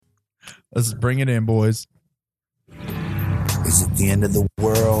Let's bring it in, boys. Is it the end of the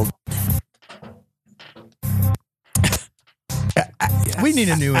world? We need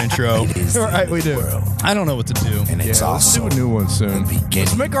a new intro. All right, we do. I don't know what to do. And it's Let's do also a new one soon.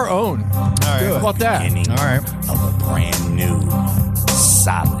 Let's make our own. All right. How about that? beginning All right. of a brand new,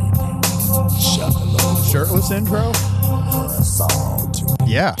 solid, juggalo Shirtless intro. song to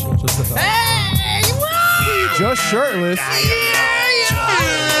Yeah. Just shirtless.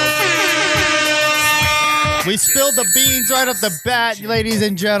 We spilled the beans right off the bat, ladies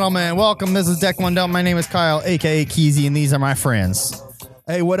and gentlemen. Welcome. This is Deck One Dump. My name is Kyle, a.k.a. Keezy, and these are my friends.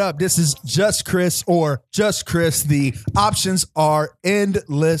 Hey, what up? This is Just Chris or Just Chris. The options are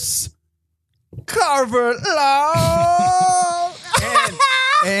endless. Carver Law.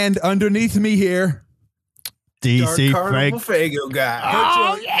 and underneath me here, DC Carnival Frank. Faygo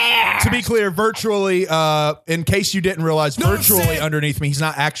Guy. to be clear, virtually, in case you didn't realize, virtually underneath me, he's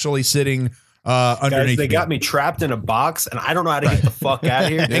not actually sitting underneath Guys, they me. got me trapped in a box, and I don't know how to get the fuck out of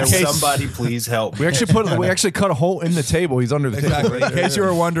here. In case- Somebody please help me. We actually cut a hole in the table. He's under the Exactly. table. In case you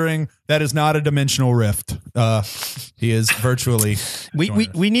were wondering, that is not a dimensional rift. He is virtually.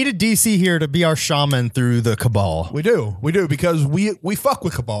 We needed DC here to be our shaman through the Cabal. We do, because we fuck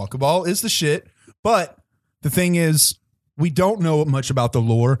with Cabal. Cabal is the shit. But the thing is, we don't know much about the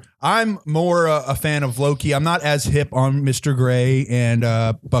lore. I'm more a fan of Loki. I'm not as hip on Mr. Gray and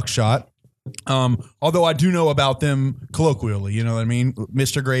Buckshot. Although I do know about them colloquially, you know what I mean?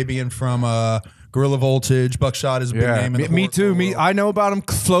 Mr. Gray being from Guerrilla Voltage, Buckshot is a big name. In the me horror too. world. I know about them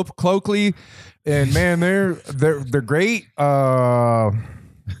closely, and man, they're great. Yeah.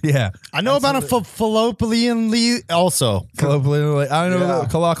 I know about a Fallopian Lee also. Colloquially, I don't know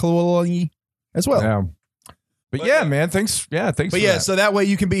colloquially as well. Yeah. But yeah, man, thanks. Yeah, thanks. But for yeah, that. so that way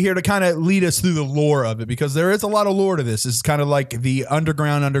you can be here to kind of lead us through the lore of it, because there is a lot of lore to this. It's kind of like the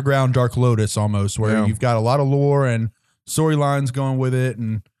underground Dark Lotus almost, where you've got a lot of lore and storylines going with it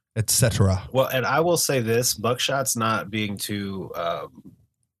and etc. Well, and I will say this: Buckshot's not being too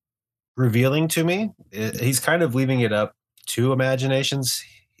revealing to me. He's kind of leaving it up to imaginations.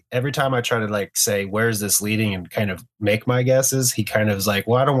 Every time I try to like say where's this leading and kind of make my guesses, he kind of is like,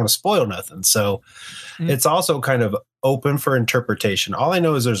 well, I don't want to spoil nothing. So it's also kind of open for interpretation. All I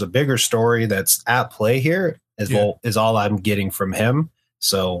know is there's a bigger story that's at play here is all I'm getting from him.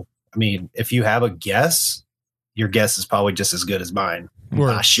 So, I mean, if you have a guess, your guess is probably just as good as mine.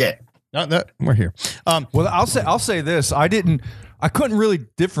 Shit. We're here. Well, I'll say this. I couldn't really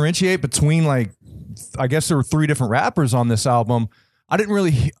differentiate between, like, I guess there were 3 different rappers on this album. I didn't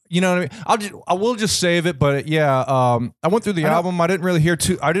really, you know what I mean? I will just save it, but yeah, I went through the album. I didn't really hear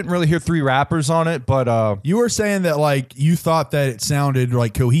 3 rappers on it, but You were saying that like you thought that it sounded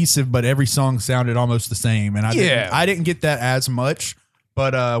like cohesive, but every song sounded almost the same, and I didn't get that as much.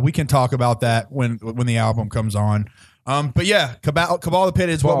 But we can talk about that when the album comes on. But yeah, Cabal the Pit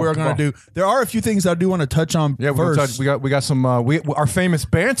is what we're going to do. There are a few things I do want to touch on. yeah, first. we got some our famous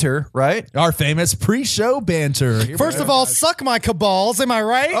banter, right? Our famous pre-show banter. First of all, suck my Cabals. Am I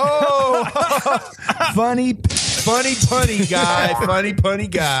right? Oh, funny guy, funny punny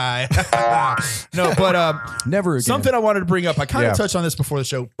guy. No, but Never again. something I wanted to bring up. I kind of touched on this before the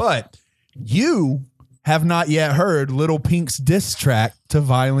show, but you have not yet heard Little Pink's diss track to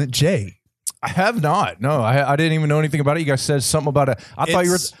Violent J. I have not. No, I didn't even know anything about it. You guys said something about it. I thought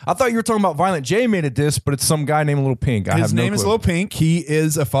you were talking about Violent J made a diss, but it's some guy named Little Pink. His name is Lil Pink. He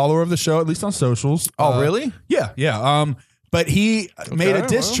is a follower of the show, at least on socials. Oh, really? Yeah. But he made a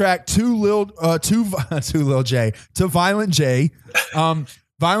diss track to Violent J.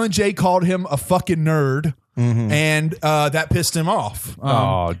 Violent J called him a fucking nerd. And that pissed him off.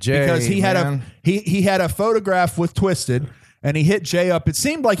 Jay, because he man. had a photograph with Twisted, and he hit Jay up. It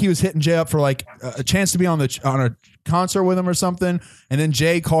seemed like he was hitting Jay up for like a chance to be on a concert with him or something. And then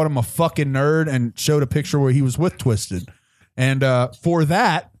Jay called him a fucking nerd and showed a picture where he was with Twisted. And for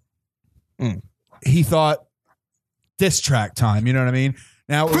that, he thought diss track time. You know what I mean?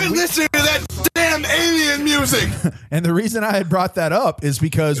 Now, Quit listening to that damn alien music. and the reason I had brought that up is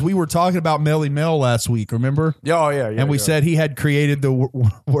because we were talking about Melly Mel last week, remember? Oh, yeah. And we said he had created the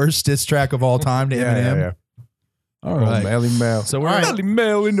worst diss track of all time to Eminem. Yeah. All right. Melly Mel. So we're Melly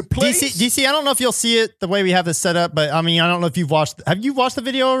Mel in the place. DC, I don't know if you'll see it the way we have this set up, but I mean, I don't know if you've watched. Have you watched the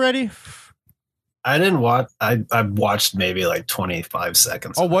video already? I didn't watch. I watched maybe like 25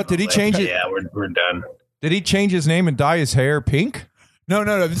 seconds. Oh, what? Did he change it? Yeah, we're done. Did he change his name and dye his hair pink? No.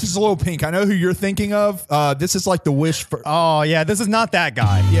 This is a Little Pink. I know who you're thinking of. This is like the Wish for. Oh yeah, this is not that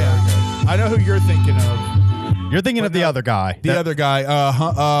guy. Yeah, I know who you're thinking of. You're thinking of the other guy. The other guy.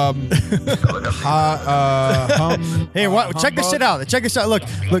 Hey, check this shit out. Check this out. Look.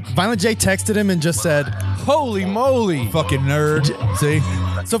 Violent J texted him and just said, Holy moly. Fucking nerd. See?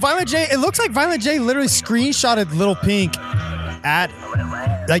 So Violent J, it looks like Violent J literally screenshotted Lil Pink at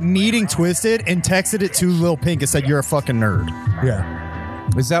like meeting Twisted and texted it to Lil Pink and said, "You're a fucking nerd." Yeah.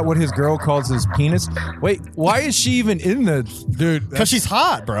 Is that what his girl calls his penis? Wait, why is she even in the Dude. Because she's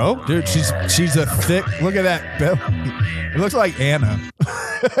hot, bro. Dude, she's a thick. Look at that belly. It looks like Anna.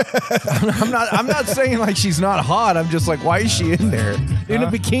 I'm not saying like she's not hot. I'm just like, why is she in there? In a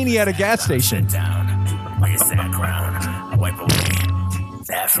bikini at a gas station. Down, like a sad crown. I wipe away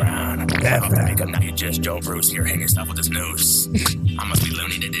that frown. Make up now you just Joe Bruce. You're hanging yourself with this noose. I must be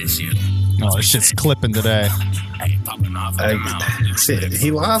loony to dish you. Oh, this shit's clipping today. Hey, popping off at the mouth. See,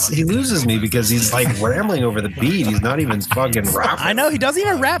 he loses me because he's like rambling over the beat. He's not even fucking rapping. I know, he doesn't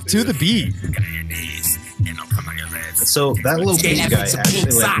even rap to the beat. So that little Pink guy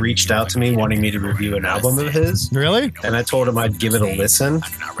actually like reached out to me wanting me to review an album of his. Really? And I told him I'd give it a listen.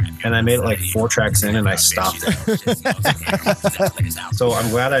 And I made it like 4 tracks in and I stopped it. So I'm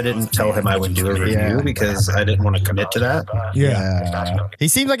glad I didn't tell him I would do a review because I didn't want to commit to that. Yeah. He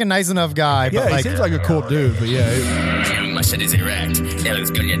seems like a nice enough guy, but Yeah, he like, seems like a cool dude, but yeah. My shit is erect. It looks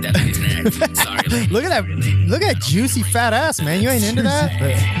good in your daddy's neck. Sorry, lady, look at that juicy fat ass, man. You ain't into that?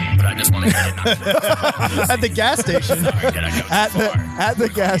 but I just want to get it. At the gas station. At the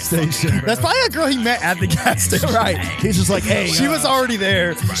gas station. That's probably a girl he met at the gas station. Right. He's just like, hey. She was already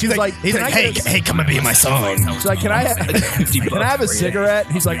there. She's like, he's can like, I get hey, come and be in my song. She's like, can I have a cigarette?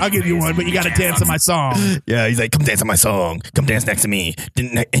 He's like, I'll give you one, but you got to dance to my song. Yeah, he's like, come dance on my song. Come dance next to me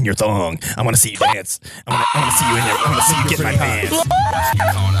in your song. I want to see you dance. I want to see you in there. I want to see you get in my pants.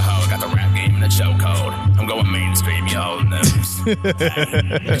 On the hoe, got the rap game in the chokehold. I'm going mainstream, you old news.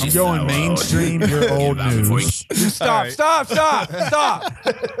 I'm going mainstream, your old news. Stop.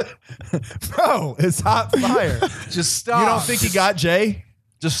 Bro, it's hot fire. Just stop. You don't think he got Jay?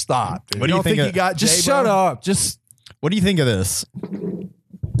 Just stop, dude. What do you think? he got Jay? Just shut bro? up. Just What do you think of this?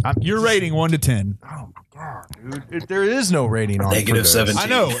 You're rating 1 to 10. dude, there is no rating on Negative this. 17. I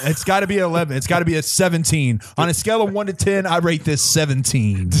know. It's got to be 11. It's got to be a 17. On a scale of 1 to 10, I rate this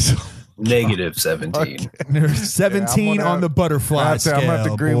 17. Negative 17. 17 Yeah, on the butterfly scale, I'm gonna have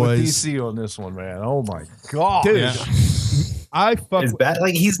to agree boys. with DC on this one, man. Oh my god, Dude, Yeah. I fuck. It's bad.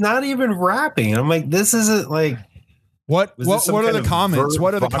 Like he's not even rapping. I'm like, this isn't like. What Was this some are kind the of comments?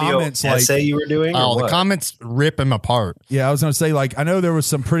 What are the audio comments like? essay you were doing? Oh, or the what? comments rip him apart. Yeah, I was gonna say like I know there was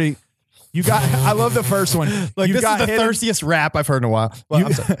some pretty. You got. I love the first one. Like, you this is got the hidden, thirstiest rap I've heard in a while. Well, you-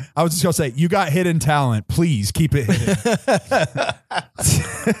 I'm sorry. I was just gonna say you got hidden talent. Please keep it hidden.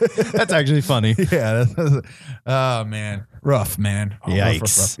 That's actually funny. Yeah. Oh man, rough man. Oh,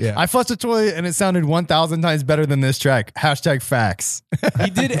 Yikes. Yeah. I flushed a toilet and it sounded 1,000 times better than this track. Hashtag facts. he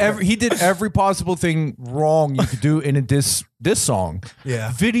did every possible thing wrong you could do in a this song.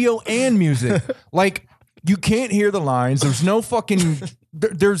 Yeah. Video and music. Like you can't hear the lines. There's no fucking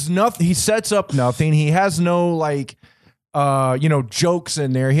there's nothing. He sets up nothing. He has no like jokes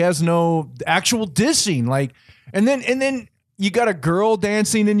in there. He has no actual dissing. Like and then you got a girl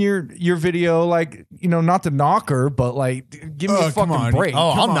dancing in your video, like, not to knock her, but like, give me a come fucking on. break. Oh,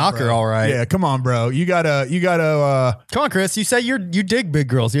 I'll Come on, knock bro. her all right. Yeah, come on, bro. You gotta. Come on, Chris. You say you dig big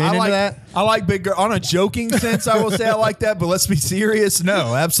girls. You ain't into that? I like big girl. On a joking sense, I will say I like that, but let's be serious.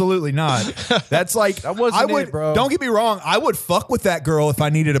 No, absolutely not. That's like That wasn't I would, it, bro. Don't get me wrong. I would fuck with that girl if I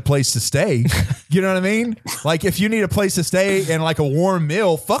needed a place to stay. You know what I mean? Like if you need a place to stay and like a warm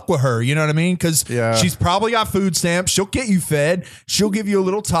meal, fuck with her. You know what I mean? Because Yeah. she's probably got food stamps. She'll get you fed. She'll give you a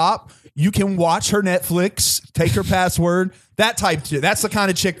little top. You can watch her Netflix, take her password, that type. That's the kind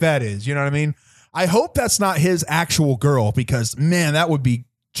of chick that is. You know what I mean? I hope that's not his actual girl because man, that would be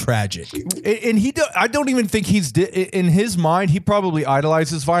tragic. And I don't even think in his mind, he probably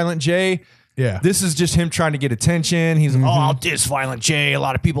idolizes Violent J. Yeah. This is just him trying to get attention. He's like, oh, I'll diss Violent J. A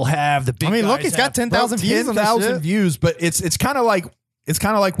lot of people have the big I mean, look, guys he's got have. 10,000 views on that 10,000 shit. views, but it's kind of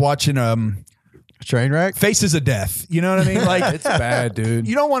like watching Train wreck. Faces of Death. You know what I mean? Like It's bad, dude.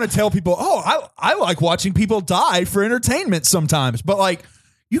 you don't want to tell people, oh, I like watching people die for entertainment sometimes, but like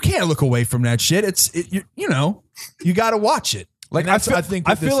you can't look away from that shit. You got to watch it. Like And I that's, feel, I think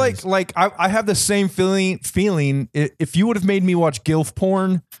I what feel this like is. I have the same feeling. If you would have made me watch GILF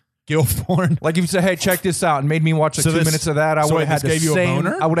porn, Gilf porn. like if you said, "Hey, check this out," and made me watch like So 2 this- minutes of that, I so would have this had the gave you a same.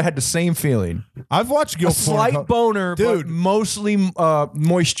 boner? I would have had the same feeling. I've watched A Gilf porn. slight boner, Dude. but mostly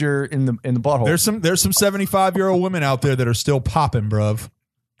moisture in the butthole. There's some 75-year-old women out there that are still popping, bruv.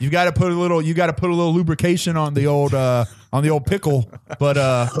 You got to put a little lubrication on the old pickle,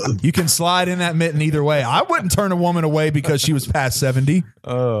 but you can slide in that mitten either way. I wouldn't turn a woman away because she was past 70.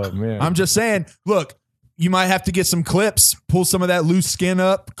 Oh man. I'm just saying, look, you might have to get some clips, pull some of that loose skin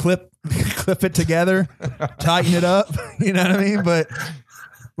up, clip it together, tighten it up. You know what I mean? But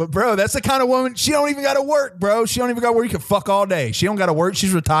bro, that's the kind of woman, she don't even got to work, bro. She don't even got to work. You can fuck all day. She don't got to work.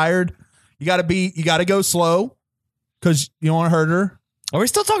 She's retired. You got to go slow because you don't want to hurt her. Are we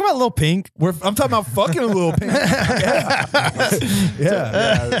still talking about Lil Pink? I'm talking about fucking a Lil Pink. Yeah.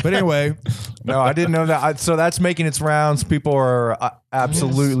 But anyway. No, I didn't know that. So that's making its rounds. People are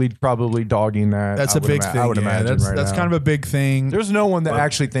absolutely probably dogging that. That's a big thing. I would imagine that's kind of a big thing. There's no one that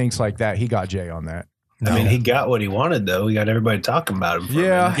actually thinks like that. He got Jay on that. I mean, he got what he wanted, though. He got everybody talking about him.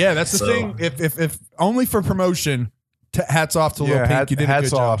 Yeah, that's the thing. If only for promotion, hats off to Lil Pink. You did a good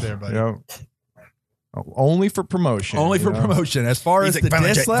job there, buddy. You know, only for promotion. Only for promotion. As far as the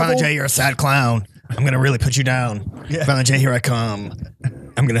diss level, Violent J, you're a sad clown. I'm gonna really put you down. Yeah. Violent J, here I come.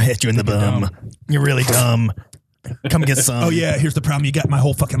 I'm gonna hit you in the bum. You're really dumb. Come get some. Oh yeah, here's the problem. You got my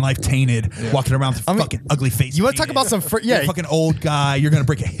whole fucking life tainted, walking around with fucking ugly face. You want to talk about some? You're a fucking old guy. You're gonna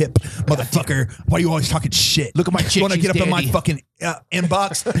break a hip, motherfucker. Why are you always talking shit? Look at my chick. You want to get up in my fucking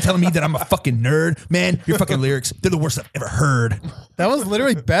inbox and telling me that I'm a fucking nerd? Man, your fucking lyrics, they're the worst I've ever heard. That was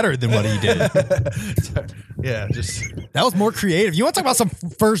literally better than what he did. Yeah, just that was more creative. You want to talk about some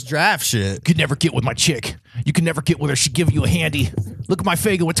first draft shit? You could never get with my chick. You can never get with her. She give you a handy. Look at my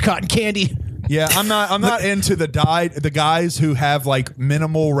Faygo. It's cotton candy. Yeah, I'm not into the guys who have like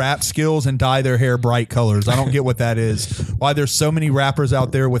minimal rap skills and dye their hair bright colors. I don't get what that is. Why there's so many rappers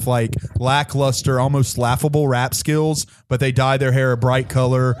out there with like lackluster, almost laughable rap skills, but they dye their hair a bright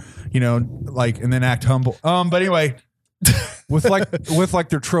color, and then act humble. But anyway, with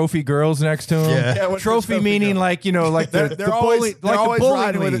their trophy girls next to them. Yeah, trophy meaning girl? they're always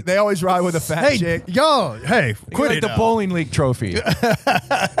riding with it. They always ride with a fat chick. Quit it. The bowling league trophy.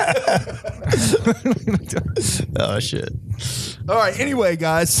 Oh shit! All right. Anyway,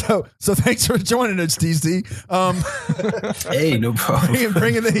 guys. So thanks for joining us, DC. Hey, no problem.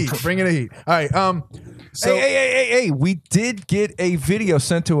 Bringing the heat. All right. So Hey, we did get a video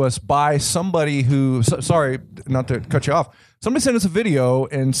sent to us by somebody who, sorry, not to cut you off. Somebody sent us a video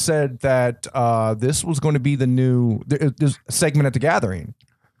and said that this was going to be the new this segment at the gathering.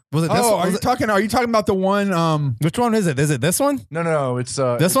 Was it this one? Are you talking about the one? Which one is it? Is it this one? No, it's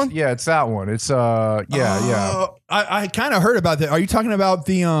this one? Yeah, it's that one. It's yeah. I kind of heard about that. Are you talking about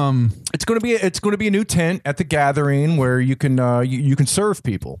the It's going to be a new tent at the gathering where you can you can serve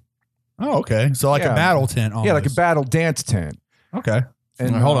people. Oh, okay. So like a battle tent almost. Yeah, like a battle dance tent. Okay.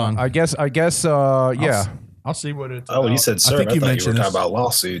 And hold on. I guess yeah. I'll see what it's when you said serve, I thought you were mentioned talking about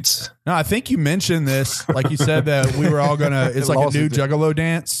lawsuits. No, I think you mentioned this. Like you said that we were all it's like a new Juggalo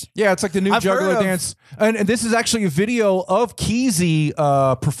dance. Yeah, it's like the new Juggalo dance. And this is actually a video of Keezy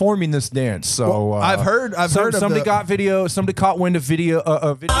performing this dance. So I've heard somebody got video, somebody caught wind of video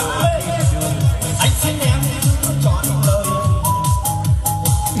of video of Keezy doing it.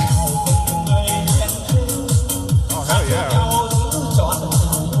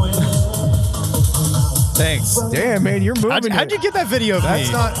 Thanks. Damn, man, you're moving. How'd you get that video of That's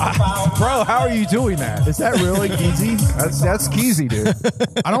me? not, bro. How are you doing that? is that really Keezy? That's Keezy, dude.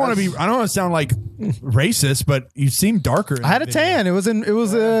 I don't want to sound like racist, but you seem darker. I had a tan. It was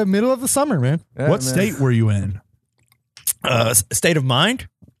middle of the summer, man. Yeah, What man. state were you in? State of mind?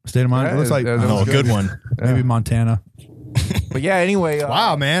 State of mind. Yeah, It looks like that was Good one. maybe Montana. But yeah, anyway.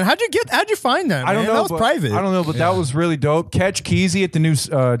 Wow, man. How'd you find that? I don't man? know. That was private. I don't know, but that was really dope. Catch Keezy at the new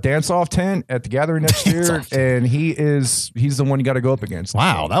dance-off tent at the gathering next year, and he's the one you got to go up against.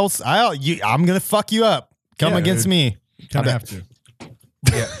 Wow, that was I'm gonna fuck you up. Come Yeah, against dude. me. Kind of have to.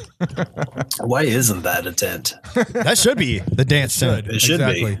 Why isn't that a tent? That should be the dance tent. It should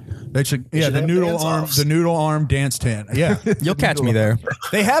exactly. be. They should. Yeah, should the have noodle arm dance tent. Yeah, You'll catch me there.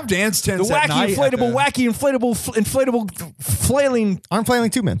 they have dance The tents. at night inflatable flailing. I'm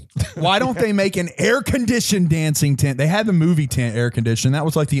flailing two men. Why don't they make an air conditioned dancing tent? They had the movie tent air conditioned. That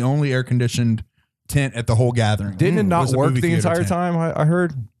was like the only air conditioned tent at the whole gathering. Didn't it not Was a work movie the theater entire tent. time? I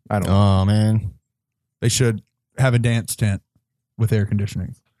heard. I don't know. Oh man. They should have a dance tent with air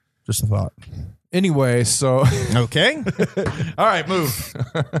conditioning. Just a thought. Anyway, so Okay. All right, move.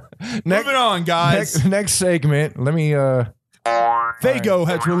 Moving on, guys. next segment. Let me. Faygo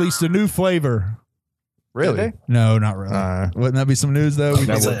has released a new flavor. Really? No, not really. Wouldn't that be some news though? We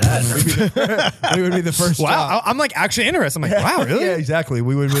would be the first. Wow. I'm like actually interested. I'm like, wow, really? Yeah, exactly.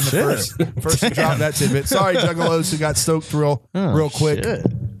 We would be the first to drop that tidbit. Sorry, Juggalos, who got stoked real quick. Shit.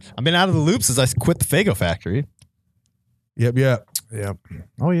 I've been out of the loop since I quit the Faygo factory. Yep. Yep.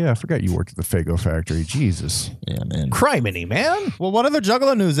 Oh yeah, I forgot you worked at the Faygo factory. Jesus. Yeah, man. Criminy, man. Well, what other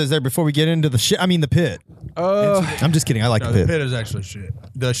Juggalo news is there before we get into the shit? I mean, the pit. I'm just kidding. I like No, the the pit. pit is actually shit.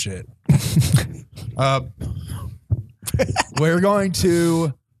 The shit. We're going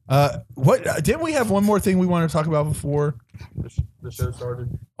to. What didn't we have one more thing we wanted to talk about before the show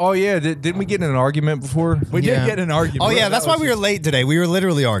started? Oh yeah, didn't we get in an argument before? We did get in an argument. Oh yeah, that's why we were late today. We were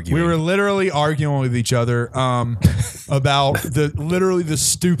literally arguing. We were literally arguing with each other about the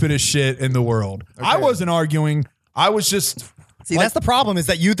stupidest shit in the world. I wasn't arguing. I was just. See, that's the problem is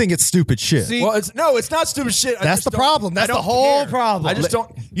that you think it's stupid shit. See, Well, it's not stupid shit. I That's just the don't- problem. That's I don't the whole care. problem. I just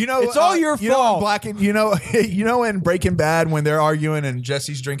don't. You know, It's all your you know, fault. in Black and you know in Breaking Bad when they're arguing and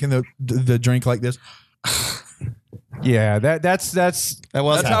Jesse's drinking the drink like this. yeah, that's. That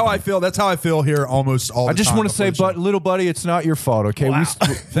was That's how I feel. That's how I feel here almost all. I the just time want to say, before the but little buddy, it's not your fault. Okay,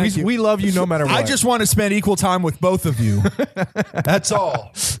 Thank you. we love you no matter show. what. I just want to spend equal time with both of you. That's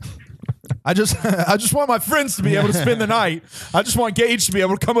all. I just want my friends to be able to spend the night. I just want Gage to be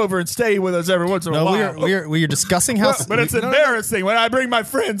able to come over and stay with us every once in a No, while. we are discussing how. But it's embarrassing when I bring my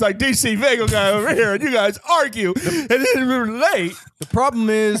friends like DC Faygo Guy over here and you guys argue and then we're late. The problem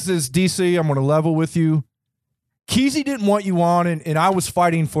is DC. I'm going to level with you. Keezy didn't want you on, and I was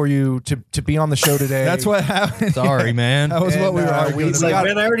fighting for you to be on the show today. That's what happened. Sorry, man. That was what we were arguing He's about. like,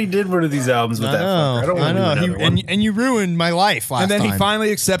 man, I already did one of these albums with I that fucker. I don't know. want to do another one. And you ruined my life last And then time. he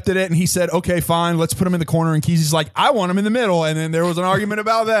finally accepted it and he said, okay, fine, let's put him in the corner. And Keezy's like, I want him in the middle. And then there was an argument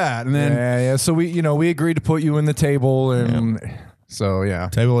about that. And then yeah. So we agreed to put you in the table, and so yeah.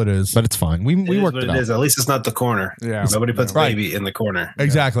 table it is. But it's fine. We It is worked what it it out. is. At least it's not the corner. Yeah. Nobody puts Right. baby in the corner.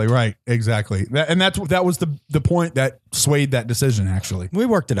 Exactly, right. Exactly. That was the point that swayed that decision, actually. We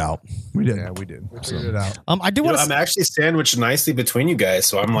worked it out. We did. Yeah, we did. Figured it out. I do You know, want I'm to. actually sandwiched nicely between you guys,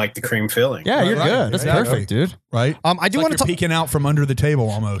 so I'm like the cream filling. Yeah, you're Right, good. That's yeah, perfect, dude. Right? I do It's like want to you're talk. peeking out from under the table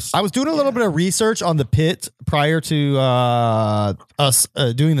almost. I was doing a little bit of research on the pit prior to us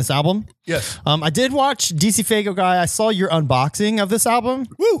doing this album. Yes. I did watch DC Faygo Guy. I saw your unboxing of this album.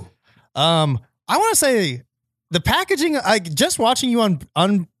 Woo. I want to say the packaging. Just watching you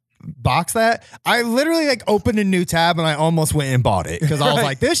unbox that, I literally opened a new tab and I almost went and bought it because I was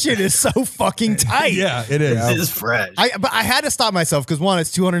like, this shit is so fucking tight. Yeah, it is. This is fresh. But I had to stop myself because one,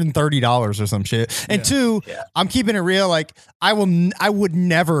 it's $230 or some shit, and two, I'm keeping it real. Like I would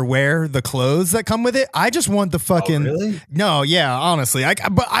never wear the clothes that come with it. I just want the fucking. Oh, really? No, yeah, honestly, I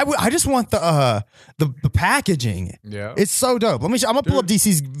just want the packaging. Yeah. It's so dope. I'm gonna pull up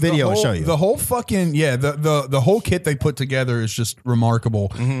DC's video and show you. The whole fucking the whole kit they put together is just remarkable,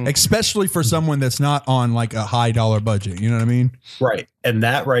 Mm-hmm. especially for someone that's not on like a high dollar budget. You know what I mean? Right. And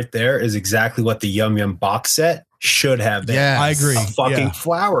that right there is exactly what the Yum Yum box set should have been. Yes. I agree. A fucking Yeah.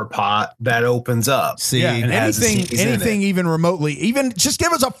 flower pot that opens up. See, Yeah, and and has the anything CDs in it. even remotely, even just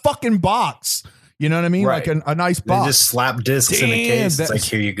give us a fucking box. You know what I mean? Right. Like a nice They box. just slap discs in a Damn, case. It's that's- like,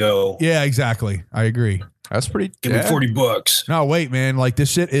 here you go. Yeah, exactly. I agree. That's pretty. Give me $40. No, wait, man. Like this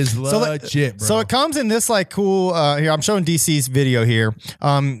shit is legit, bro. So it comes in this cool. Here, I'm showing DC's video here.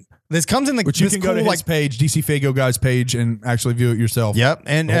 This comes in Which you this can go to cool, his page, DC Faygo Guy's page, and actually view it yourself. Yep,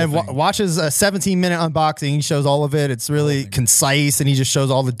 and The whole thing. watches a 17-minute unboxing. He shows all of it. It's really concise, and he just shows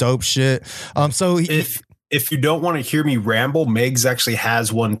all the dope shit. So If you don't want to hear me ramble, Megs actually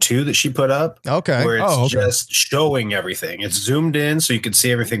has one too that she put up. Okay. Where it's Oh, okay. just showing everything. It's zoomed in so you can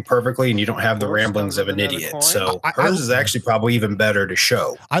see everything perfectly and you don't have the ramblings of an idiot. So hers is actually probably even better to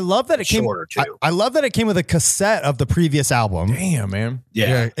show. I love that it came. Shorter, too. I love that it came with a cassette of the previous album. Damn, man.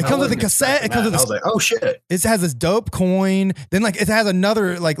 Yeah. It comes with a cassette. It comes with I was like, oh shit. It has this dope coin. Then it has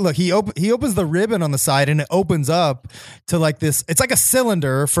another look. He opens the ribbon on the side and it opens up to this. It's like a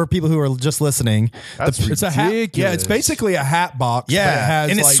cylinder for people who are just listening. It's a hat. Yeah, it's basically a hat box. but it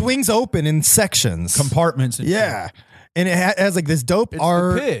has and it like swings open in sections. compartments. And Yeah, and it has this dope It's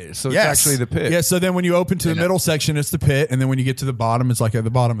art. the pit. So Yes. it's actually the pit. Yeah, so then when you open to the middle section, it's the pit, and then when you get to the bottom, it's like at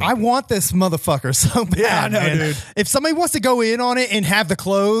the bottom. Of the I pit. want this motherfucker so bad. Yeah, I know, man. dude. If somebody wants to go in on it and have the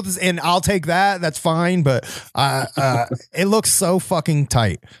clothes, and I'll take that, that's fine. But it looks so fucking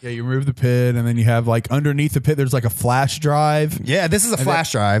tight. Yeah, you remove the pit, and then you have like underneath the pit, there's like a flash drive. Yeah, this is a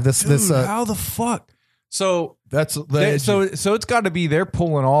flash drive. This how the fuck? So That's so it's got to be they're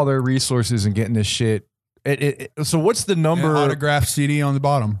pulling all their resources and getting this shit. So what's the number? autographed CD on the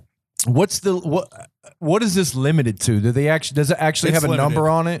bottom. What's the what is this limited to? Does it actually It's have a limited. number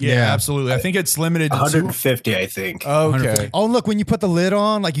on it? Yeah, absolutely. I think it's limited to 150, I think. Okay. Oh, look, when you put the lid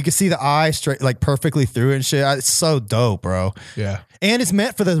on, you can see the eye straight, perfectly through it and shit. It's so dope, bro. Yeah. And it's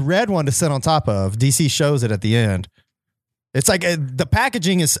meant for the red one to sit on top of. DC shows it at the end. It's like the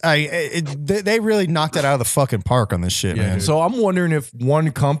packaging is. They really knocked it out of the fucking park on this shit, man. dude. So I'm wondering if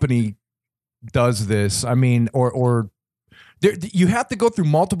one company does this. I mean, or you have to go through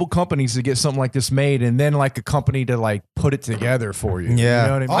multiple companies to get something like this made, and then like a company to like put it together for you. Yeah, You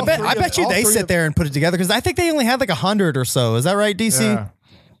know what I mean? I bet you they sit there and put it together because I think they only had like 100 or so. Is that right, DC? Yeah.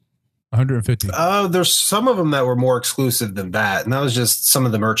 150. There's some of them that were more exclusive than that, and that was just some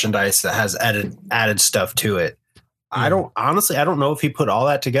of the merchandise that has added stuff to it. I don't know if he put all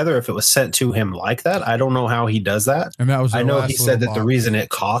that together, if it was sent to him like that. I don't know how he does that. And that was I the know last he said that little the box. reason it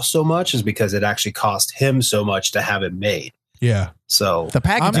cost so much is because it actually cost him so much to have it made. Yeah. So The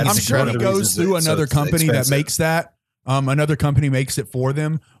packaging I'm is sure he incredible. incredible. goes through So another it's company that expensive. makes that. Another company makes it for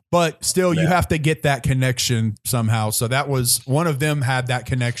them, but still, you Yeah. have to get that connection somehow. So that was one of them had that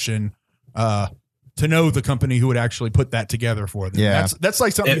connection to know the company who would actually put that together for them. Yeah. That's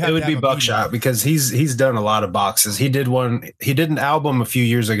like something you have it would to be have a meeting. Buckshot because he's done a lot of boxes. He did an album a few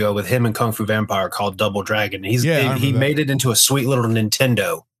years ago with him and Kung Fu Vampire called Double Dragon. I remember He that. made it into a sweet little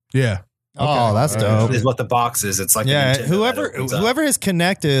Nintendo. Yeah. Oh, that's dope. Is what the box is. It's like a Yeah, Nintendo whoever that opens up. whoever his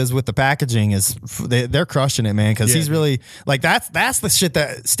connect is with the packaging is they're crushing it, man. Because Yeah, he's dude. really like that's the shit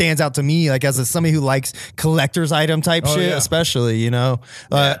that stands out to me. Like as somebody who likes collector's item type Oh, shit, yeah. especially And like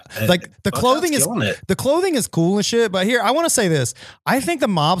the Buckshot's clothing is killing it. the clothing is cool and shit. But here I want to say this: I think the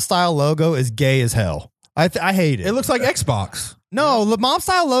mob style logo is gay as hell. I hate it. It looks like Xbox. No, the mob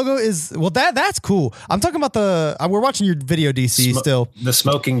style logo is that's cool. I'm talking about we're watching your video, DC. Still, The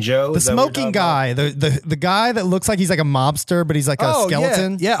Smoking Joe. the is that what you're smoking talking about? guy, the guy that looks like he's like a mobster, but he's like a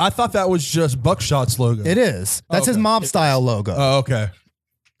skeleton. Yeah. I thought that was just Buckshot's logo. It is. That's his Okay. mob style logo. Oh, okay.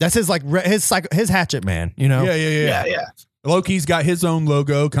 That's his his hatchet man. You know. Yeah. Loki's got his own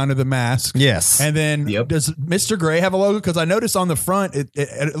logo, kind of the mask. Yes. And then Yep. does Mr. Gray have a logo? Because I noticed on the front it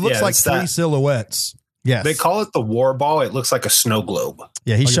looks Yeah, like it's three that. silhouettes. Yes. They call it the War Ball. It looks like a snow globe.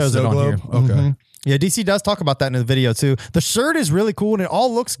 Yeah, he Like a shows it snow on globe? here. Okay. Mhm. Yeah, DC does talk about that in the video too. The shirt is really cool and it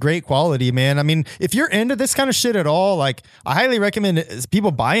all looks great quality, man. I mean, if you're into this kind of shit at all, like I highly recommend people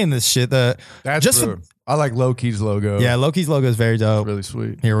buying this shit. That's just really, I like Loki's logo. yeah, Loki's logo is very dope. really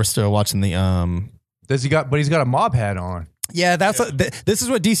sweet. Here we're still watching the Does he got? But he's got a mob hat on. Yeah, this is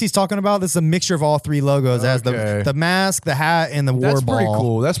what DC's talking about. This is a mixture of all three logos. It has Okay. the mask, the hat, and the war That's ball. pretty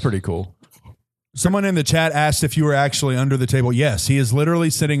cool. That's pretty cool. Someone in the chat asked if you were actually under the table. Yes, he is literally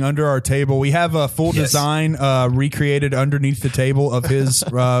sitting under our table. We have a full Yes. design recreated underneath the table of his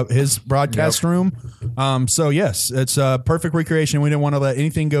broadcast room. So yes, it's a perfect recreation. We didn't want to let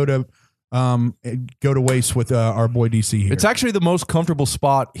anything go to waste with our boy DC here. It's actually the most comfortable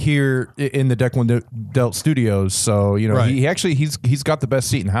spot here in the Declan Delt Studios. So you know, Right. he's got the best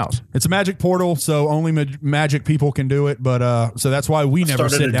seat in the house. It's a magic portal, so only magic people can do it. But so that's why we never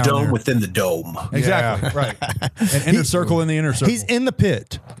Started sit a down dome there. within the dome. Exactly right. An inner circle in the inner circle. He's in the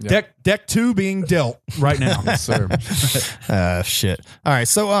pit. Deck 2 being dealt right now. Sir. Shit. All right.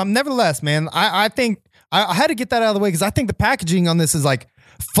 So, nevertheless, man, I think I had to get that out of the way because I think the packaging on this is like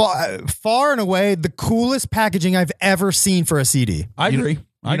far and away the coolest packaging I've ever seen for a CD. I agree.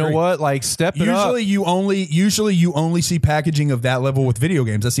 You know what? Like, step it up. Usually you only see packaging of that level with video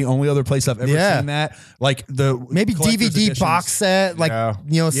games. That's the only other place I've ever Yeah. seen that. Like the Maybe collector's DVD editions. box set, like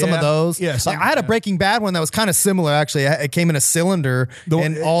Yeah. some Yeah. of those. Yeah, like, something I had a like that. Breaking Bad one that was kind of similar. Actually, it came in a cylinder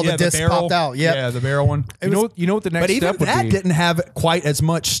and all the discs barrel. popped out. Yep. Yeah, the barrel one. You know what the next But even step would that be? didn't have quite as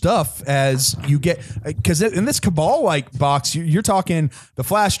much stuff as you get because in this Cabal like box, you're talking the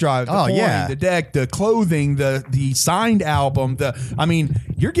flash drive, the coin, yeah. the deck, the clothing, the signed album.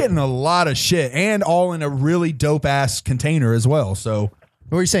 You're getting a lot of shit and all in a really dope ass container as well. So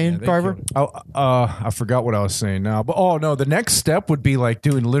What were you saying, Carver? I forgot what I was saying now. But no, the next step would be like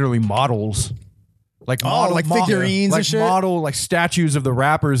doing literally models. Like like figurines like and shit? model like statues of the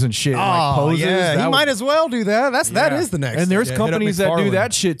rappers and shit. like Oh, poses. yeah. That He would- might as well do that. That Yeah. is the next. And there's Yeah, hit up companies that do McFarlane.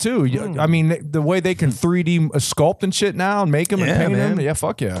 that shit too. I mean, the way they can 3D sculpt and shit now and make them Yeah, and paint man. them. Yeah,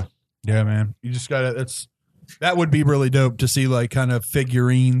 fuck yeah. yeah, man, you just gotta. That would be really dope to see like kind of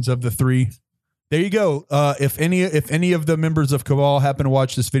figurines of the three. There you go. If any of the members of Cabal happen to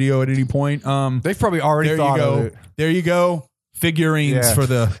watch this video at any point, They've probably already there you thought go. of it. There you go. Figurines Yeah. for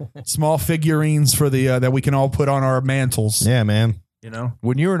the small figurines for the that we can all put on our mantles. yeah, man. You know,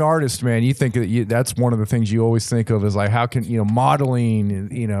 When you're an artist, man, you think that that's one of the things you always think of is like how can modeling,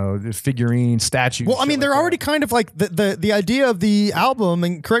 the figurine statues. Well, I mean, shit they're like already kind of like the idea of the album,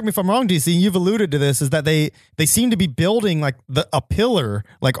 and correct me if I'm wrong, DC, you've alluded to this, is that they seem to be building like a pillar,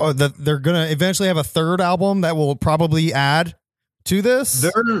 like they're gonna eventually have a third album that will probably add to this.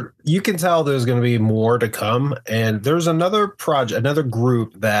 You can tell there's going to be more to come. And there's another project, another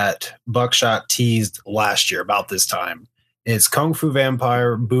group that Buckshot teased last year about this time. It's Kung Fu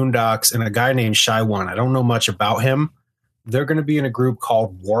Vampire, Boondocks, and a guy named Shy One. I don't know much about him. They're going to be in a group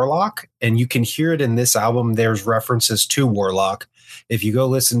called Warlock, and you can hear it in this album. There's references to Warlock. If you go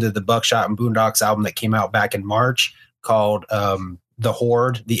listen to the Buckshot and Boondocks album that came out back in March called The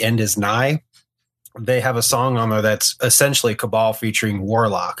Horde, The End Is Nigh, they have a song on there that's essentially Cabal featuring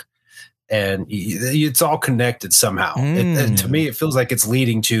Warlock. And it's all connected somehow. And to me, it feels like it's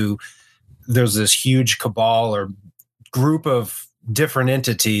leading to there's this huge cabal or group of different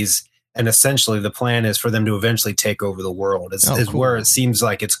entities, and essentially the plan is for them to eventually take over the world. Is cool. Where it seems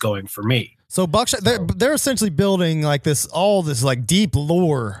like it's going for me. So Buckshot, they're essentially building like all this like deep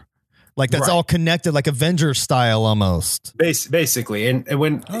lore, like that's all connected, like Avengers style almost. Basically, and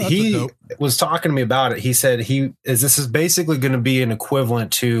when he was talking to me about it, he said this is basically going to be an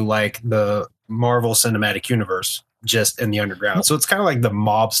equivalent to like the Marvel Cinematic Universe, just in the underground. So it's kind of like the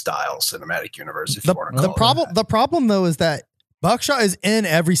mob style cinematic universe. If you want to call it the problem though is that Buckshot is in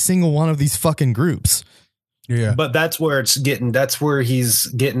every single one of these fucking groups. Yeah. But that's where he's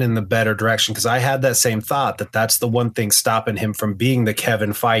getting in the better direction. Cause I had that same thought that's the one thing stopping him from being the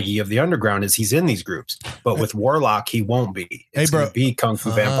Kevin Feige of the underground is he's in these groups, but with Warlock, he won't be. It's going to be Kung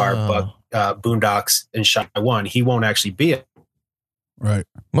Fu Vampire, Boondocks and Shy One. He won't actually be it. Right.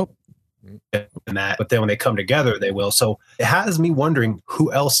 Well, in that, but then when they come together, they will. So it has me wondering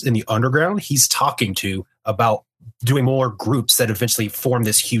who else in the underground he's talking to about doing more groups that eventually form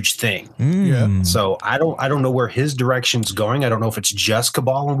this huge thing. Yeah. So I don't know where his direction's going. I don't know if it's just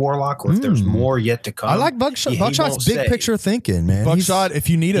Cabal and Warlock or if there's more yet to come. I like Buckshot. Buckshot's big picture thinking, man. Buckshot, if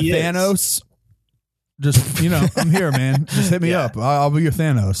you need a Thanos, just I'm here, man. Just hit me up. I'll be your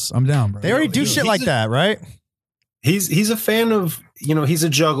Thanos. I'm down, bro. They already do shit like that, right? He's a fan of, he's a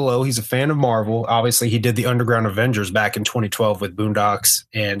juggalo. He's a fan of Marvel. Obviously, he did the Underground Avengers back in 2012 with Boondocks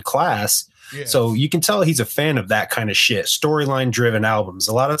and Class. Yeah. So you can tell he's a fan of that kind of shit. Storyline driven albums.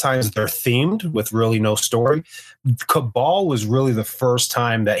 A lot of times they're themed with really no story. Cabal was really the first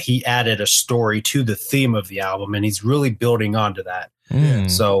time that he added a story to the theme of the album, and he's really building onto that.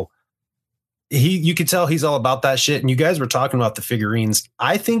 So you can tell he's all about that shit. And you guys were talking about the figurines.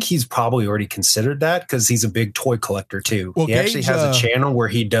 I think he's probably already considered that because he's a big toy collector too. Well, he actually has a channel where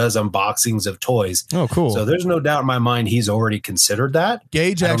he does unboxings of toys. Oh, cool. So there's no doubt in my mind he's already considered that.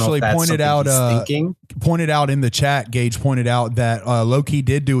 Gage actually pointed out in the chat, Gage pointed out that Loki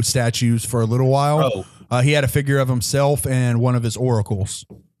did do statues for a little while. He had a figure of himself and one of his oracles.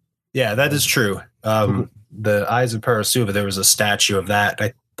 Yeah, that is true. The Eyes of Parasuva, there was a statue of that.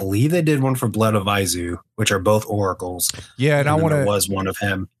 I believe they did one for Blood of Izu, which are both oracles. Yeah, and there was one of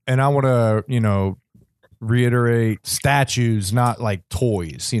him. And I want to, reiterate statues, not like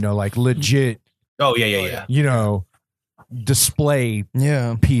toys. Like legit. Oh yeah. Display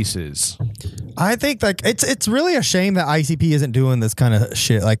pieces. I think like it's really a shame that ICP isn't doing this kind of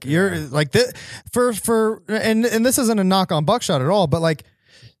shit. Like you're like this and this isn't a knock on Buckshot at all, but like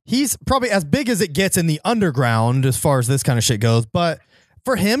he's probably as big as it gets in the underground as far as this kind of shit goes, but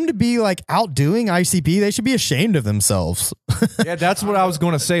for him to be like outdoing ICP, they should be ashamed of themselves. Yeah, that's what I was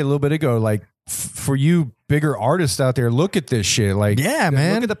going to say a little bit ago. Like, for you bigger artists out there, look at this shit. Like, yeah,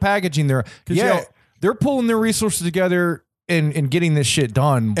 man, look at the packaging there. Yeah, they're pulling their resources together and getting this shit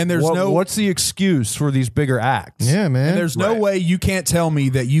done. And there's what's the excuse for these bigger acts? Yeah, man. And there's no way you can't tell me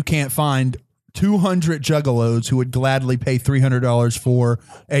that you can't find 200 juggalos who would gladly pay $300 for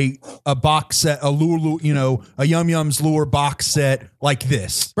a box set, a Lure, a Yum Yum's Lure box set like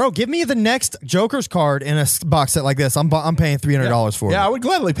this. Bro, give me the next Joker's card in a box set like this. I'm paying $300 for it. Yeah, I would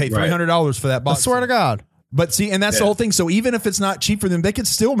gladly pay $300 for that box. I swear to God. But see, and that's the whole thing. So even if it's not cheap for them, they could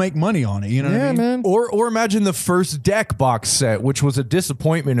still make money on it. You know what I mean? Man. Or imagine the first deck box set, which was a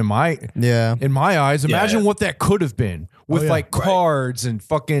disappointment in my eyes. Imagine what that could have been with cards and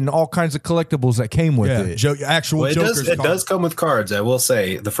fucking all kinds of collectibles that came with it. Joker's it does come with cards. I will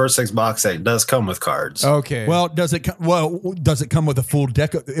say the first 6 box set does come with cards. Okay. Well, does it come with a full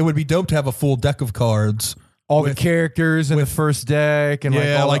deck? It would be dope to have a full deck of cards. All the characters in the first deck, and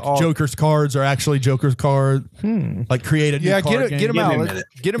Joker's cards are actually Joker's cards. Like create a new card game. Get them out.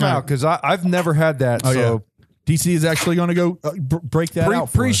 Get them out because I've never had that. DC is actually going to go break that out.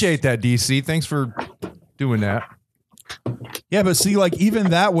 Appreciate that, DC. Thanks for doing that. Yeah, but see, like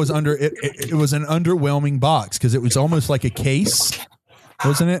even that was it was an underwhelming box because it was almost like a case.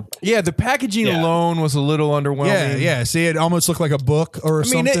 Wasn't it? Yeah, the packaging alone was a little underwhelming. Yeah. See, it almost looked like a book or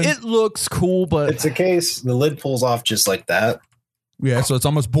something. It looks cool, but it's a case. The lid pulls off just like that. Yeah, so it's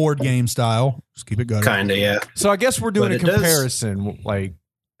almost board game style. Just keep it going. Kinda, yeah. So I guess we're doing a comparison.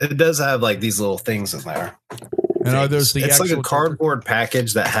 It does have like these little things in there. And are those it's like a cardboard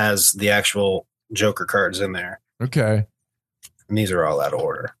package that has the actual Joker cards in there. Okay. and these are all out of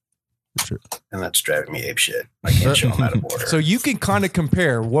order. Sure. And that's driving me ape shit. I can't show them out of order. So you can kind of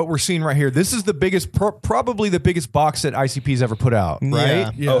compare what we're seeing right here. This is the biggest, probably the biggest box set ICP's ever put out,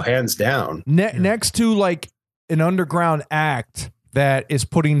 right? Yeah. Oh, hands down. Next to like an underground act that is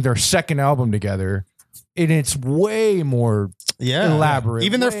putting their second album together, and it's way more elaborate.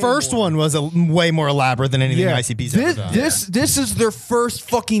 Even their first one was way more elaborate than anything ICP's ever done. This is their first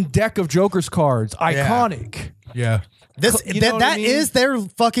fucking deck of Joker's cards. Iconic. Yeah. That is their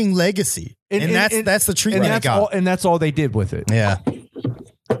fucking legacy, and that's the treatment they got. And that's all they did with it. Yeah.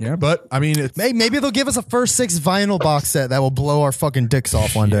 Yeah, but I mean, Maybe they'll give us a first 6 vinyl box set that will blow our fucking dicks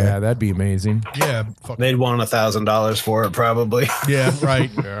off one day. Yeah, that'd be amazing. yeah, They'd want $1,000 for it, probably. yeah, right.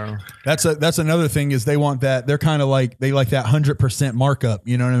 That's another thing is they want that. They're kind of like they like that 100% markup.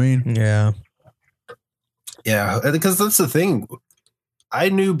 You know what I mean? Yeah. Yeah, because that's the thing. I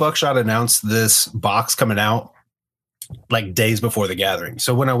knew Buckshot announced this box coming out like days before the gathering.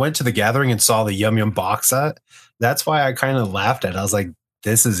 So when I went to the gathering and saw the Yum Yum box set, that's why I kind of laughed at it. I was like,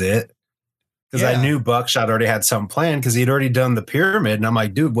 this is it. Because I knew Buckshot already had some plan because he'd already done the pyramid. And I'm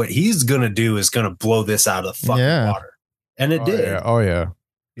like, dude, what he's going to do is going to blow this out of the fucking water. And it did. Yeah. Oh, yeah.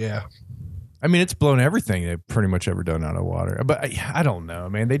 Yeah. I mean, it's blown everything they've pretty much ever done out of water. But I don't know,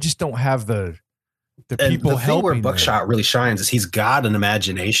 man. They just don't have the people the thing where helping. Buckshot really shines is he's got an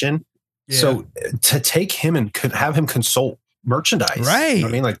imagination. Yeah. So to take him and have him consult merchandise, Right. You know what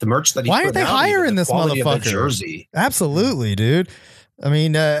I mean, like the merch that he Why aren't they hiring this motherfucker? Jersey. Absolutely, dude. I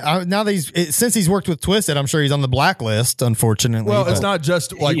mean, now that since he's worked with Twisted, I'm sure he's on the blacklist, unfortunately. Well, it's not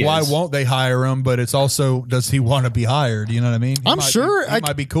just like why won't they hire him, but it's also does he want to be hired? You know what I mean? I'm sure he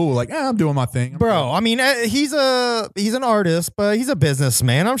might be cool. Like, I'm doing my thing, bro. I mean, he's an artist, but he's a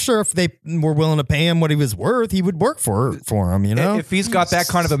businessman. I'm sure if they were willing to pay him what he was worth, he would work for him. You know, if he's got that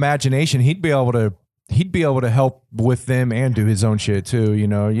kind of imagination, he'd be able to help with them and do his own shit too. You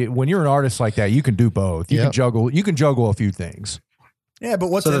know, when you're an artist like that, you can do both. You can juggle a few things. Yeah,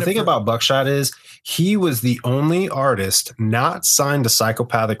 but what's so the thing about Buckshot is he was the only artist not signed to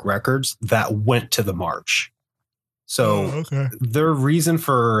Psychopathic Records that went to the march. So their reason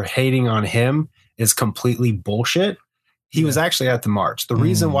for hating on him is completely bullshit. He was actually at the march. The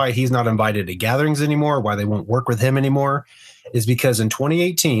reason why he's not invited to gatherings anymore, why they won't work with him anymore, is because in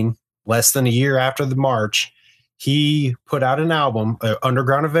 2018, less than a year after the march, he put out an album, an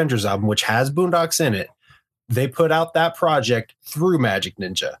Underground Avengers album, which has Boondocks in it. They put out that project through Magic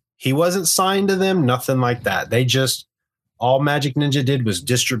Ninja. He wasn't signed to them, nothing like that. They just, all Magic Ninja did was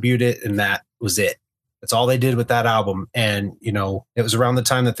distribute it, and that was it. That's all they did with that album. And, you know, it was around the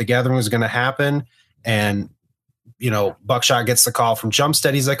time that the gathering was going to happen. And, you know, Buckshot gets the call from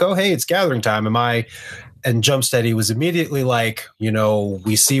Jumpsteady. He's like, oh, hey, it's gathering time. And Jumpsteady was immediately like, you know,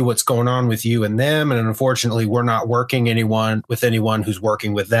 we see what's going on with you and them. And unfortunately, we're not working with anyone who's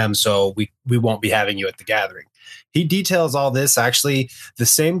working with them. So we won't be having you at the gathering. He details all this. Actually, the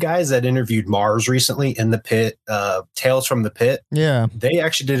same guys that interviewed Mars recently in the pit, Tales from the Pit. Yeah. They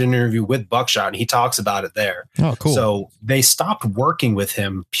actually did an interview with Buckshot and he talks about it there. Oh, cool. So they stopped working with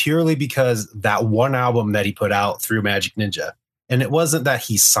him purely because that one album that he put out through Magic Ninja. And it wasn't that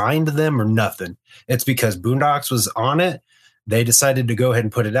he signed them or nothing. It's because Boondocks was on it. They decided to go ahead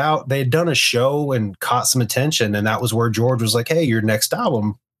and put it out. They had done a show and caught some attention. And that was where George was like, hey, your next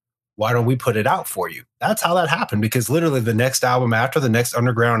album, why don't we put it out for you? That's how that happened. Because literally the next album after the next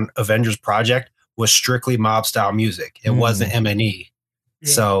Underground Avengers project was strictly mob style music. It wasn't M&E. Yeah.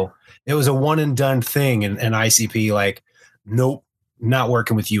 So it was a one and done thing. And ICP like, nope. Not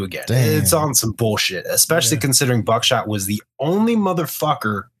working with you again. Damn. It's on some bullshit, especially considering Buckshot was the only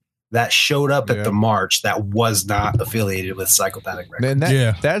motherfucker that showed up at the march that was not affiliated with Psychopathic Records. Man,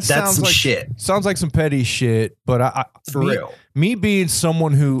 that's some like shit. Sounds like some petty shit, but real. Me being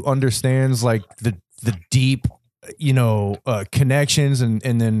someone who understands like the deep, you know, connections and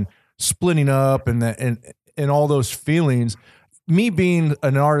then splitting up and all those feelings. Me being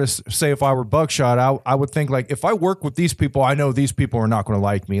an artist, say if I were Buckshot, I would think like if I work with these people, I know these people are not going to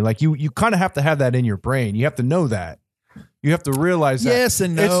like me. Like you kind of have to have that in your brain. You have to know that. You have to realize that. Yes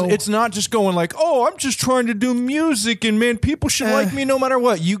and no. It's not just going like, oh, I'm just trying to do music and man, people should like me no matter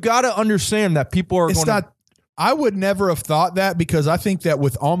what. You got to understand that people are going to. I would never have thought that because I think that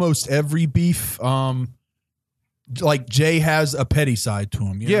with almost every beef, like Jay has a petty side to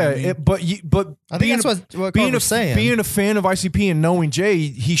him. You know what I mean? But I think that's what being saying. Being a fan of ICP and knowing Jay,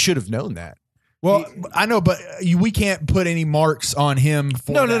 he should have known that. Well, I know, but we can't put any marks on him.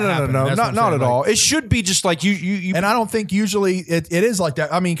 For No, not at all. Like, it should be just like you. And I don't think usually it is like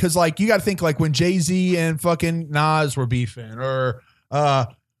that. I mean, because like you got to think like when Jay-Z and fucking Nas were beefing, or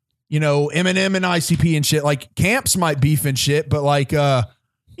Eminem and ICP and shit. Like Camps might beef and shit, but like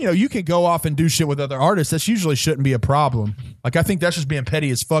you can go off and do shit with other artists. That usually shouldn't be a problem. Like I think that's just being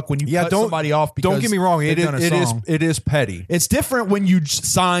petty as fuck when you cut somebody off. Because don't get me wrong, it is petty. It's different when you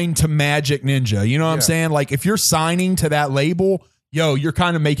sign to Magic Ninja. You know what I'm saying? Like if you're signing to that label, you're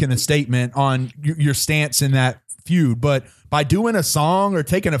kind of making a statement on your stance in that feud. But by doing a song or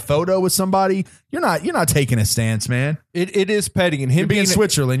taking a photo with somebody, you're not taking a stance, man. It is petty. And him you're being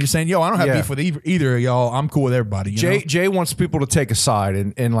Switzerland, you're saying, I don't have beef with either of y'all. I'm cool with everybody. Jay wants people to take a side,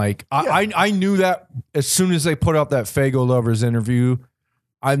 and like I knew that as soon as they put out that Faygo Lovers interview.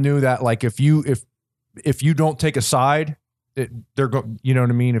 I knew that like if you don't take a side, they're going. You know what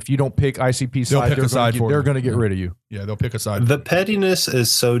I mean? If you don't pick ICP side, they're going to get rid of you. Yeah, they'll pick a side. The pettiness is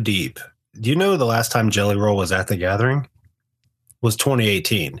so deep. Do you know the last time Jelly Roll was at the gathering? Was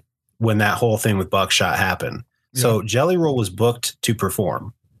 2018 when that whole thing with Buckshot happened. Yeah. So Jelly Roll was booked to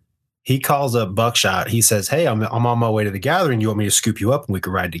perform. He calls up Buckshot. He says, "Hey, I'm on my way to the gathering. You want me to scoop you up and we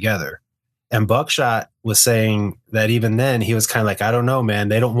could ride together?" And Buckshot was saying that even then he was kind of like, "I don't know, man.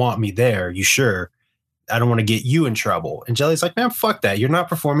 They don't want me there. You sure? I don't want to get you in trouble." And Jelly's like, "Man, fuck that. You're not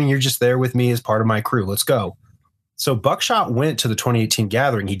performing. You're just there with me as part of my crew. Let's go." So Buckshot went to the 2018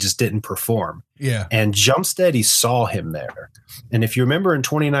 gathering. He just didn't perform. Yeah. And Jumpsteady saw him there. And if you remember in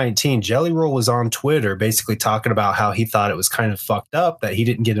 2019, Jelly Roll was on Twitter basically talking about how he thought it was kind of fucked up that he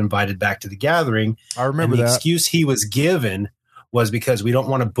didn't get invited back to the gathering. I remember and the that. excuse he was given was because we don't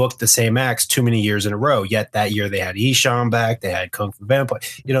want to book the same acts too many years in a row. Yet that year they had Esham back. They had Kung Fu Vampire.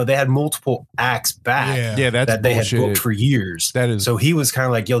 They had multiple acts back that they had booked for years. So he was kind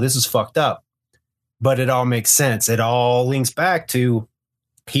of like, this is fucked up. But it all makes sense. It all links back to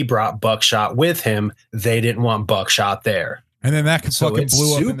he brought Buckshot with him. They didn't want Buckshot there. And then that fucking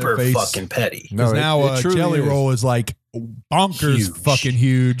blew up in their face. Super fucking petty. Because now Jelly Roll is like bonkers fucking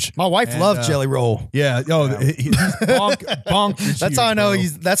huge. My wife loves Jelly Roll. Yeah. He's bonkers. That's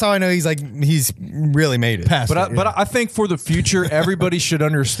how I know he's really made it. But I think for the future, everybody should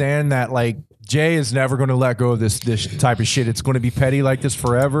understand that like Jay is never going to let go of this type of shit. It's going to be petty like this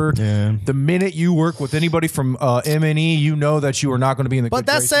forever. Yeah. The minute you work with anybody from M&E, you know that you are not going to be in the. But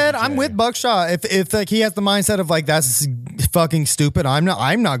that said, I'm with Buckshot. If like he has the mindset of like that's fucking stupid, I'm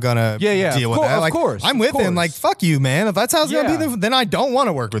not gonna deal with that. Like, of course, I'm with him. Like fuck you, man. If that's how it's gonna be, then I don't want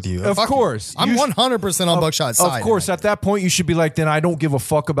to work with you. Of course, I'm 100% on Buckshot's side. Of course, at that point you should be like, then I don't give a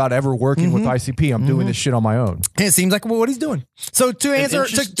fuck about ever working with ICP. I'm doing this shit on my own. And it seems like what he's doing. So to answer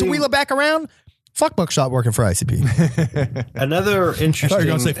to wheel it back around. Fuck Buckshot working for ICP. Another interesting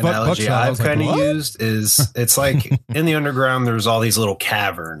analogy I've kind of used is it's like in the underground, there's all these little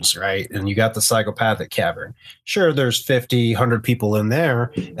caverns, right? And you got the psychopathic cavern. Sure, there's 50, 100 people in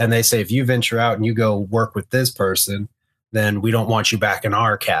there. And they say, if you venture out and you go work with this person, then we don't want you back in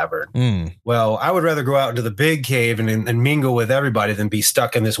our cavern. Well, I would rather go out into the big cave and mingle with everybody than be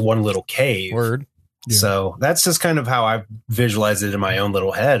stuck in this one little cave. Word. Yeah. So that's just kind of how I visualize it in my own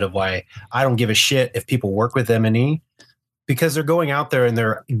little head of why I don't give a shit if people work with M&E because they're going out there and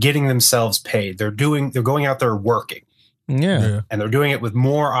they're getting themselves paid. They're going out there working. Yeah. And they're doing it with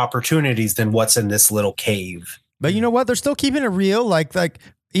more opportunities than what's in this little cave. But you know what? They're still keeping it real. Like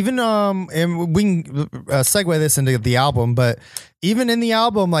even and we can segue this into the album, but even in the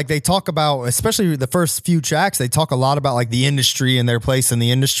album, like they talk about, especially the first few tracks, they talk a lot about like the industry and their place in the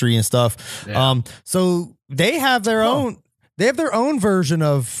industry and stuff. Yeah. So they have their own version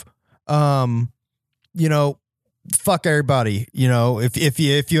of, fuck everybody,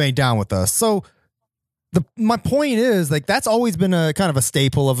 if you ain't down with us. So my point is like that's always been a kind of a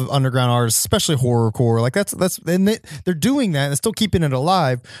staple of underground artists, especially horrorcore. Like that's and they're doing that and still keeping it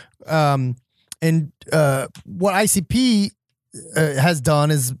alive. And what ICP has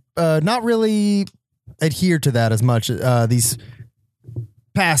done is not really adhere to that as much these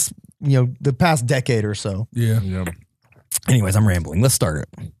past the past decade or so. Yeah. Anyways, I'm rambling. Let's start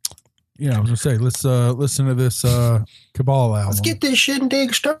it. Yeah, I was gonna say let's listen to this Cabal album. Let's get this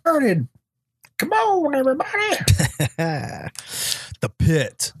shindig started. Come on, everybody. The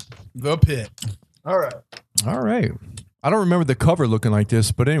Pit. All right. I don't remember the cover looking like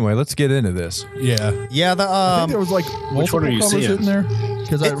this, but anyway, let's get into this. Yeah. Yeah. I think there was like multiple covers in there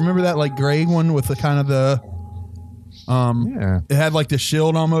because I remember that like gray one with the kind of the it had like the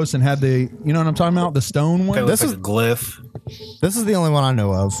shield almost and had the, you know what I'm talking about, the stone one. This is like a glyph. This is the only one I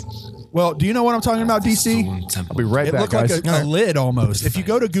know of. Well, do you know what I'm talking about, DC? I'll be right It back, looked like guys. a lid almost. If you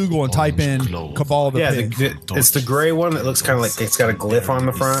go to Google and type in Cabal the Pig. it's the gray one that looks kind of like it's got a glyph on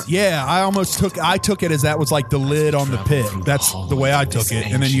the front. Yeah, I took it as that was like the lid on the pit. That's the way I took it.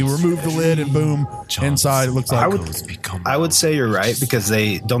 And then you remove the lid and boom, inside it looks like. I would say you're right because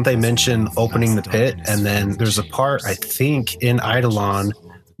they mention opening the pit, and then there's a part I think in Eidolon,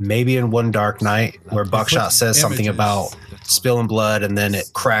 maybe in One Dark Night, where Buckshot says something about spilling blood, and then it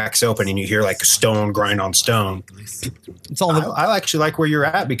cracks open, and you hear like stone grind on stone. It's all I actually like where you're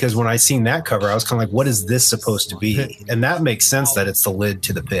at because when I seen that cover, I was kind of like, "What is this supposed to be?" And that makes sense that it's the lid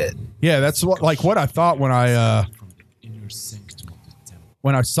to the pit. Yeah, that's what I thought when I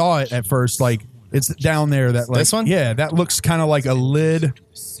saw it at first. Like it's down there. That like, this one. Yeah, that looks kind of like a lid.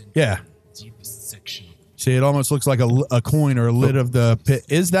 Yeah. See, it almost looks like a coin or a lid of the pit.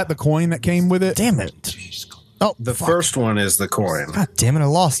 Is that the coin that came with it? damn it. Oh, The first one is the coin. God damn it! I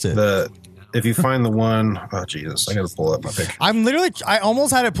lost it. If you find the one, oh Jesus, I got to pull up my picture. I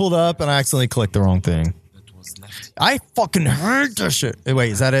almost had it pulled up and I accidentally clicked the wrong thing. I fucking heard this shit.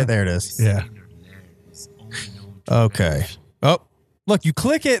 Wait, is that it? There it is. Yeah. Okay. Oh, look, you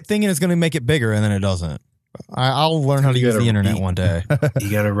click it thinking it's going to make it bigger and then it doesn't. I'll learn how to use the internet one day. You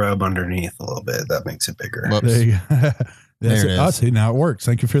got to rub underneath a little bit. That makes it bigger. Whoops. There you go. There it is. I see. Now it works.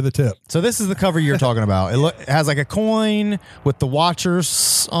 Thank you for the tip. So this is the cover you're talking about. It has like a coin with the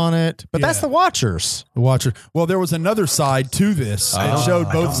Watchers on it, but that's Yeah. the Watchers. The Watcher. Well, there was another side to this. It showed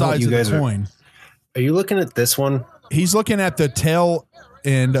I don't both know sides you of the guys are- coin. Are you looking at this one? He's looking at the tail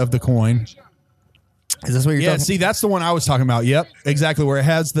end of the coin. Is this what you're Yeah, talking see, that's the one I was talking about. Yep, exactly. Where it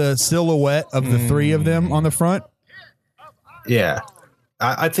has the silhouette of the three of them on the front. Yeah.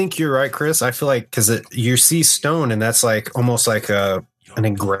 I think you're right, Chris. I feel like because you see stone and that's like almost like an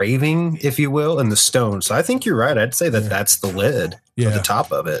engraving, if you will, in the stone. So I think you're right. I'd say that that's the lid Yeah. at the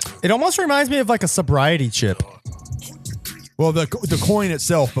top of it. It almost reminds me of like a sobriety chip. Well, the coin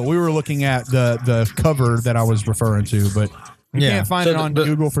itself, but we were looking at the cover that I was referring to, but you Yeah. can't find So it on the-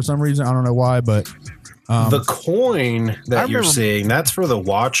 Google for some reason. I don't know why, but The coin that you're remember- seeing, that's for the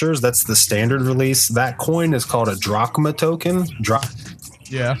Watchers. That's the standard release. That coin is called a drachma token.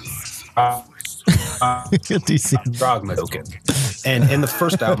 yeah, DC. Drachma token. And in the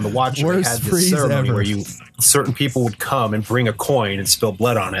first album, the Watchers Worst had this freeze ceremony ever. where certain people would come and bring a coin and spill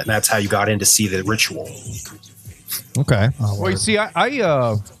blood on it, and that's how you got in to see the ritual. Okay. Well, you see, I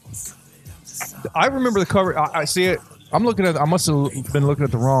remember the cover. I see it. I must have been looking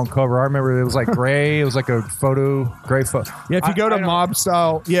at the wrong cover. I remember it was like gray. It was like a gray photo. yeah. If you go to mob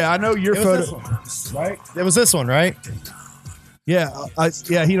style, yeah, I know your It was photo. Right? It was this one, right? Yeah,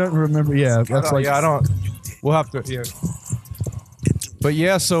 yeah. He don't remember. Yeah, that's like I don't. We'll have to. Yeah. But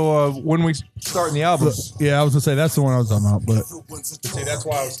yeah, so when we start in the album, yeah. I was gonna say that's the one I was talking about, but see, that's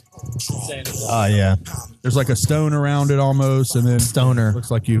why I was saying it. Oh, yeah. there's like a stone around it almost, and then Stoner.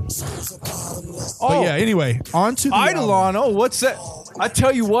 looks like you. But yeah. Anyway, on to the album. Eidolon. Oh, what's that? I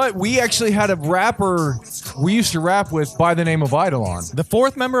tell you what, we actually had a rapper we used to rap with by the name of Eidolon. The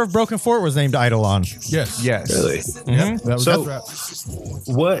fourth member of Broken Fort was named Eidolon. Yes. Yes. Really? That was So- that's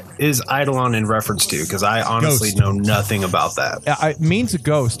right. What is Eidolon in reference to? Because I honestly Ghost. know nothing about that. It means a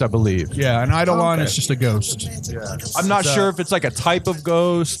ghost, I believe. Yeah, an Eidolon is just a ghost. I'm not sure if it's like a type of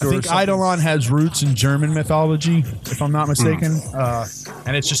ghost I or think something. Eidolon has roots in German mythology, if I'm not mistaken,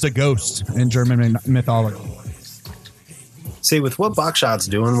 and it's just a ghost in German mythology. See, with what Buckshot's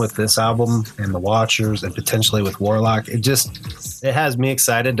doing with this album and the Watchers and potentially with Warlock, it has me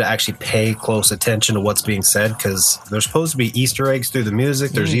excited to actually pay close attention to what's being said because there's supposed to be Easter eggs through the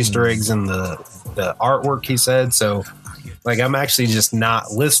music. There's Easter eggs in the artwork, he said. So, like, I'm actually just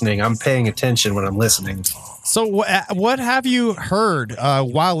not listening. I'm paying attention when I'm listening. So what have you heard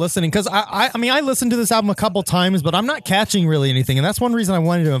while listening? Because I mean, I listened to this album a couple times, but I'm not catching really anything, and that's one reason I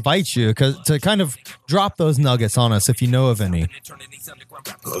wanted to invite you to kind of drop those nuggets on us if you know of any.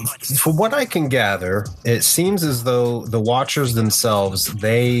 From what I can gather, it seems as though the Watchers themselves,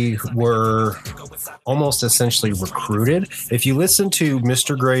 they were almost essentially recruited. If you listen to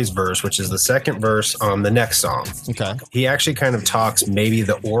Mr. Gray's verse, which is the second verse on the next song, Okay. he actually kind of talks maybe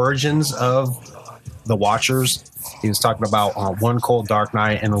the origins of the Watchers. He was talking about one cold dark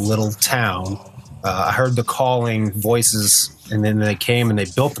night in a little town. I heard the calling voices, and then they came and they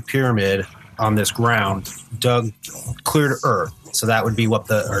built the pyramid on this ground, dug clear to earth. So that would be what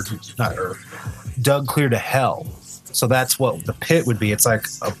not earth, dug clear to hell. So that's what the pit would be. It's like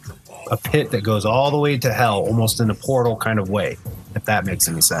a pit that goes all the way to hell, almost in a portal kind of way, if that makes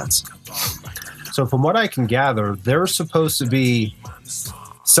any sense. So from what I can gather, they're supposed to be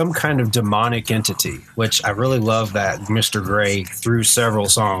some kind of demonic entity, which I really love that Mr. Gray through several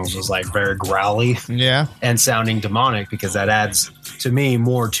songs was like very growly Yeah. and sounding demonic, because that adds to me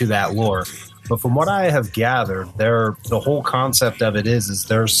more to that lore. But from what I have gathered, the whole concept of it is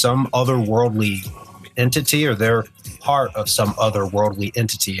there's some otherworldly entity, or they're part of some otherworldly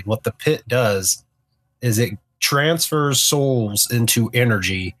entity. And what the pit does is it transfers souls into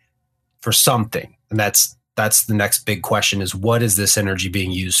energy for something. And that's the next big question, is what is this energy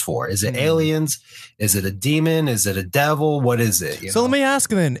being used for? Is it aliens? Is it a demon? Is it a devil? What is it? So let me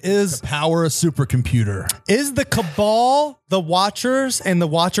ask then, Power a supercomputer. is the Cabal the Watchers and the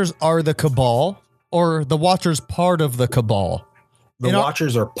Watchers are the Cabal, or the Watchers part of the Cabal? The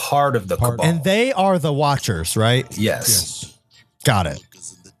Watchers are part of the Cabal. And they are the Watchers, right? Yes. Got it.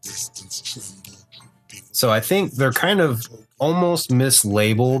 So I think they're kind of almost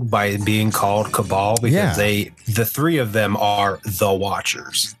mislabeled by being called Cabal, because the three of them are the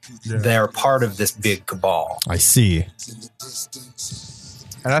Watchers. Yeah. They're part of this big Cabal. I see.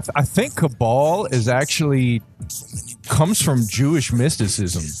 And I think Cabal is actually comes from Jewish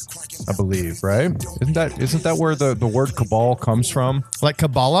mysticism, I believe, right? Isn't that where the word Cabal comes from? Like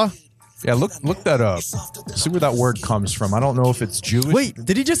Kabbalah? Yeah, look that up. See where that word comes from. I don't know if it's Jewish. Wait,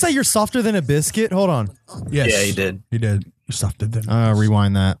 did he just say you're softer than a biscuit? Hold on. Yes. Yeah, he did. He did. You're softer than.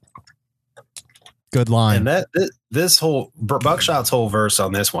 Rewind that. Good line. And this whole Buckshot's whole verse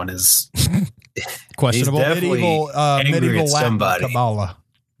on this one is Questionable. He's definitely angry medieval at Latin somebody. Kabbalah.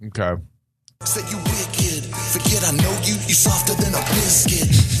 Okay. Say you wicked. Forget I know you. You softer than a biscuit.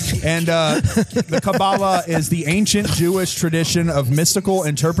 And the Kabbalah is the ancient Jewish tradition of mystical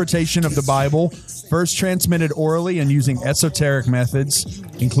interpretation of the Bible, first transmitted orally and using esoteric methods,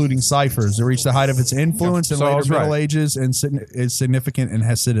 including ciphers. It reached the height of its influence in So I later was right. Middle Ages and is significant in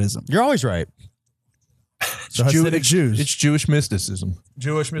Hasidism. You're always right. So Hasidic Jews. It's Jewish mysticism.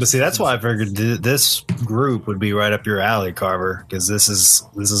 Jewish But see, that's why I figured this group would be right up your alley, Carver, because this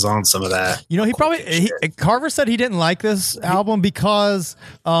is on some of that. You know, Carver said he didn't like this album because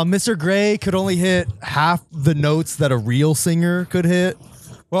Mr. Gray could only hit half the notes that a real singer could hit.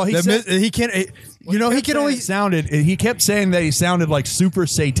 Well, he said, he can't. You know, he can only He kept saying that he sounded like super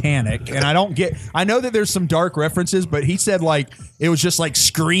satanic, and I know that there's some dark references, but he said like it was just like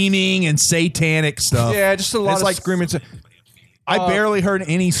screaming and satanic stuff. Yeah, just a lot It's of like screaming. I barely heard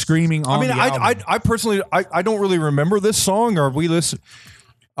any screaming on. I mean, the album. I personally I don't really remember this song, or we listen.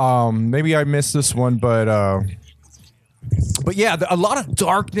 Maybe I missed this one, but yeah, a lot of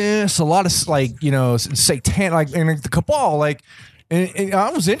darkness, a lot of like satanic, like, and the Cabal, like. And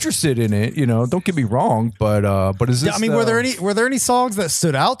I was interested in it, don't get me wrong, but is this? I mean, were there any songs that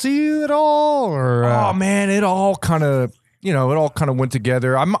stood out to you at all? Or oh man, it all kind of went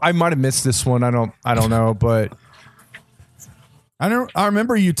together. I might have missed this one. I don't know, but I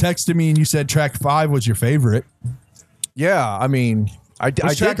remember you texted me and you said track 5 was your favorite. yeah, I mean,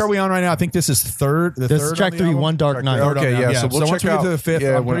 Which track are we on right now? I think this is third. This is track 3, One Dark Night. Okay, yeah. So we'll once check we get out to the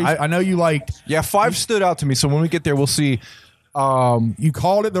 5th, Yeah, I know you liked. yeah, 5 stood out to me. So when we get there, we'll see. You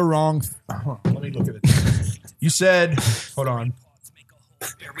called it the wrong. Let me look at it. You said, hold on.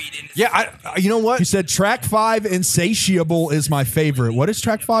 Yeah, you know what? You said track 5, Insatiable, is my favorite. What is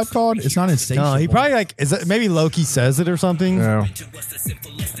track 5 called? It's not Insatiable. No, he probably is it maybe Loki says it or something. Yeah.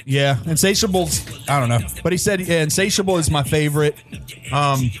 Yeah, Insatiable's, I don't know. But he said, yeah, Insatiable is my favorite.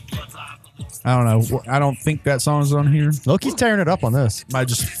 I don't know. I don't think that song's on here. Loki's tearing it up on this. I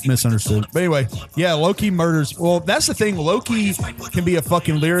just misunderstood. But anyway, yeah, Loki murders. Well, that's the thing. Loki can be a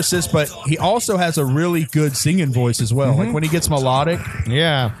fucking lyricist, but he also has a really good singing voice as well. Like when he gets melodic.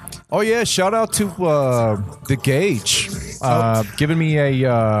 Yeah. Oh yeah, shout out to the Gauge, giving me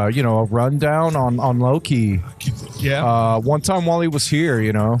a rundown on Loki. Yeah. One time while he was here,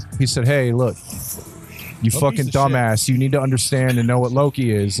 he said, "Hey, look, you fucking piece of dumbass, you need to understand and know what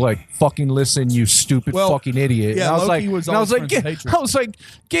Loki is. Like, fucking listen, you stupid fucking idiot." Yeah, and I was Loki like, was and I was always like, friends with I was like,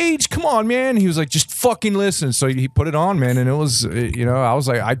 Gage, come on, man. He was like, just fucking listen. So he put it on, man, and it was, I was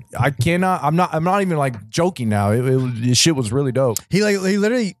like, I cannot. I'm not even like joking now. This shit was really dope. He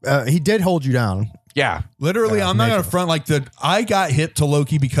literally he did hold you down. Yeah. Literally, I'm not going to front I got hip to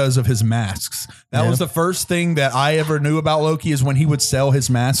Loki because of his masks. That was the first thing that I ever knew about Loki is when he would sell his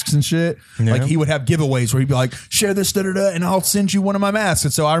masks and shit. Yeah. Like he would have giveaways where he'd be like, share this, and I'll send you one of my masks.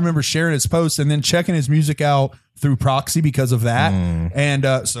 And so I remember sharing his posts and then checking his music out through proxy because of that. And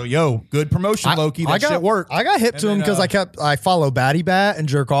good promotion, Loki. That shit worked. I got hip to him because I follow Batty Bat and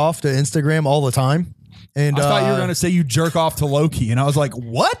jerk off to Instagram all the time. And I thought you were going to say you jerk off to Loki, and I was like,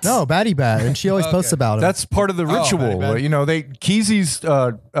 what? no, Batty Bat, and she always posts about it. That's part of the ritual. bad. You know, Keezy's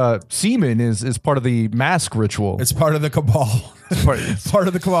semen is part of the mask ritual. It's part of the Cabal. part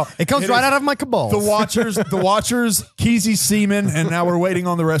of the Cabal. It comes right out of my cabal. The Watchers, Keezy Seaman, and now we're waiting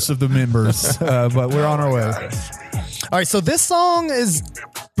on the rest of the members. But we're on our way. All right, so this song is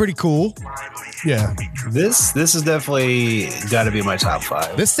pretty cool. Yeah. This is definitely got to be my top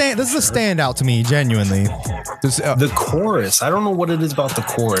 5. This is a standout to me, genuinely. The chorus, I don't know what it is about the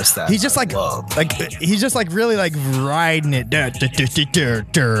chorus that He's just I like love. he's just like really like riding it. Like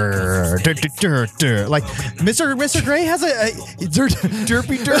Mr. Gray has a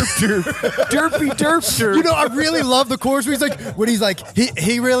derpy derp. You know, I really love the chorus where he's like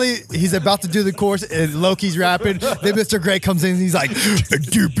he's about to do the chorus and Loki's rapping. Then Mr. Gray comes in and he's like Damn,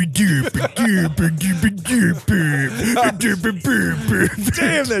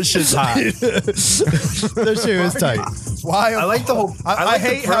 that shit's hot. that shit was tight. Why? I like the whole. I like the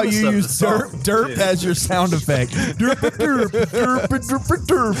hate how premise you of the use song, derp too. as your sound effect. Derp.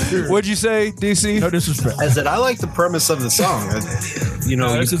 What'd you say, DC? No disrespect. I said I like the premise of the song. You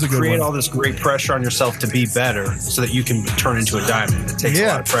know, this you is a good create one. all this great pressure on yourself to be better, so that you can turn into a diamond. It takes a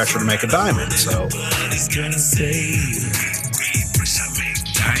lot of pressure to make a diamond. So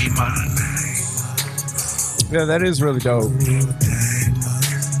Yeah, that is really dope.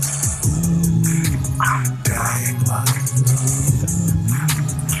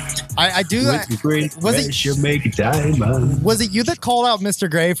 I do that. Was make a diamond? Was it you that called out Mr.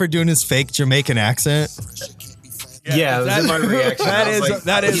 Gray for doing his fake Jamaican accent? Yeah, it was in my reaction.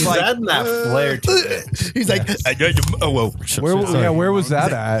 that is he's like- adding that flair to it. He's like, Where was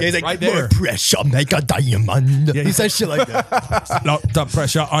that at? he's like, Right there. more pressure, make a diamond. Yeah, He says shit like that. Not the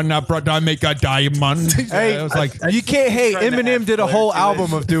pressure on that brother make a diamond. Hey, it was like, you can't hate. trying to Eminem add did a flair whole to it.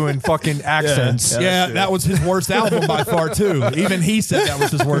 album of doing fucking accents. yeah, that was his worst album by far too. Even he said that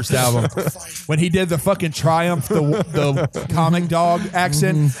was his worst album. When he did the fucking Triumph, the comic dog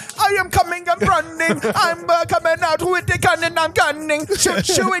accent. I am coming, I'm running, I'm coming out with the gun and I'm gunning.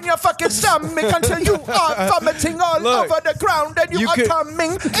 Shoot you in your fucking stomach until you are vomiting all Look, over the ground and you are could-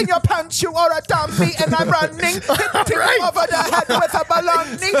 coming in your pants. You are a dummy and I'm running, hitting you over the head with a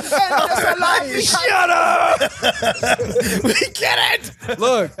baloney and just a Shut up! We get it.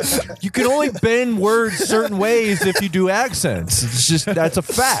 Look, you can only bend words certain ways if you do accents. It's just that's a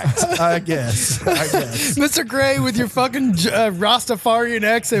fact. I guess. Mr. Gray with your fucking Rastafarian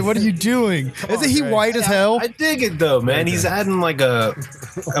accent. What are you doing? Isn't he white as hell? I dig it though, man. He's adding like a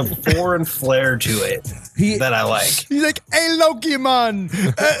foreign flair to it that I like. He's like, hey, Loki, man.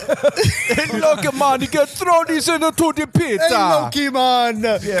 Look, man, you can throw this into the pit. Hey, Loki, man.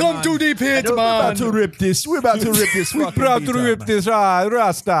 Come man. to the pit, We're man. about to rip this. We're about to rip this. We fucking proud to beat rip up, this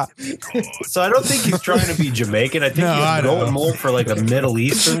Rasta. So I don't think he's trying to be Jamaican. I think I he's know. going more for like a Middle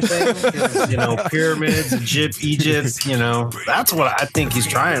Eastern thing. 'Cause, you know, pyramids, Egypt. You know, that's what I think he's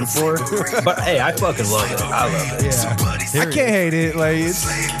trying for. But hey, I fucking love it. I love it. I can't hate it. Like it's,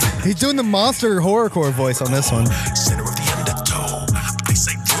 He's doing the monster horrorcore voice on this one. Center of the undertow. I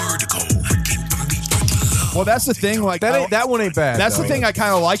say vertical. Well, that's the thing. Like that one ain't bad. That's though. the thing I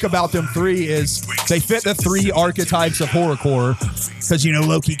kind of like about them three is they fit the three archetypes of horrorcore. Because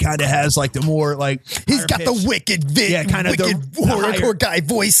Loki kind of has like the more like He's got the higher-pitched- wicked, Yeah, kind of the horrorcore higher- guy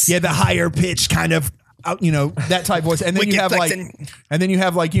voice. the higher pitch kind of that type voice, and then you Wicked have flexing.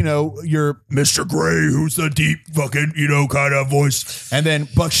 your Mr. Gray, who's the deep fucking kind of voice, and then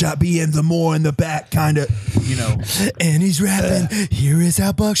Buckshot being the more in the back kind of And he's rapping. Here is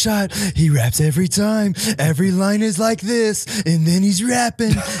how Buckshot. He raps every time. Every line is like this, and then he's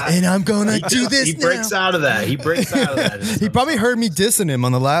rapping. And I'm gonna do this He now. breaks out of that. He breaks out of that. He probably heard me dissing him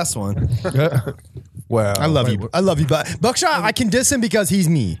on the last one. Well, I love you. I love you, but Buckshot. I can diss him because he's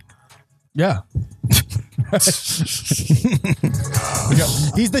me. yeah.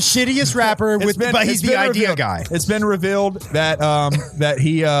 He's the shittiest rapper, but he's the idea guy. It's been revealed that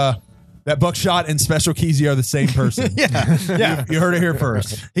that Buckshot and Special Keezy are the same person. Yeah. You heard it here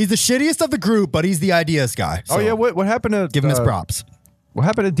first. He's the shittiest of the group, but he's the ideas guy. Oh So yeah, what happened to give him his props. What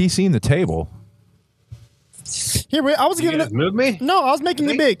happened to DC in the table? Here, wait, I was You giving guys it. move me? No, I was making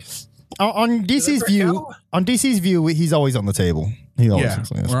it big. On DC's view, Cabal? on DC's view, he's always on the table. He always Yeah,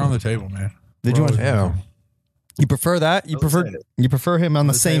 looks like this. we're on the table, man. Did you want? Yeah. You prefer that? You prefer him on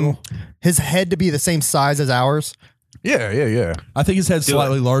the same? His head to be the same size as ours. Yeah. I think his head's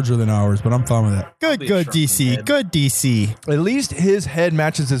slightly larger than ours, but I'm fine with that. Good, good shrunken DC. head. Good DC. At least his head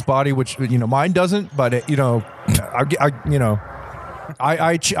matches his body, which mine doesn't. But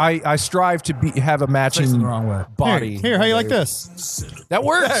I strive to have a matching the wrong way. body. Here, how you like this? That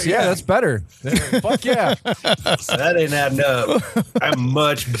works. Yeah, that's better. Fuck yeah. That ain't adding up. I'm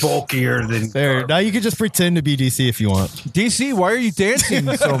much bulkier than There. Now you can just pretend to be DC if you want. DC, why are you dancing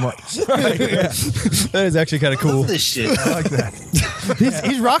so much? That is actually kind of cool. this shit. I like that.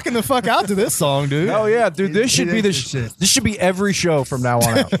 He's rocking the fuck out to this song, dude. Oh yeah, dude. This should be This shit. this should be every show from now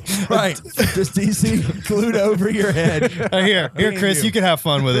on out. Right. Just DC glued over your head. Here, Chris, you can have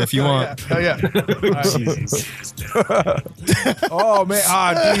fun with it if you want. Oh, yeah. Oh man,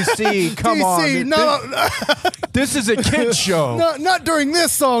 DC, come DC, on. no, This is a kid's show. not during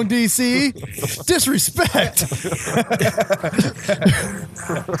this song, DC. Disrespect.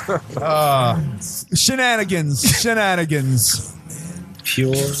 Shenanigans.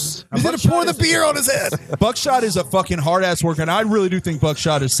 Pure. He's gonna pour the beer on his head. Buckshot is a fucking hard ass worker, and I really do think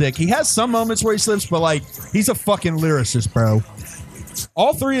Buckshot is sick. He has some moments where he slips, but like he's a fucking lyricist, bro.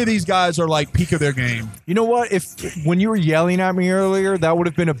 All three of these guys are like peak of their game. You know what? If when you were yelling at me earlier, that would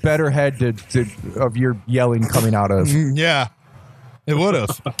have been a better head of your yelling coming out of. Yeah, it would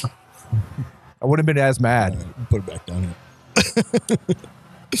have. I wouldn't have been as mad. Put it back down here.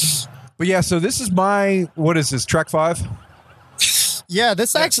 But yeah, so this is my what is this track 5? Yeah, this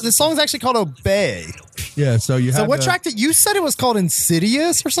song's actually called Obey. Yeah, so you. So what track did you said it was called?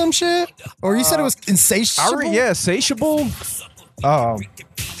 Insidious or some shit, or you said it was Insatiable? Yeah, Satiable.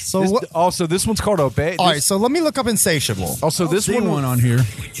 So what? Also, this one's called Obey. All right, so let me look up Insatiable. Also, this one on here.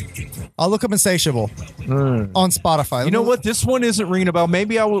 I'll look up Insatiable on Spotify. You know what? This one isn't ringing a bell.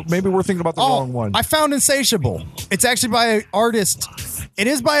 Maybe we're thinking about the wrong one. I found Insatiable. It's actually by an artist. It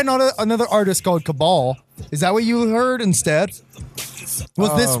is by another artist called Cabal. Is that what you heard instead?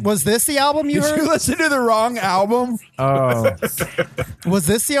 Was this the album you Did heard? you listen to the wrong album? Was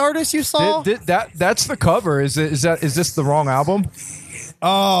this the artist you saw? That's the cover. Is this the wrong album?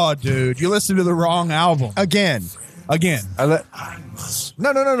 Oh, dude, you listened to the wrong album Again.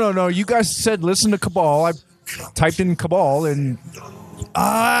 No. You guys said listen to Cabal. I typed in Cabal and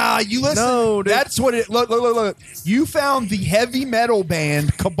you listened. No, dude. That's what it. Look. You found the heavy metal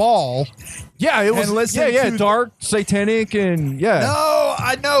band Cabal. yeah, it was And listen to dark, satanic, and yeah. No,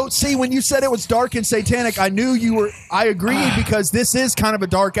 I know. See, when you said it was dark and satanic, I knew you were. I agreed because this is kind of a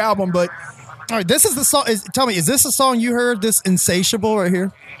dark album, but. All right, this is the song. Tell me, is this the song you heard? This Insatiable right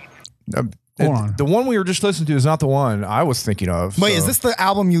here? Hold on. The one we were just listening to is not the one I was thinking of. Wait, so. is this the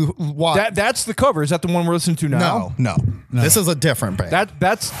album you watched? That's the cover? Is that the one we're listening to now? No. This is a different band.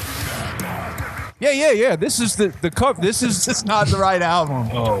 That's. Yeah. This is the cover. This is not the right album.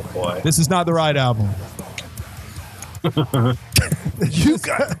 Oh boy. This is not the right album. dude.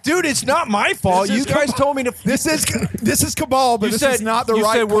 It's not my fault. You guys told me to. This is Cabal, but this is not the right. You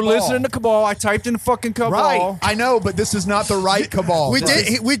said we're Cabal. listening to Cabal. I typed in fucking Cabal. Right, I know, but this is not the right Cabal. we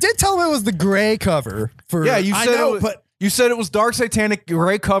did tell him it was the gray cover for. Yeah, you I said know, it was, but- you said it was dark, satanic,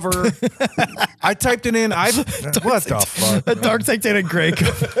 gray cover. I typed it in. What the fuck? a dark satanic gray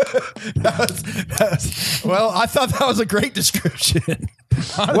cover. Well, I thought that was a great description.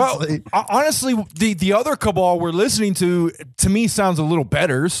 Honestly. Well, honestly, the other Cabal we're listening to me sounds a little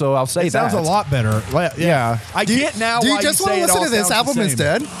better. So I'll say it sounds a lot better. Yeah. I get now. Do you why just you want say to it listen all to this sounds album the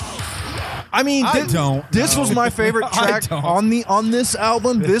same. instead? I mean, I don't. This was my favorite I track don't. on this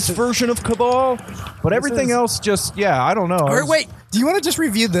album, this version of Cabal. But everything else, just I don't know. Or wait, do you want to just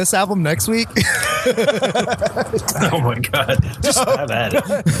review this album next week? Oh my god. Just have at it.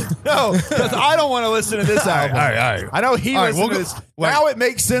 No, because I don't want to listen to this album. all right. I know he All right, listened we'll to go- this. wait. Now it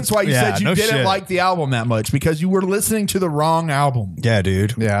makes sense why you Yeah, said you no didn't shit. like the album that much because you were listening to the wrong album. Yeah,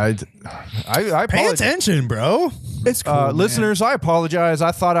 dude. Yeah, I Pay apologize. attention, bro. It's cool, man. Listeners, I apologize.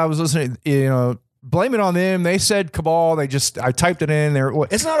 I thought I was listening. Blame it on them. They said Cabal. I typed it in there.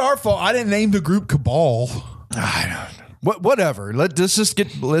 It's not our fault. I didn't name the group Cabal. Whatever. Let's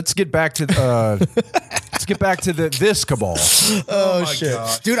get back to this Cabal. Oh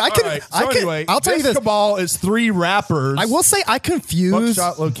shit, dude! I'll tell you this. Cabal is 3 rappers. I will say I confuse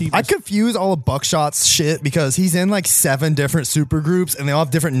Buckshot, low-key. I confuse all of Buckshot's shit because he's in like 7 different supergroups and they all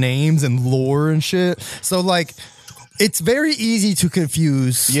have different names and lore and shit. So like it's very easy to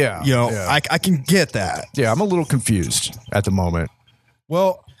confuse. Yeah, You know, yeah. I can get that. Yeah, I'm a little confused at the moment.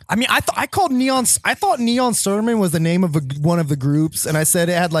 Well, I mean, I called Neon. I thought Neon Sermon was the name of one of the groups, and I said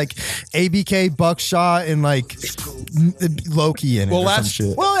it had like ABK, Buckshot, and like Loki in it. Well, or some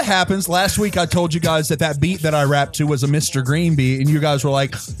shit. well, it happens. Last week I told you guys that beat that I rapped to was a Mr. Green beat, and you guys were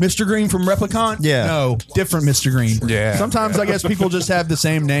like, "Mr. Green from Replicant?" Yeah. No, different Mr. Green. Yeah. Sometimes I guess people just have the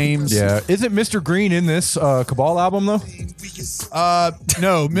same names. Yeah. Isn't Mr. Green in this Cabal album though?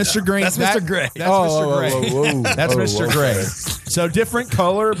 No, Mr. Green. That's Mr. Gray. That's Mr. Gray. Whoa. That's Mr. Gray. So different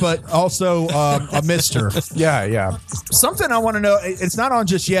color, but also a Mister. Yeah. Something I want to know. It's not on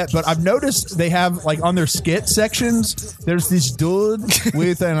just yet, but I've noticed they have like on their skit sections. There's this dude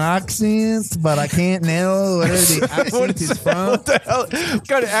with an accent, but I can't know where the accent is from. What the hell? What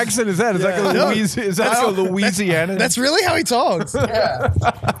kind of accent is that? Is that like a Louisiana? That's really how he talks.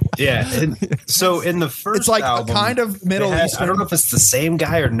 Yeah. And so in the first It's like album, a kind of Middle they had- Eastern. I don't know if it's the same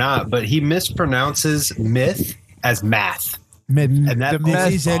guy or not, but he mispronounces myth as math. And that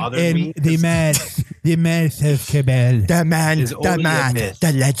always bothered me. the math of Cabal. The man, Is only a myth.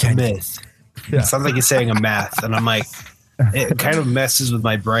 the legend. Myth. It sounds like he's saying a math, and I'm like, it kind of messes with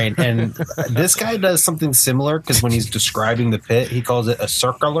my brain. And this guy does something similar because when he's describing the pit, he calls it a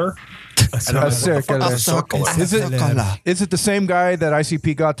circular. And I'm like, what the fuck is a circular? Is it the same guy that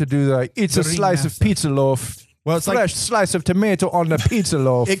ICP got to do the "It's a slice of pizza loaf"? Well, it's like Fresh slice of tomato on the pizza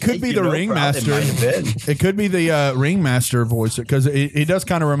loaf. it could be You the know, ringmaster. probably might have been. It could be the ringmaster voice because it does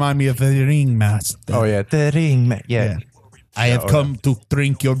kind of remind me of the ringmaster. Oh yeah, the ring man. Yeah. I have come to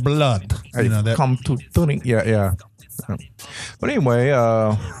drink your blood. You know that. Come to drink. Yeah. But anyway,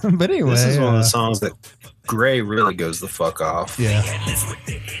 But anyway, This is one of the songs that Gray really goes the fuck off. yeah.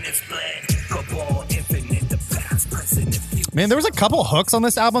 Man, there was a couple hooks on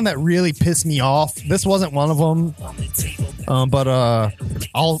this album that really pissed me off. This wasn't one of them, but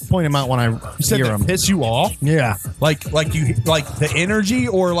I'll point them out when I You said hear that them. piss you off, Yeah, like you like the energy,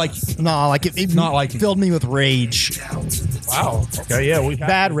 or like no, like it Not like- filled me with rage. wow. Okay, yeah, we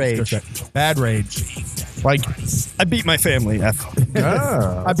Bad rage. bad rage. Like I beat my family. I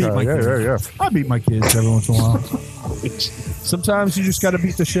beat my kids. yeah. I beat my kids every once in a while. Sometimes you just got to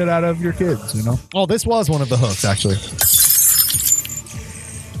beat the shit out of your kids, you know. Oh, this was one of the hooks, actually.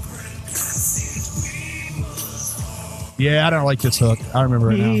 Yeah, I don't like this hook. I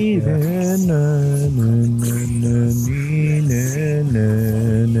remember it now. Yeah.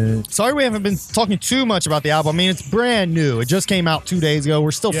 Sorry we haven't been talking too much about the album. I mean, it's brand new. It just came out 2 days ago.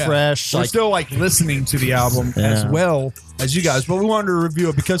 We're still Yeah. fresh. We're Like, still like listening to the album as Yeah. well as you guys, but we wanted to review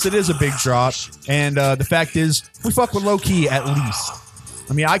it because it is a big drop, and the fact is we fuck with Low Key at least.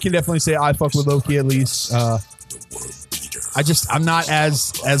 I mean, I can definitely say I fuck with Low Key at least. I'm not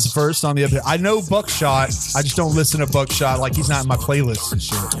as versed on the other. I know Buckshot. I just don't listen to Buckshot. Like he's not in my playlist and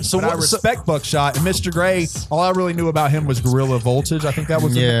shit. So I respect Buckshot and Mr. Gray. All I really knew about him was Gorilla Voltage. I think that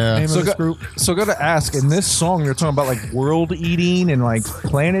was the name of this group. So gotta ask, in this song you're talking about like world eating and like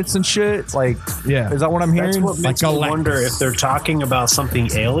planets and shit. Like, Yeah. is that what I'm That's hearing? what makes me wonder if they're talking about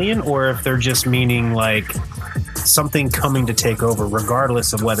something alien or if they're just meaning like something coming to take over,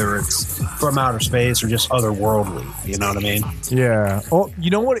 regardless of whether it's from outer space or just otherworldly. You know what I mean? Yeah. Oh, you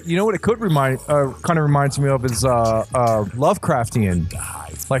know what? You know what it could remind, kind of reminds me of is Lovecraftian,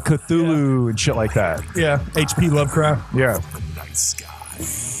 like Cthulhu and shit like that. Yeah, H.P. Lovecraft. Yeah.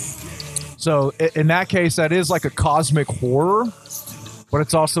 So in that case, that is like a cosmic horror, but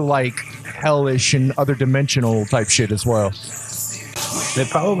it's also like hellish and other dimensional type shit as well. It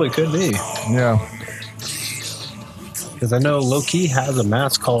probably could be. Yeah. Because I know Loki has a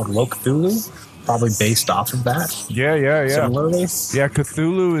mask called Cthulhu, probably based off of that. Yeah. Similarly. Yeah,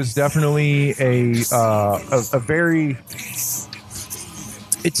 Cthulhu is definitely a very.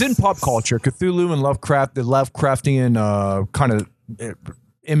 It's in pop culture. Cthulhu and Lovecraft, the Lovecraftian kind of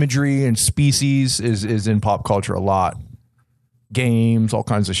imagery and species is in pop culture a lot. Games, all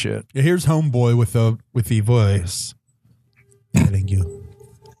kinds of shit. Yeah, here's Homeboy with the voice telling you.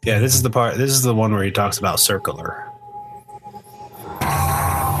 Yeah, this is the part. This is the one where he talks about circular.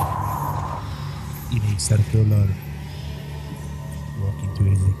 In a circular, walk into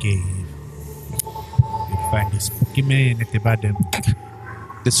the cave. You'll find the spooky man at the bottom.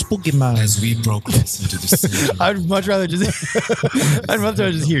 The spooky man. As we progress into the center, I'd much rather just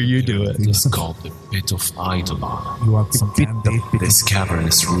hear you do it. it is called the Pit of Eidolon. You want some candy? This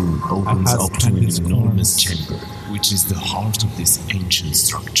cavernous room opens has up to an candy's enormous chamber, which is the heart of this ancient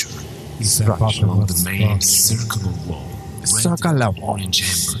structure. It's Along the main circular wall, red and orange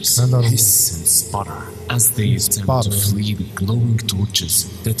embers hiss and sputter as they attempt to flee the glowing torches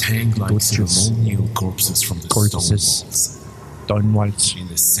that hang like ceremonial corpses from the stone walls. stone walls. In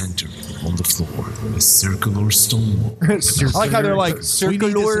the center, on the floor, a circular stone wall. I like how they're like, we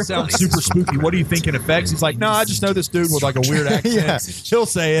need this to sound super spooky. What do you think it affects? He's like, no, I just know this dude with like a weird accent. Yeah. He'll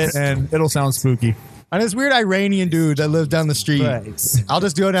say it and it'll sound spooky. And this weird Iranian dude that lives down the street. I'll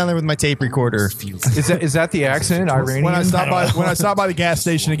just go down there with my tape recorder. Is that the accent? Iranian? When I stop by the gas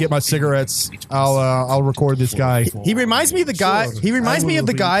station to get my cigarettes, I'll record this guy. He reminds me of the guy. He reminds me of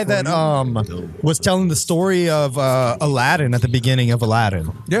the guy that was telling the story of Aladdin at the beginning of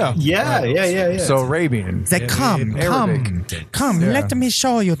Aladdin. Yeah. Yeah. So Arabian. Say, come, Yeah. let me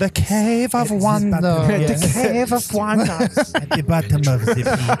show you the cave of wonder. The cave of wonder. At the bottom of the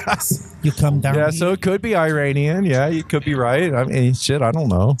pit, you come down. Yeah, so it could be Iranian. Yeah, you could be right. I mean, shit, I don't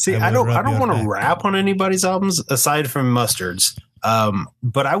know. See, I don't want to rap on anybody's albums aside from Mustard's.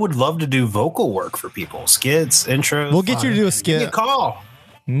 But I would love to do vocal work for people, skits, intros. We'll get you to do a Give me a skit. call.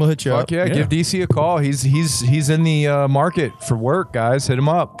 We'll hit you Fuck up. yeah, give DC a call. He's in the market for work, guys. Hit him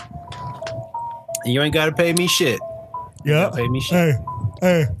up. You ain't got to pay me shit. Yeah. Pay me shit.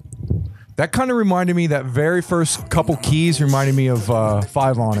 Hey. That kind of reminded me, that very first couple keys reminded me of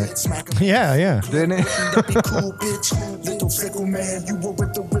 5 on it. Yeah. Didn't it?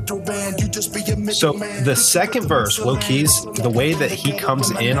 So the second verse, Low Keys, the way that he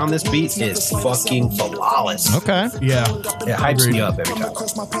comes in on this beat is fucking flawless. Okay. Yeah. It hypes me up every time.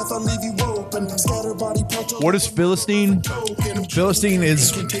 What is Philistine? Philistine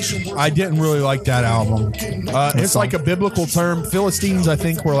is, I didn't really like that album. It's like a biblical term. Philistines, I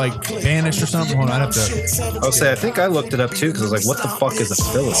think, were like banished or something. Hold on, I'd have to. I'll say, I think I looked it up too because I was like, what the fuck is a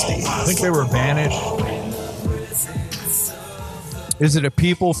Philistine? I think they were banished. Is it a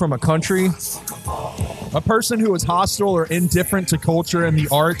people from a country? A person who is hostile or indifferent to culture and the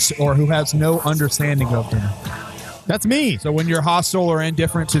arts, or who has no understanding of them. That's me. So when you're hostile or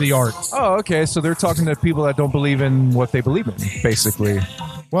indifferent to the arts. Oh, okay. So they're talking to people that don't believe in what they believe in, basically.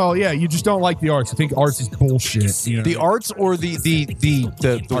 Well, yeah, you just don't like the arts. You think arts is bullshit. You know? The arts or the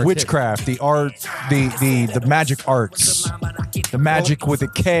witchcraft, the art, the magic arts, the magic with a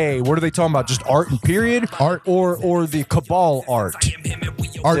K. What are they talking about? Just art and period? Art. or the Cabal art?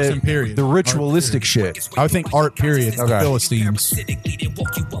 Arts and period. The ritualistic shit. I would think art period. Okay. The Philistines.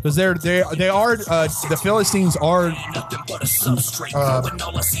 Because they are the Philistines are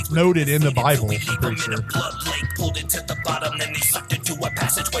noted in the Bible. I'm pretty sure.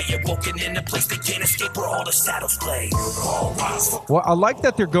 Well, I like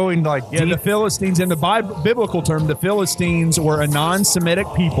that they're going like Yeah, the Philistines, in the biblical term, the Philistines were a non-Semitic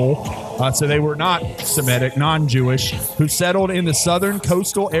people, so they were not Semitic, non-Jewish, who settled in the southern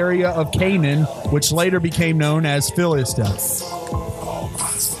coastal area of Canaan, which later became known as Philistia.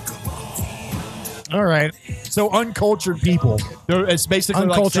 All right. So uncultured people. It's basically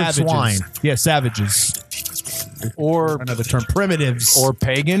Uncultured like savages. swine. Yeah, savages. or Another term, primitives. or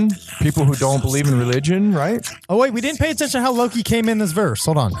pagan people who don't believe in religion, right? Oh, wait. We didn't pay attention to how Loki came in this verse.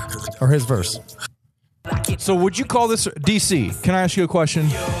 Hold on. Or his verse. So would you call this DC? Can I ask you a question?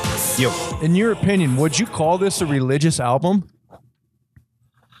 Yo, In your opinion, would you call this a religious album?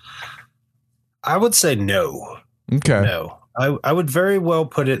 I would say no. Okay. No. I would very well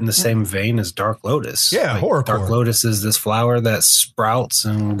put it in the same vein as Dark Lotus. Yeah, horrorcore. Dark Lotus is this flower that sprouts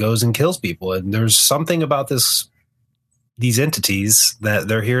and goes and kills people. And there's something about these entities that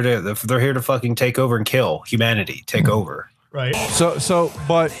they're here to fucking take over and kill humanity, take over. Right.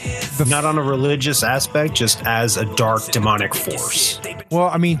 But Not on a religious aspect, just as a dark demonic force. well,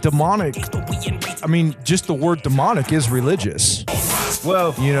 I mean, demonic. I mean, just the word demonic is religious.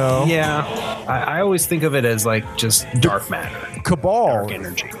 Well, You know? yeah. I always think of it as like just dark matter, Cabal. dark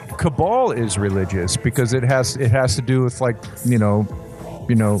energy. Cabal is religious because it has to do with like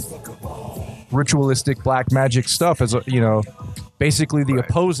ritualistic black magic stuff, as basically the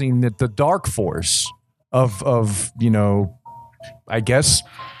opposing the dark force of I guess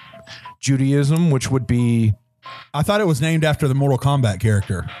Judaism, which would be I thought it was named after the Mortal Kombat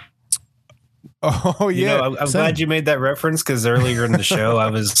character. oh You yeah. know, I'm glad you made that reference because earlier in the show I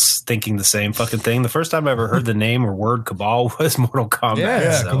was thinking the same fucking thing. The first time I ever heard the name or word Cabal was Mortal Kombat.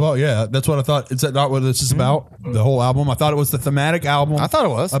 Yeah, so. Cabal, yeah, that's what I thought. Is that not what this is about? The whole album? I thought it was the thematic album. I thought it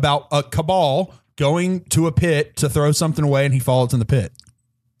was. about a Cabal going to a pit to throw something away, and he falls in the pit.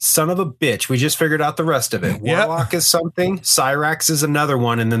 Son of a bitch. We just figured out the rest of it. Yep. Warlock is something. Cyrax is another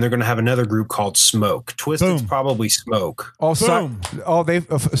one. And then they're going to have another group called Smoke. Twisted's Boom. probably Smoke. Oh, Boom. they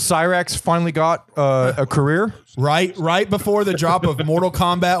Cyrax finally got a career. Right before the drop of Mortal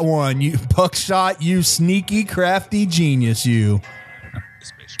Kombat 1, you Buckshot, you sneaky, crafty genius, you.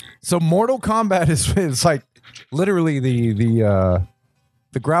 So Mortal Kombat is like literally the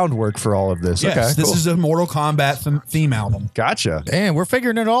the groundwork for all of this. Yes, Okay, this cool. is a Mortal Kombat theme album. Gotcha. Man, we're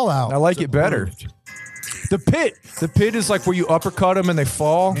figuring it all out. I like it better. The pit is like where you uppercut them and they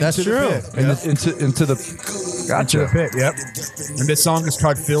fall. That's Into the true. pit. And Yep. into the To gotcha. the pit, yep. And this song is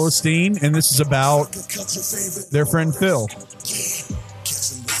called Philistine, and this is about their friend Phil.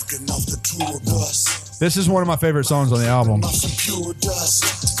 This is one of my favorite songs on the album.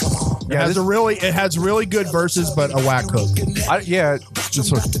 It has really good verses, but a whack hook.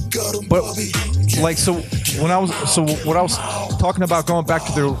 But like what I was talking about going back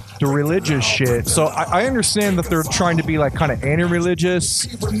to the religious shit. So I understand that they're trying to be like kind of anti-religious,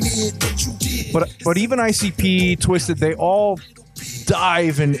 but even ICP, Twisted, they all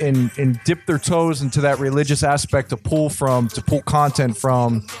dive and dip their toes into that religious aspect to pull content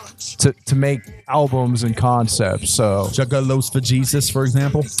from to make albums and concepts. So Juggalos for Jesus, for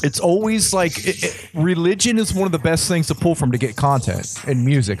example. it's always like religion is one of the best things to pull from to get content in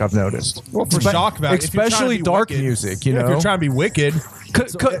music. I've noticed. Well, for shock value, if you're trying to especially be dark wicked, music. You if know, you're trying to be wicked,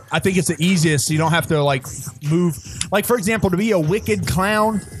 I think it's the easiest. You don't have to like move. Like, for example, to be a wicked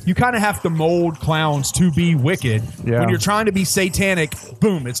clown, you kind of have to mold clowns to be wicked. Yeah. When you're trying to be satanic,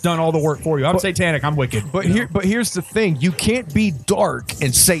 boom, it's done all the work for you. I'm satanic. I'm wicked. But here's the thing: you can't be dark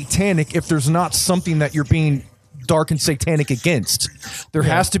and satanic if there's not something that you're being dark and satanic against. There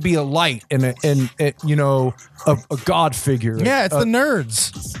has to be a light and a God figure. Yeah, it's the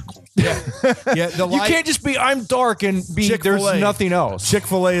nerds. Yeah, the You light. can't just be I'm dark and be Chick-fil-A. there's nothing else.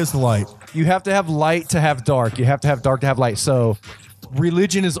 Chick-fil-A is the light. You have to have light to have dark. You have to have dark to have light. So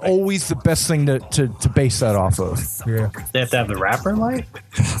religion is always the best thing to base that off of. Yeah. They have to have the rapper light.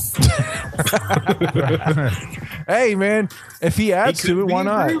 Hey man, if he adds to it, why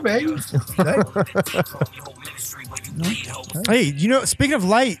not? Hey, speaking of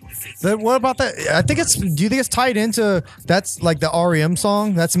light, what about that? Do you think it's tied into that's like the REM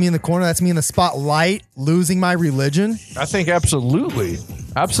song? That's me in the corner. That's me in the spotlight, losing my religion. I think absolutely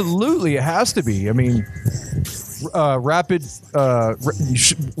it has to be. I mean, rapid.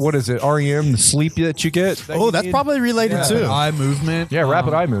 What is it? REM, the sleep that you get. That's probably related too. Eye movement. Yeah,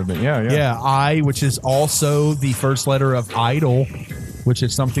 rapid eye movement. Yeah. Yeah, I, which is also the first letter of idol, which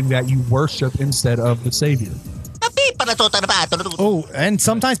is something that you worship instead of the Savior. Oh, and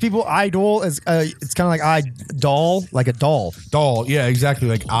sometimes people idol is it's kind of like idol, like a doll, Yeah, exactly.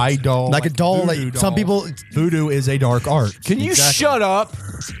 Like idol. like a doll. voodoo Like doll. some people. Voodoo is a dark art. Can you shut up?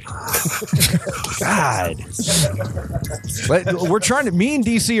 God. Me and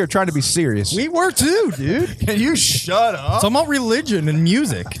DC are trying to be serious. We were too, dude. Can you shut up? Talking about religion and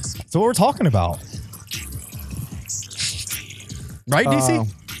music. That's what we're talking about. Right, DC?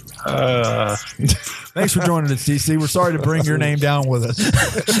 Thanks for joining us, DC. We're sorry to bring your name down with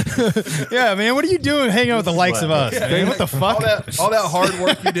us. Yeah, man. What are you doing hanging out with the likes of us? Man? What the fuck? All that hard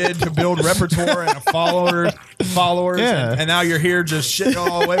work you did to build repertoire and followers, Yeah. and now you're here just shitting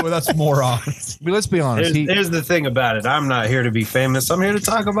all the way with us morons. But let's be honest. Here's the thing about it. I'm not here to be famous. I'm here to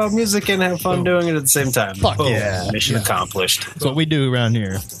talk about music and have fun doing it at the same time. Fuck Boom. yeah. Mission accomplished. That's what we do around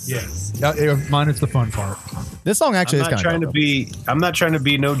here. Yeah, mine is the fun part. This song actually I'm is not kind trying of to be. I'm not trying to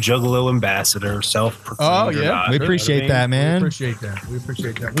be no Juggalo ambassador. Self-proclaimed. Oh, yeah. We appreciate that, We man. appreciate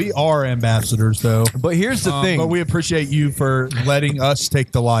that. We are ambassadors, though. But here's the thing. But we appreciate you for letting us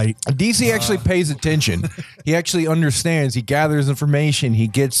take the light. DC actually pays attention. He actually understands. He gathers information. He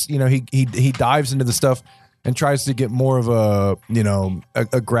gets, he dives into the stuff and tries to get more of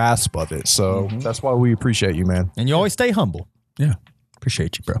a grasp of it. So that's why we appreciate you, man. And you always stay humble. Yeah.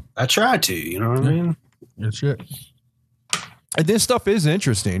 Appreciate you, bro. I try to. You know what I mean? Good shit. And this stuff is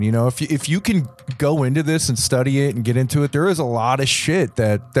interesting. If you can go into this and study it and get into it, there is a lot of shit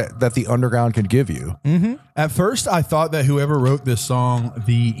that the underground can give you. Mm-hmm. At first, I thought that whoever wrote this song,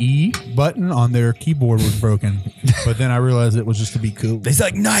 the E button on their keyboard was broken. But then I realized it was just to be cool. It's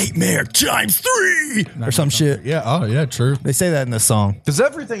like nightmare times 3 or some shit. Yeah. Oh, yeah. True. They say that in this song. Does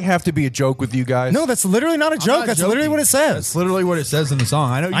everything have to be a joke with you guys? No, that's literally not a joke. not That's joking. literally what it says. That's literally what it says in the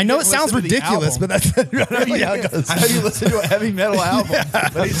song. I know it sounds ridiculous, but that's really how it goes. I know you listen to a heavy metal album,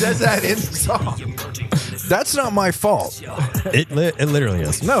 but he says that in the song. That's not my fault. It literally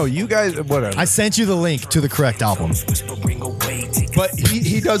is. No, you guys, whatever. I sent you the link to the correct album. But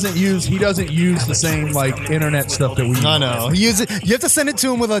he doesn't use the same like internet stuff that we use. I know. You have to send it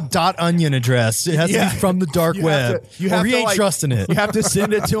to him with a .onion address. It has to be from the dark web. Or he ain't trusting it. You have to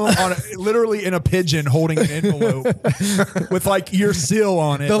send it to him on literally in a pigeon holding an envelope with like your seal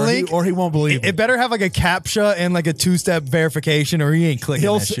on it. The or link, he won't believe it better have like a CAPTCHA and like a 2-step verification, or he ain't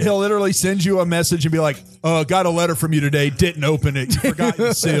clicking that shit. He'll literally send you a message and be like, got a letter from you today. Didn't open it. You forgot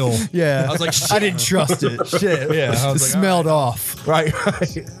your seal. Yeah. I was like, shit. I didn't trust it. Shit. Yeah. I It was like, smelled off. right.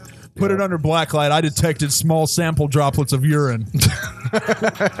 Put it under black light. I detected small sample droplets of urine.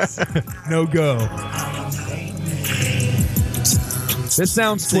 No go. This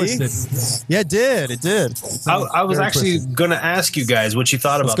sounds twisted. Yeah, it did. It did. I was actually going to ask you guys what you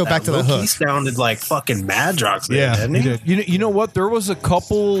thought about go that. back to the Low-key hook. sounded like fucking Madrox there, Yeah, didn't he? You know what? There was a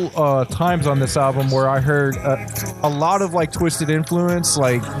couple times on this album where I heard a lot of like Twisted influence,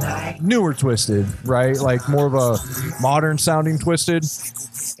 like newer Twisted, right? Like more of a modern sounding Twisted,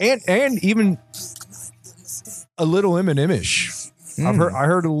 and even a little Eminem-ish. I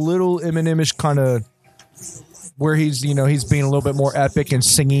heard a little Eminem-ish kind of where he's being a little bit more epic and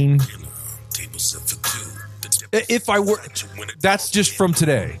singing. If I were, that's just from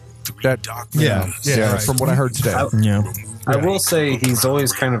today. Yeah, right. From what I heard today. I will say he's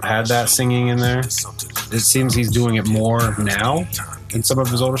always kind of had that singing in there. It seems he's doing it more now in some of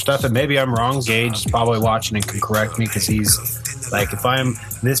his older stuff. And maybe I'm wrong. Gage is probably watching and can correct me because he's like, if I'm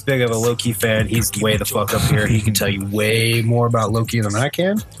this big of a Loki fan, he's way the fuck up here. He can tell you way more about Loki than I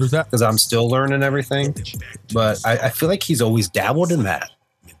can. Who's that? Because I'm still learning everything. But I feel like he's always dabbled in that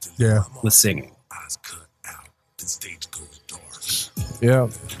Yeah. with singing. Yeah.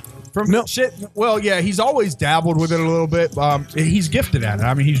 Shit. Well, yeah, he's always dabbled with it a little bit. He's gifted at it.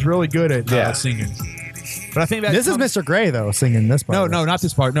 I mean, he's really good at singing. But I think that This is Mr. Gray, though, singing this part. No, not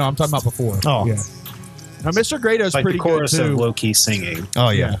this part. No, I'm talking about before. Oh. Yeah. Now, Mr. Gray does Like pretty the good chorus too. of Loki singing. Oh,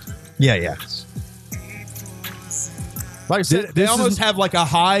 yeah. Yeah. Like I said, they almost have like a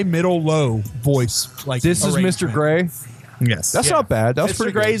high, middle, low voice. Like This is Mr. arrangement. Gray. Yes. That's not bad. That's Mr.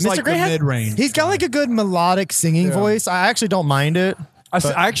 pretty Gray's good. like the mid range. He's got like a good melodic singing voice. I actually don't mind it. I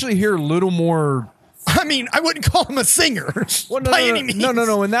actually hear a little more. I mean, I wouldn't call him a singer by any means.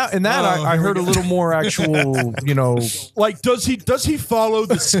 No. In that, I heard a little more actual. Like, does he follow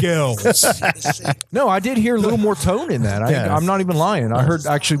the scales? No, I did hear a little more tone in that. I'm not even lying. I heard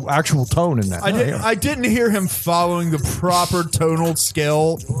actual tone in that. I didn't hear him following the proper tonal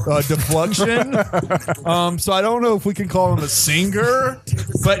scale deflection. So I don't know if we can call him a singer,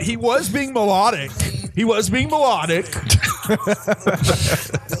 but he was being melodic.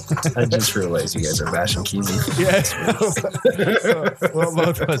 I just realized you guys are bashing Keezy. Yeah. Well,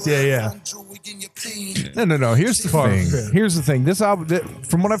 both of us. Yeah. No. Here's the thing. This album,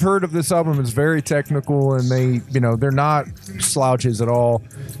 from what I've heard of this album, is very technical, and they're not slouches at all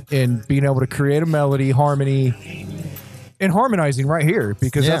in being able to create a melody, harmony, and harmonizing right here,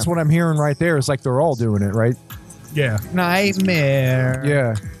 because that's what I'm hearing right there. It's like they're all doing it, right? Yeah. Nightmare.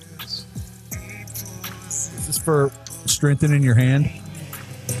 Yeah. Is this for strengthening your hand?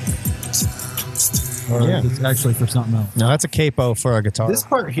 Or it's actually for something else? No, that's a capo for a guitar. This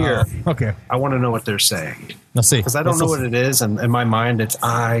part here, Okay. I want to know what they're saying. Let's see. Because I don't know what it is, and in my mind, it's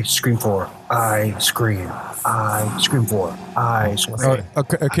I scream for, I scream for, I scream.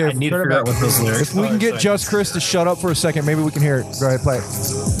 Okay. I need to figure out what those lyrics If we can get are. Just Chris to shut up for a second, maybe we can hear it. Go ahead, play it.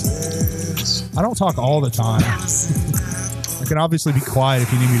 I don't talk all the time. I can obviously be quiet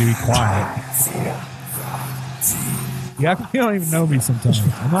if you need me to be quiet. Yeah, you don't even know me sometimes.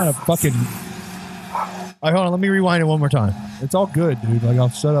 I'm not a fucking... All right, hold on. Let me rewind it one more time. It's all good, dude. Like, I'll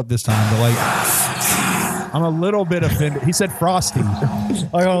shut up this time, but like... I'm a little bit offended. He said Frosty. All right,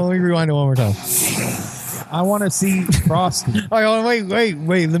 hold on. Let me rewind it one more time. I want to see Frosty. All right, hold on.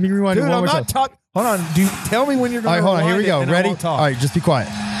 Wait. Let me rewind Dude, it one I'm more not time. talking... Hold on. Dude, tell me when you're All going right, hold on. Here we go. Ready? All right, just be quiet.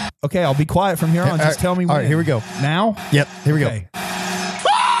 Okay, I'll be quiet from here on. Just tell me when. All right, here we go. Now? Yep, here we go. Okay.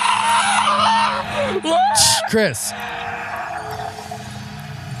 Chris.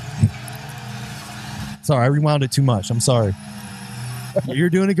 Sorry, I rewound it too much. I'm sorry. You're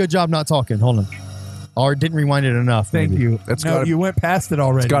doing a good job not talking. Hold on. Or didn't rewind it enough. Thank maybe. you. No, you went past it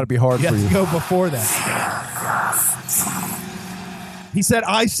already. It's got to be hard for you. Go before that. He said,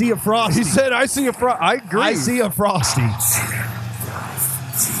 I see a Frosty. He said, I see a Frosty. I agree. I see a Frosty.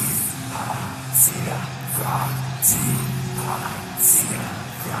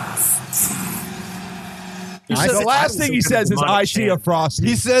 The last thing he says is, I see a Frosty.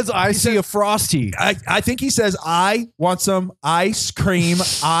 He says, I see a Frosty. I think he says, I want some ice cream.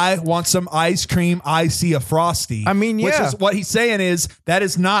 I want some ice cream. I see a Frosty. I mean, Which yeah. is what he's saying is, that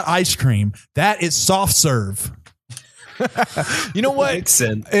is not ice cream. That is soft serve. You know what? Makes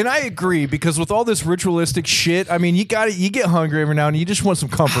sense. And I agree, because with all this ritualistic shit, I mean, you get hungry every now and then. You just want some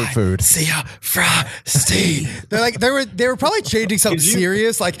comfort food. See ya, frosty. They're like they were probably changing something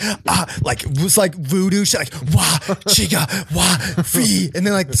serious, like it was like voodoo shit, like wah chiga wah fee, and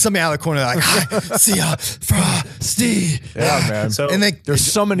then like somebody out of the corner like hi, see ya, frosty. Yeah, man. So And they They're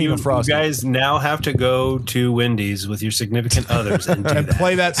summoning you a Frosty. guys now have to go to Wendy's with your significant others and do And that.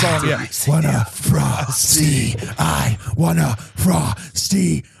 play that song. Yeah. Wanna frosty. I wanna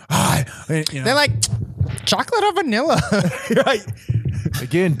frosty. they're like chocolate or vanilla. right.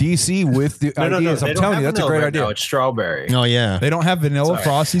 Again, DC with the No, ideas. they I'm don't telling have you, that's a vanilla great right idea. now. It's strawberry. Oh yeah, They don't have vanilla Sorry,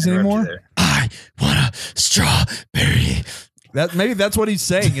 Frosties I interrupted anymore. you there. I want a strawberry. Maybe that's what he's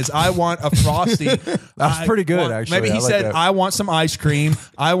saying is I want a Frosty. That's pretty good, actually. Maybe I he like said that. I want some ice cream.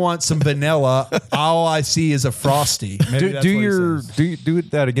 I want some vanilla. All I see is a Frosty. Maybe that's Do what he your says. do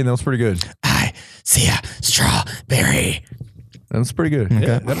that again. That was pretty good. I see a strawberry. That's pretty good.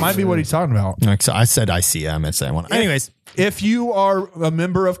 Yeah, that might be what he's talking about. Like, so I said I see. I meant to say I want. Anyways, If you are a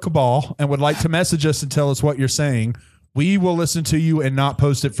member of Cabal and would like to message us and tell us what you're saying, we will listen to you and not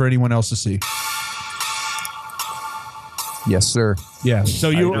post it for anyone else to see. Yes, sir. Yeah. So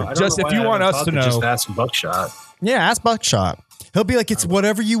I you don't just know if why you I want haven't us thought to Just know, ask Buckshot. yeah, ask Buckshot. He'll be like, it's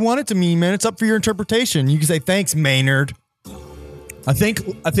whatever you want it to mean, man. It's up for your interpretation. You can say thanks, Maynard. I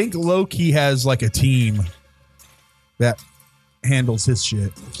think low key has like a team that handles his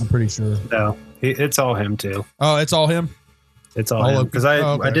shit. I'm pretty sure. No, it's all him too. Oh, it's all him. It's all All him. of- Because I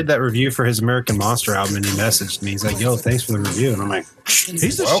okay. did that review for his American Monster album, and he messaged me. He's like, "Yo, thanks for the review," and I'm like,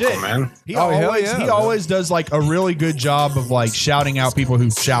 He's the welcome, shit, man. He Oh, hell always yeah, he man. always does like a really good job of like shouting out people who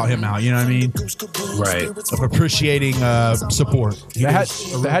shout him out. You know what I mean? Right. Of appreciating support. He That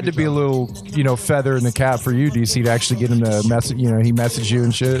does had, that had to be a little, feather in the cap for you, DC, to actually get him to message. He messaged you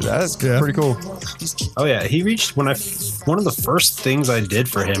and shit. That's pretty cool. Oh yeah, he reached one of the first things I did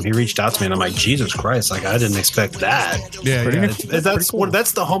for him. He reached out to me, and I'm like, Jesus Christ, like I didn't expect that. Yeah, yeah.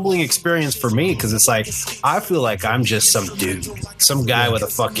 That's the humbling experience for me, because it's like I feel like I'm just some dude, some guy with a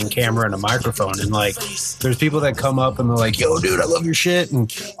fucking camera and a microphone, and like there's people that come up and they're like, "Yo, dude, I love your shit,"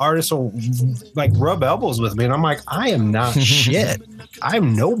 and artists will like rub elbows with me, and I'm like, I am not shit.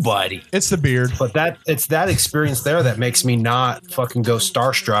 I'm nobody. It's the beard. But it's that experience there that makes me not fucking go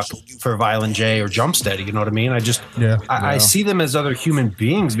starstruck for Violent J or Jumpsteady. You know what I mean? I just I see them as other human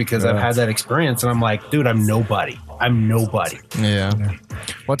beings because I've had that experience, and I'm like, dude, I'm nobody. I'm nobody. Yeah. Well,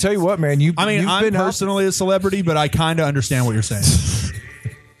 I'll tell you what, man. I'm been personally a celebrity, but I kind of understand what you're saying.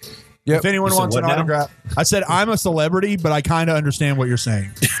 Yep. If anyone You said wants an what now? autograph, I said I'm a celebrity, but I kind of understand what you're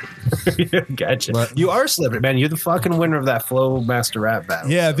saying. Gotcha. But- You are a celebrity, man. You're the fucking winner of that Flow Master Rap battle.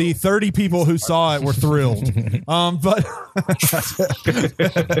 Yeah, the 30 people who saw it were thrilled. But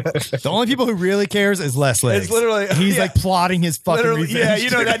The only people who really cares is Les Legs. It's literally- he's yeah. like plotting his fucking literally, yeah, revenge. you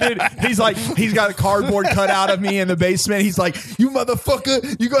know that dude. He's like, he's got a cardboard cut out of me in the basement. He's like, "You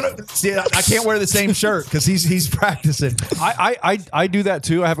motherfucker, you gonna see?" I can't wear the same shirt because he's practicing. I do that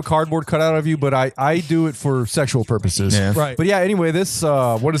too. I have a cardboard cutout of you, but I do it for sexual purposes. Yeah. Right. But yeah, anyway, this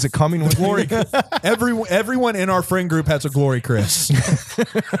what is it coming with Glory. Everyone in our friend group has a Glory Chris.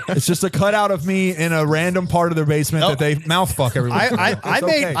 It's just a cutout of me in a random part of their basement that they mouth fuck everyone.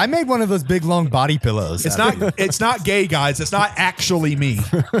 I made one of those big long body pillows. It's not gay, guys. It's not actually me.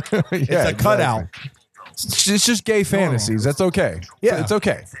 It's a cutout. It's just gay fantasies. That's okay. Yeah. It's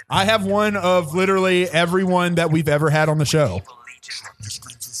okay. I have one of literally everyone that we've ever had on the show.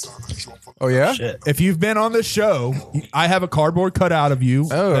 Oh yeah. Shit. If you've been on the show, I have a cardboard cutout of you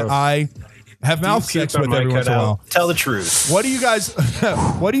that I have mouth sex with every once in a while. Tell the truth. What do you guys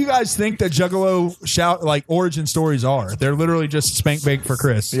think that Juggalo shout like origin stories are? They're literally just spank bank for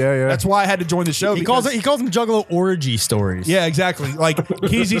Chris. Yeah. That's why I had to join the show. he calls them Juggalo orgy stories. Yeah, exactly. Like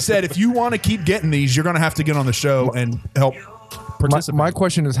Keezy said, if you want to keep getting these, you're going to have to get on the show and help participate. My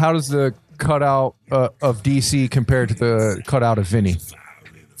question is, how does the cutout of DC compare to the cutout of Vinny?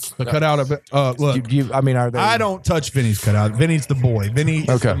 The cutout of it. Look, Are they? I don't touch Vinny's cutout. Vinny's the boy. Vinny is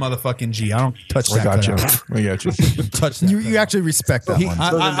Okay. the motherfucking G. I don't touch I that got you. cutout. I got you. Touch that. You actually respect that one.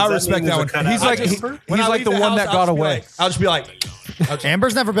 I respect that one. He's like When he's I like leave the one house, that I'll got just be away. like- I'll just be like,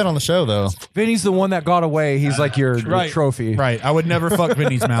 Amber's never been on the show though. Vinny's the one that got away. He's like your trophy. right. I would never fuck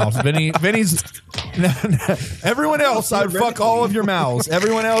Vinny's mouth. Vinny's. Everyone else, I'd fuck all of your mouths.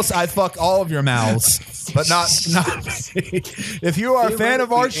 Everyone else, I'd fuck all of your mouths, but not me. If you are a fan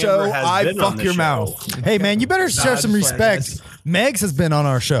of our show, Amber has I'd been on fuck the your show. mouth. Hey man, you better show some just playing, respect Megs has been on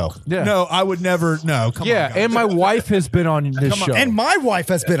our show. Yeah. No, I would never. No, come on. Yeah, guys. and my wife has been on this show. And my wife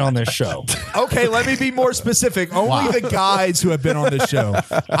has been on this show. Okay, let me be more specific. Only the guys who have been on this show.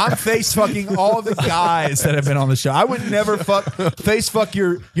 I'm face fucking all the guys that have been on the show. I would never face fuck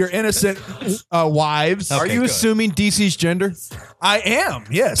your innocent wives. Are you assuming DC's gender? I am.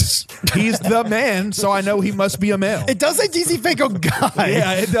 Yes, he's the man, so I know he must be a male. It does say DC Faygo Guy.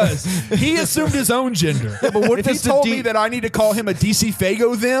 Yeah, it does. He assumed his own gender. Yeah, but what if he does the told D- me that I need to call him a DC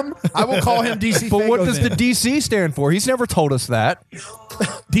Fago them, I will call him DC Fago But what does the them. DC stand for? He's never told us that.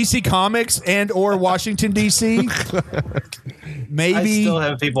 DC Comics and or Washington DC? I Maybe. still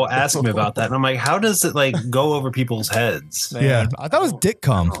have people ask me about that, and I'm like, how does it like go over people's heads? Yeah. I thought it was Dick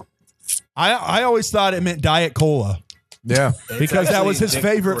Cum. I always thought it meant Diet Cola Yeah. because that was his actually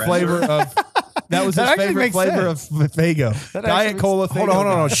Dick favorite Forever. flavor of. That was his That actually favorite makes flavor of Faygo. Diet Cola. Hold on, hold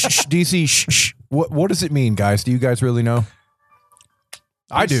on. Shh, DC. Shh. What does it mean, guys? Do you guys really know?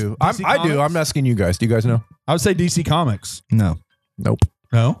 I do. I do. Comics? I'm asking you guys. Do you guys know? I would say DC Comics. No. Nope.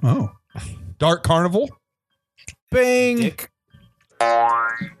 No. Oh. Dark Carnival. Bing. Dick.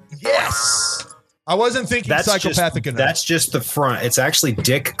 Yes. I wasn't thinking That's psychopathic just, enough. that's just the front. It's actually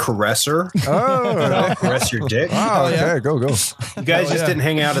Dick Caresser. Oh. I'll caress your dick. Oh, okay. Go. You guys just didn't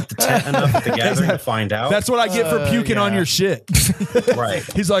hang out at the tent enough at the gathering to find out. That's what I get for puking on your shit. right.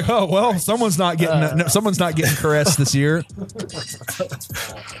 He's like, oh well, someone's not getting caressed this year.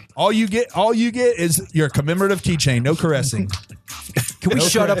 All you get is your commemorative keychain. No caressing. Can we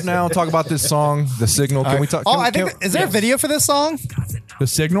shut up now and talk about this song, The Signal? Can we talk? Oh, can- I think is there a video for this song? The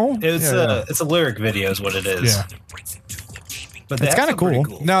Signal. It's a lyric video is what it is. Yeah. But It's kinda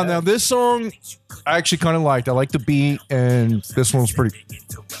cool. Now this song I actually kind of liked. I like the beat, and this one's pretty.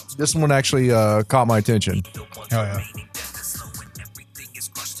 This one actually caught my attention. Oh yeah.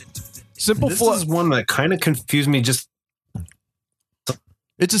 Simple This flow. is one that kind of confused me. Just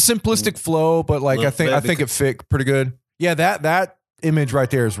It's a simplistic flow, but like Little I bit think it fit pretty good. Yeah, that image right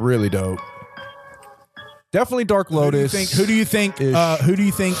there is really dope. Definitely Dark Lotus. Who do you think?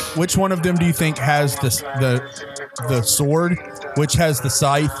 Which one of them do you think has the sword? Which has the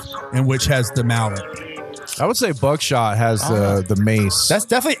scythe and which has the mallet? I would say Buckshot has the mace. That's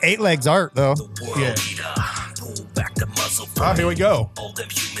definitely 8 Legs art though. Yeah. Oh, here we go.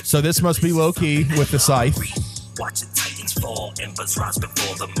 So this must be low key with the scythe.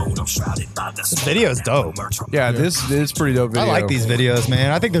 This video is dope. yeah, this is pretty dope video. I like these videos,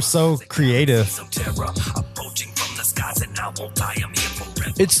 man. I think they're so creative.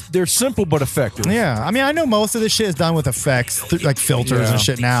 They're simple but effective. Yeah, I mean, I know most of this shit is done with effects, like filters Yeah. and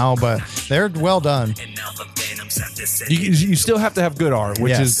shit now, but they're well done. You still have to have good art,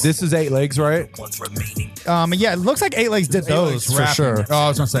 which Yes. is this is 8 Legs, right? Yeah, it looks like 8 Legs did those for Rapping. sure. Oh, I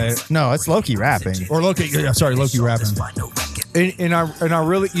was gonna say it. No, it's Loki rapping. Or Loki. Sorry, Loki rapping. And I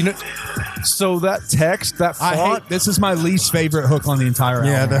really so that text, that I font, hate. This is my least favorite hook on the entire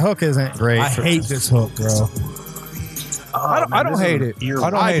Yeah, album. the hook isn't great. I hate this hook, bro. I don't hate it. I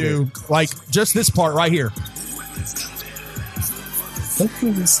don't I hate do. it. Like just this part right here.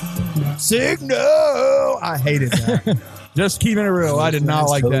 Signal. I hated that. Just keeping it real. I did not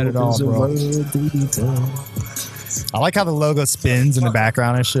like that at all, bro. I like how the logo spins in the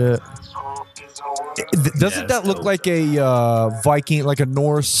background and shit. Doesn't that look like a Viking, like a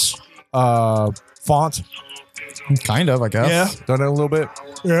Norse font? Kind of, I guess. Yeah. Done it a little bit.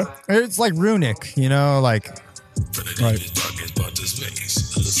 Yeah. It's like runic, like Right.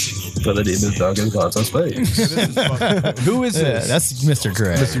 for the demons, dog is lots of space. Who is yeah, this? that's Mr.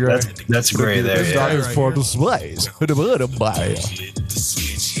 Gray. That's gray there. Yeah. That is for the displays.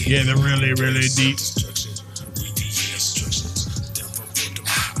 Yeah, they're really, really deep.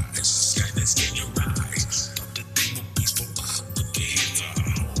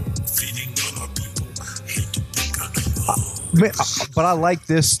 But I like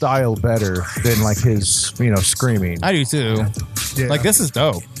this style better than like his, screaming. I do too. Yeah. Like this is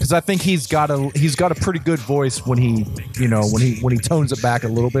dope. Because I think he's got a pretty good voice when he tones it back a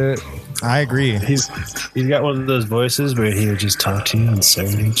little bit. I agree. He's got one of those voices where he'll just talk to you and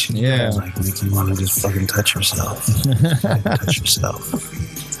serenade you. Yeah. Like make you want to just fucking touch yourself. Touch yourself.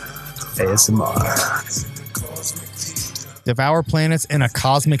 ASMR. Devour planets in a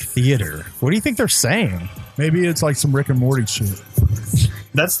cosmic theater. What do you think they're saying? Maybe it's like some Rick and Morty shit.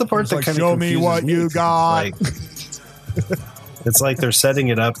 That's the part It's that like, kind of show me what you got. Like, it's like they're setting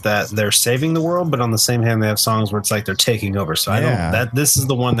it up that they're saving the world, but on the same hand, they have songs where it's like they're taking over. So Yeah. this is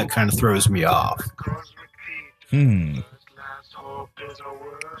the one that kind of throws me off.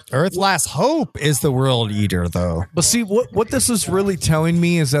 Earth's Last Hope is the World Eater, though. But see, what this is really telling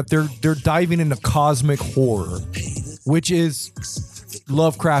me is that they're diving into cosmic horror. which is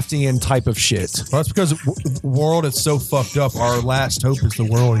Lovecraftian type of shit. Well, that's because the world is so fucked up. Our last hope is the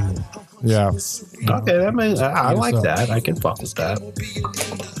world. Yeah. Okay, that makes, I like that. I can fuck with that.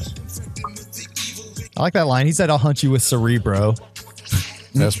 I like that line. He said, "I'll hunt you with Cerebro."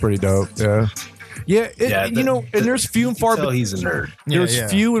 That's pretty dope. Yeah. Yeah, you know, and there's few and far. He's a nerd.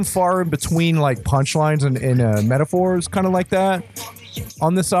 There's few and far in between, like punchlines and metaphors, kind of like that,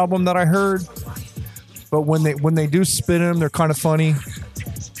 on this album that I heard. But when they do spin them, they're kind of funny.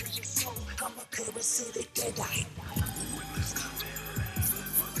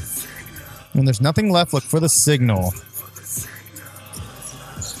 When there's nothing left, look for the signal.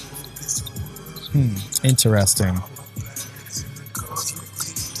 Interesting.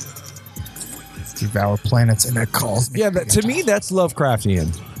 Devour planets and it calls me. Yeah, to me, that's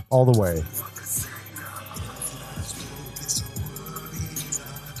Lovecraftian all the way.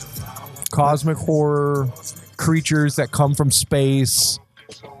 Cosmic horror, creatures that come from space.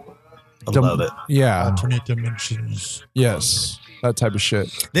 I love it. Yeah. Alternate dimensions. Yes. That type of shit.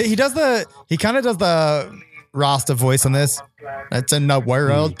 He kind of does the Rasta voice on this. That's in the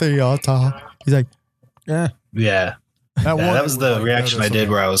world theater. He's like, Yeah. That was the reaction I did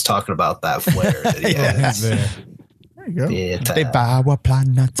where I was talking about that flare. That he has. There you go. devour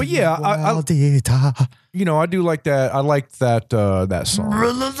planets. But yeah, I you know, I do like that. I like that that song.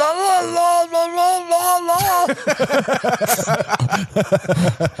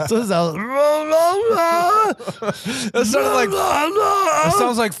 That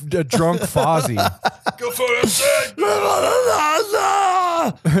sounds like a drunk Fozzie. Go for it.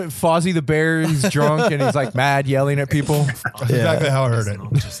 Fozzie the bear, he's drunk and he's like mad, yelling at people. That's exactly how I heard it.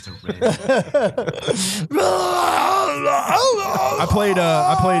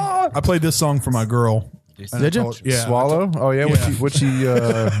 I played this song for my girl. Did you? Yeah. Swallow? Oh yeah. What she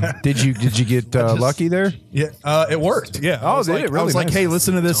did you get lucky there? Yeah, it worked. Yeah. Oh, I was did like, it? Really I was like, nice. hey,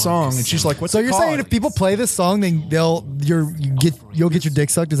 listen to this song, and she's like, what's So it you're called? saying if people play this song, then you'll get your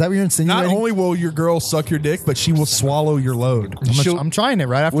dick sucked? Is that what you're insinuating? Not only will your girl suck your dick, but she will swallow your load. I'm trying it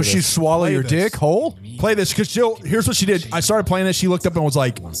right after Will this. she swallow Play your this. dick whole? Play this because here's what she did. I started playing this. She looked up and was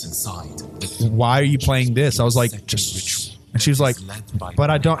like, why are you playing this? I was like, just. And she was like, but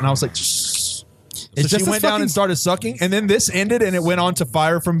I don't. And I was like, so just she went down and started sucking. And then this ended and it went on to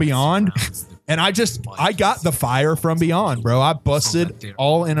Fire from Beyond. And I got the Fire from Beyond, bro. I busted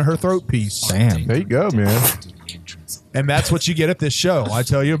all in her throat piece. Damn. There you go, man. And that's what you get at this show. I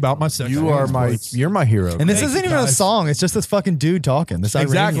tell you about my sex. You're my hero. And this Thank isn't you, even a guys. song. It's just this fucking dude talking. This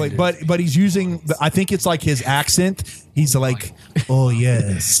Exactly, Iranian dude. but he's using. I think it's like his accent. He's like, "Oh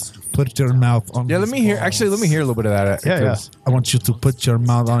yes, put your mouth on." Yeah, let his me hear. balls. Actually, let me hear a little bit of that. Yeah, because I want you to put your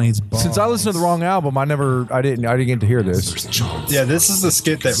mouth on his balls. Since I listened to the wrong album, I didn't get to hear this. Yeah, this is the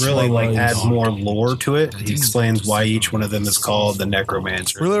skit that really like adds more lore to it. He explains why each one of them is called the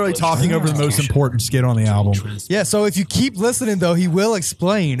Necromancer. We're literally talking over the most important skit on the album. Yeah, so if you keep listening, though, he will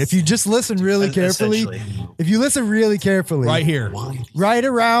explain. If you just listen really carefully, Right here. right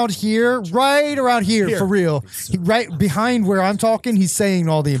around here, for real, right behind where I'm talking, he's saying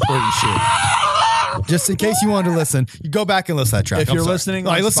all the important shit. Just in case you wanted to listen, you go back and listen to that track. If I'm you're sorry. listening,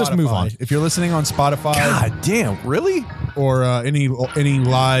 all right, on let's just move on. Spotify- If you're listening on Spotify God damn, really? or any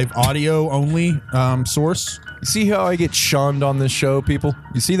live audio only source, You see how I get shunned on this show, people?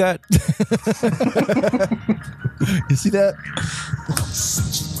 You see that? you see that?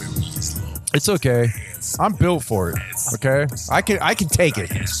 It's okay. I'm built for it. Okay, I can take it.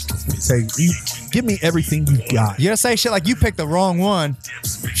 Say, you give me everything you got. You gotta say shit like you picked the wrong one.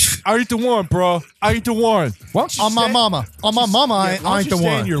 I ain't the one, bro. I ain't the one. On my mama, I ain't the Stay in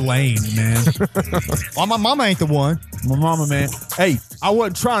one. your lane, man. On my mama ain't the one. My mama, man. Hey, I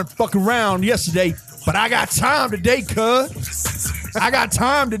wasn't trying to fuck around yesterday, but I got time today, cuz. I got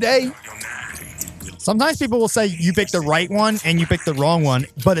time today. Sometimes people will say you picked the right one and you picked the wrong one,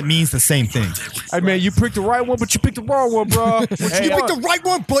 but it means the same thing. Hey man, you picked the right one, but you picked the wrong one, bro. You picked the right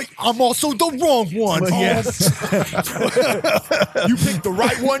one, but I'm also the wrong one. Yes. You picked the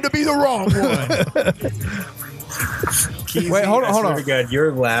right one to be the wrong one. Wait, hold on. Oh my God,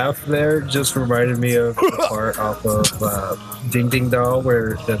 your laugh there just reminded me of the part off of Ding Ding Doll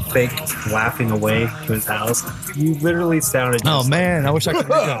where the fake laughing away to his house. You literally sounded. Oh just man, I wish I could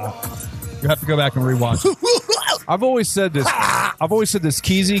read that. You have to go back and rewatch it. I've always said this.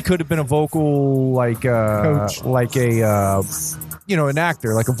 Kesey could have been a vocal like a an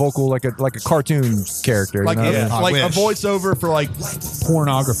actor, like a vocal, like a cartoon character. Like, you know? like a voiceover for like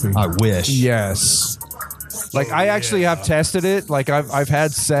pornography. I wish. Yes. Like I actually have tested it. Like I've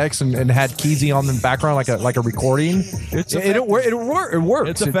had sex and had Keezy on the background like a recording. It works.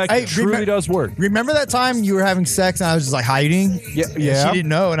 It's effective. Hey, It truly does work. Remember that time you were having sex and I was just like hiding? Yeah, And yeah. she didn't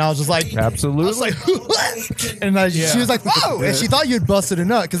know, and I was just like, Absolutely. I was like, what? And she was like, whoa, and she thought you had busted a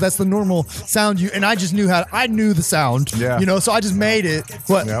nut because that's the normal sound and I just knew I knew the sound. Yeah. You know, so I just made it.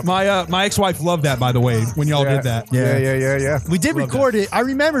 What? Yep. My ex-wife loved that, by the way, when y'all did that. Yeah. We did record it. I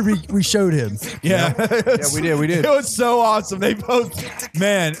remember we showed him. Yeah. Yeah, we did. It was so awesome. They both,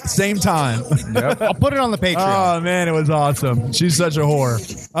 man, same time. Yep. I'll put it on the Patreon. Oh, man, it was awesome. She's such a whore.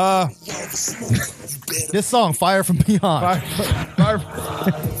 This song, Fire from Beyond.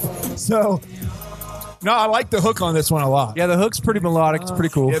 So, no, I like the hook on this one a lot. Yeah, the hook's pretty melodic. It's pretty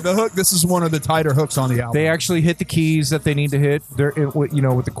cool. Yeah, the hook, this is one of the tighter hooks on the album. They actually hit the keys that they need to hit. They're with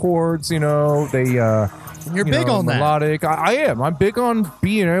the chords. They You're big on that. melodic. I am. I'm big on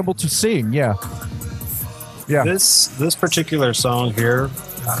being able to sing. Yeah. This particular song here,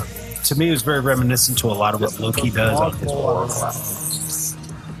 to me, is very reminiscent to a lot of what Loki does on his Warlock albums.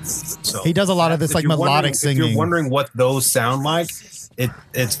 So He does a lot of this if like you're melodic If singing. you're wondering what those sound like,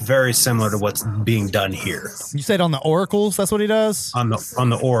 it's very similar to what's being done here You said on the Oracles, that's what he does? on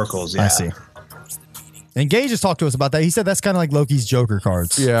the Oracles. Yeah, I see. And Gage just talked to us about that. He said that's kind of like Loki's Joker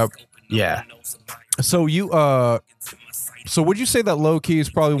cards. Yeah. Yeah. So so would you say that Loki is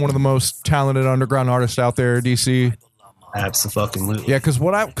probably one of the most talented underground artists out there, DC? Absolutely. Yeah, because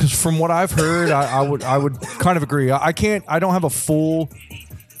from what I've heard, I would kind of agree. I don't have a full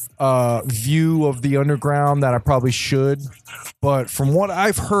view of the underground that I probably should, but from what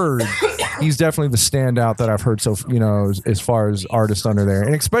I've heard, he's definitely the standout that I've heard. So as far as artists under there,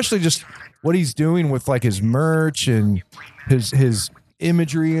 and especially just what he's doing with like his merch and his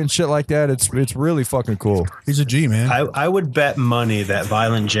imagery and shit like that. It's really fucking cool. He's a G, man. I would bet money that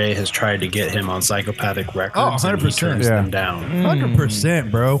Violent J has tried to get him on Psychopathic Records. Oh, and he 100%. turns Yeah. them down.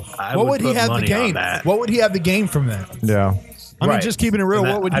 100%, bro. I What would would he put have to money gain? on that. What would he have to gain from that? Yeah. I mean, Right. just keeping it real, And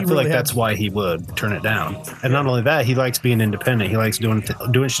that- what would he I feel really like have? that's why he would turn it down. And not only that, he likes being independent. He likes doing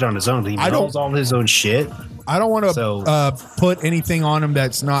shit on his own. He I don't- knows all his own shit. I don't want to So- put anything on him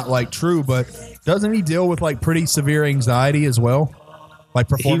that's not like true, but doesn't he deal with like pretty severe anxiety as well? Like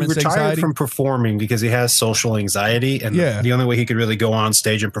He performance retired anxiety? from performing because he has social anxiety, and Yeah. the only way he could really go on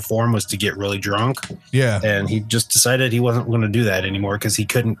stage and perform was to get really drunk. Yeah. And he just decided he wasn't going to do that anymore because he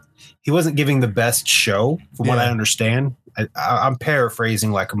wasn't giving the best show, from what Yeah. I understand. I'm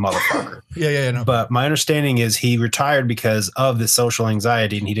paraphrasing like a motherfucker. Yeah, no. But my understanding is he retired because of the social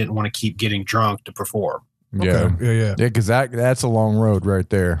anxiety, and he didn't want to keep getting drunk to perform. Yeah. Yeah. Yeah, because that's a long road right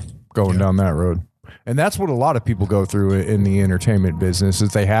there, going down that road. And that's what a lot of people go through in the entertainment business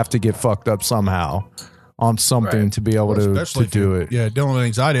is they have to get fucked up somehow on something Right. to be able to Especially do it. Yeah, dealing with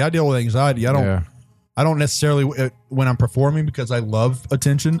anxiety. I deal with anxiety. I don't necessarily when I'm performing because I love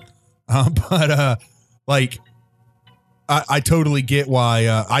attention. But like I totally get why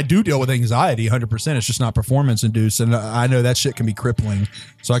I do deal with anxiety 100%. It's just not performance induced. And I know that shit can be crippling.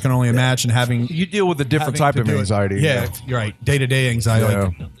 So I can only imagine having. You deal with a different having type to of do it. anxiety. Yeah, you're right. Day-to-day anxiety, Yeah.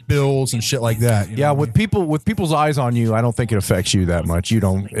 like bills and shit like that. you Yeah, know? with people's eyes on you, I don't think it affects you that much.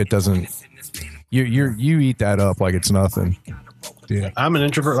 It doesn't. You eat that up like it's nothing. Yeah. I'm an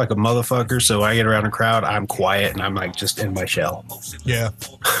introvert like a motherfucker, so I get around a crowd, I'm quiet, and I'm like just in my shell. Yeah.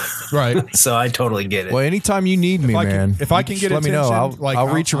 Right. So I totally get it. Well, anytime you need me, If I can- man, if I you can just get let me know. attention, I'll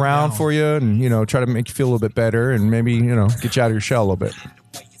reach I'm around down. for you and try to make you feel a little bit better and maybe get you out of your shell a little bit.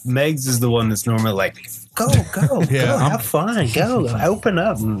 Megs is the one that's normally like, go, Yeah, go, I'm- have fun, go, open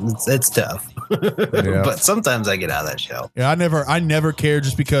up. And it's tough. Yeah. But sometimes I get out of that shell. Yeah, I never cared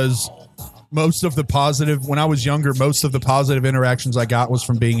just because most of the positive when I was younger, most of the positive interactions I got was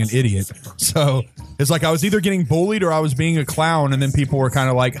from being an idiot. So it's like I was either getting bullied or I was being a clown, and then people were kind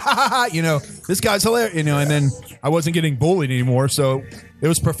of like, ha ha ha, this guy's hilarious, and then I wasn't getting bullied anymore. So it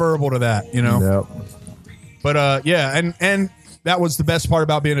was preferable to that, Yep. But yeah, and that was the best part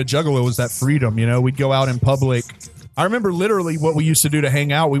about being a juggalo was that freedom. We'd go out in public. I remember literally what we used to do to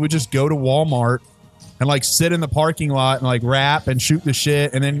hang out. We would just go to Walmart and like sit in the parking lot and like rap and shoot the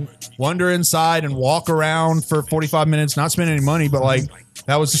shit and then wander inside and walk around for 45 minutes, not spend any money, but like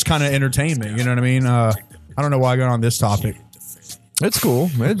that was just kind of entertainment. You know what I mean? I don't know why I got on this topic. It's cool.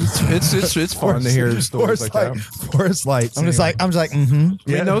 It's fun to hear stories like that. Forest Lights. I'm just like, mm-hmm.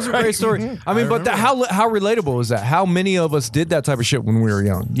 I mean, those are great stories. I mean, but how relatable is that? How many of us did that type of shit when we were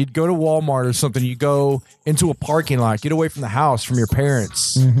young? You'd go to Walmart or something. You go into a parking lot, get away from the house, from your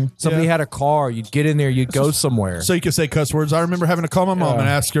parents. Somebody had a car. You'd get in there. You'd go somewhere. So you could say cuss words. I remember having to call my mom and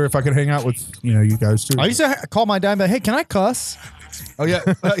ask her if I could hang out with you guys too. I used to call my dad and be like, hey, can I cuss? Oh yeah.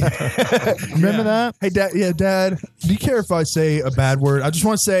 Remember that? Hey dad, dad, do you care if I say a bad word? I just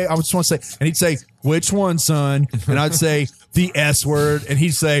want to say, and he'd say, which one, son? And I'd say the S word, and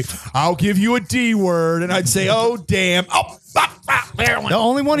he'd say, I'll give you a D word, and I'd say, oh damn, The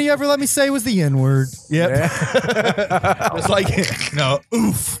only one he ever let me say was the N word. Yep. It's like, no,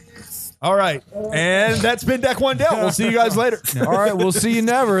 oof. All right, and that's been Deck One Dealt. We'll see you guys later. All right, we'll see you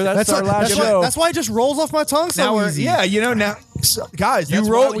never. That's our last show. That's why it just rolls off my tongue so Now easy. yeah, now, guys, You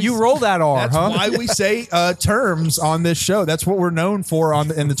roll that R, That's huh? why we say terms on this show. That's what we're known for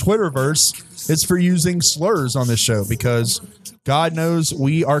in the Twitterverse. It's for using slurs on this show because God knows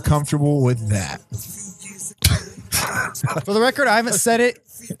we are comfortable with that. For the record, I haven't said it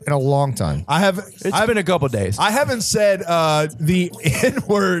in a long time. It's been a couple days. I haven't said the N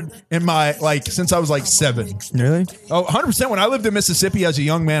word in my since I was 7. Really? Oh, 100%. When I lived in Mississippi as a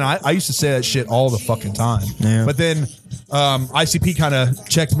young man, I used to say that shit all the fucking time. Yeah. But then ICP kind of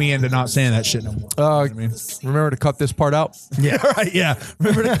checked me into not saying that shit no more. Remember to cut this part out? Yeah, right. Yeah.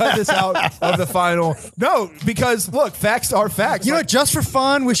 Remember to cut this out of the final. No, because look, facts are facts. You know, just for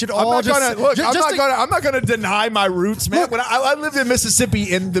fun, we should all I'm not gonna deny my roots, man. When I lived in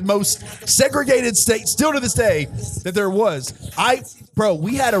Mississippi in the most segregated state, still to this day, that there was.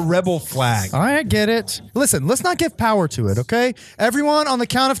 We had a rebel flag. I get it. Listen, let's not give power to it, okay? Everyone, on the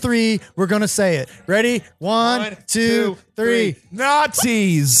count of 3, we're gonna say it. Ready? 1, 2, 3.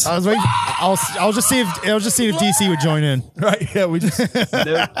 Nazis. I was waiting. I'll just see if DC would join in. Right? Yeah, we just.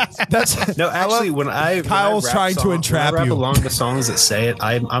 Actually, when Kyle's trying to entrap when I rap you along the songs that say it.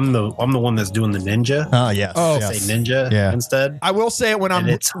 I'm the one that's doing the ninja. Oh yeah. I say ninja instead. I will say it when I'm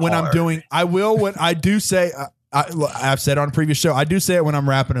doing. I will when I do say. I've said on a previous show. I do say it when I'm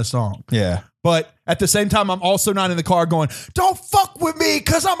rapping a song. Yeah. But at the same time, I'm also not in the car going, "Don't fuck with me,"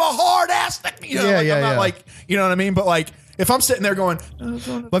 because I'm a hard ass. You know, I'm not you know what I mean. But if I'm sitting there going,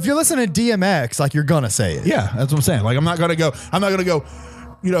 but if you're listening to DMX, you're gonna say it. Yeah, that's what I'm saying. I'm not gonna go.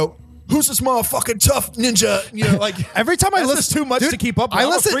 You know, who's this motherfucking tough ninja? You know, every time I listen, too much to keep up with. I'm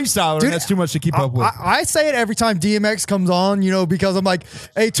a freestyler, and that's too much to keep up with. I say it every time DMX comes on, because I'm like,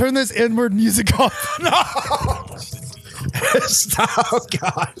 hey, turn this N-word music off. No. Stop,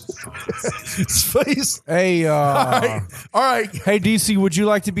 God. Please. Hey, all right. Hey, DC, would you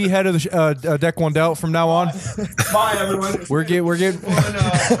like to be head of the Deck One Dealt from now on? Bye, everyone. We're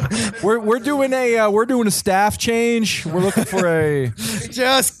doing a staff change. We're looking for a.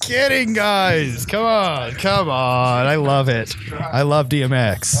 Just kidding, guys. Come on. I love it. I love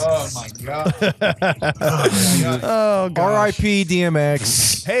DMX. Oh my God. Oh God. R.I.P.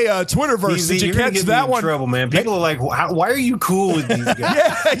 DMX. Hey, Twitterverse. Did you You're gonna catch get that me in one? trouble, man. People are like, why are you cool with these guys?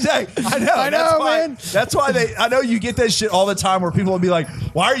 Yeah, exactly. I know, man. That's why I know you get that shit all the time where people will be like,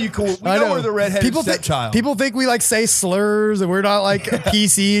 "Why are you cool?" We know we're the redheaded stepchild. People think we say slurs and we're not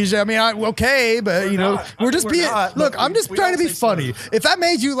PCs. I mean, okay, but we're just being. Look, I'm just trying to be funny. Slurs. If that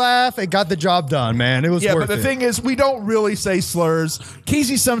made you laugh, it got the job done, man. It was worth it. Yeah, but the thing is, we don't really say slurs.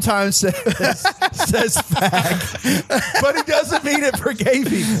 Kesey sometimes says fag, but it doesn't mean it for gay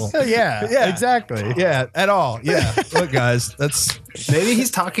people. Yeah, exactly. Yeah, at all. Yeah. Look, guys, maybe he's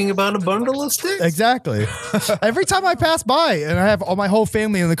talking about a bundle of sticks. Exactly. Every time I pass by and I have all my whole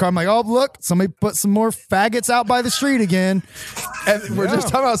family in the car, I'm like, oh, look, somebody put some more faggots out by the street again. And we're just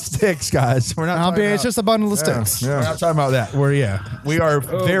talking about sticks, guys. We're not. It's just a bundle of sticks. We're not talking about that. We are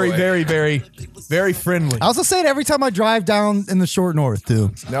very, very, very, very friendly. I also say it every time I drive down in the short north too.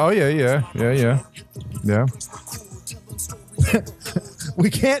 Oh yeah. We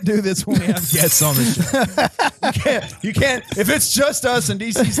can't do this when we have guests on the show. You can't. If it's just us and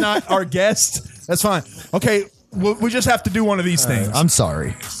DC's not our guest, that's fine. Okay, we just have to do one of these things. I'm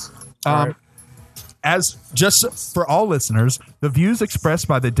sorry. As just for all listeners, the views expressed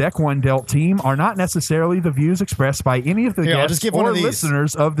by the Deck One Dealt team are not necessarily the views expressed by any of the I'll guests just give one or of these.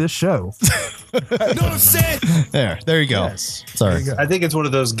 listeners of this show. There you go. Yes. Sorry. I think it's one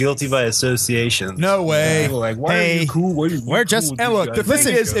of those guilty by association. No way. People are like, why are you cool? we're just And look, the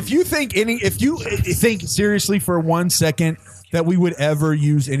thing is, if you think seriously for 1 second that we would ever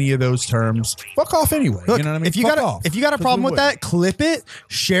use any of those terms, fuck off anyway. Look, you know what I mean? if you got a problem with that, clip it,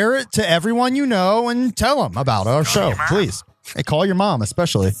 share it to everyone you know, and tell them about our show, please. Hey, call your mom,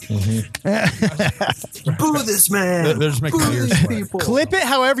 especially. boo this man. They're just making ears sweat. Clip it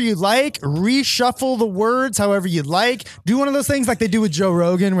however you like. Reshuffle the words however you'd like. Do one of those things like they do with Joe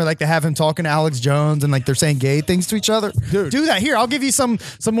Rogan, where they have him talking to Alex Jones and they're saying gay things to each other. Dude. Do that. Here, I'll give you some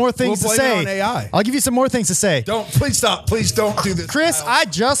more things We'll to blame say. it on AI. I'll give you some more things to say. Please stop. Please don't do this. Chris, I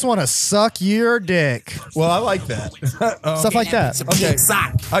just want to suck your dick. Well, I like that. Stuff like that. Okay.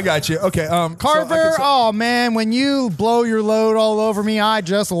 I got you. Okay. Carver, oh man, when you blow your load explode all over me. I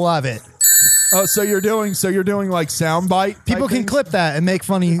just love it. Oh, so you're doing like soundbite. People can clip that and make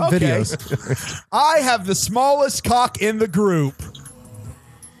funny videos. I have the smallest cock in the group.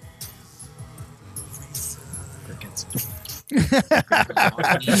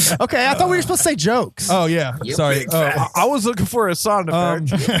 Okay, I thought we were supposed to say jokes. Oh yeah, sorry. I was looking for a sound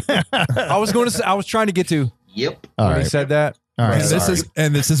effect. I was trying to get to. Yep. When he said that. All right,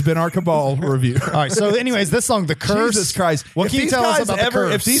 and this has been our Cabal review. All right. So, anyways, this song, "The Curse." Jesus Christ! What can you tell us about the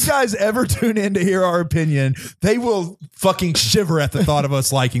curse? If these guys ever tune in to hear our opinion, they will fucking shiver at the thought of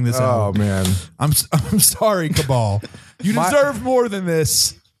us liking this album. Oh man, I'm sorry, Cabal. You deserve more than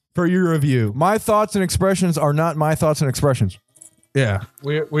this for your review. my thoughts and expressions are not my thoughts and expressions. Yeah,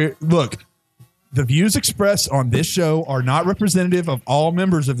 we look. The views expressed on this show are not representative of all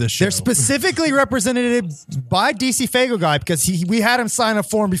members of this show. They're specifically represented by DC Faygo Guy because we had him sign a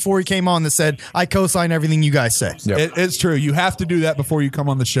form before he came on that said, "I co-sign everything you guys say." Yep. It's true. You have to do that before you come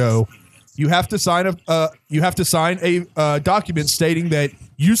on the show. You have to sign a document stating that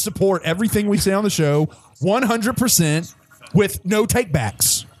you support everything we say on the show 100% with no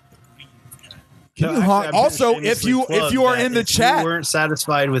takebacks. Also, if you are in the chat, if you weren't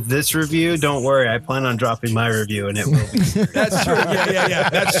satisfied with this review, don't worry. I plan on dropping my review, and it will be. That's true. Yeah.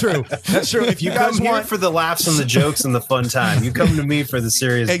 That's true. That's true. If you You guys come here want for the laughs and the jokes and the fun time. You come to me for the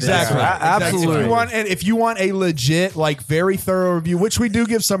serious. exactly, business. Absolutely. If you want a legit, like very thorough review, which we do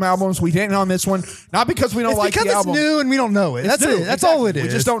give some albums, we didn't on this one, not because we don't It's like because the it's album. new and we don't know it. That's new, it. That's all it exactly. is.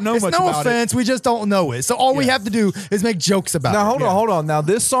 We just don't know It's much no about it. offense. We just don't know it. So all we have to do is make jokes about Now it. hold on. Now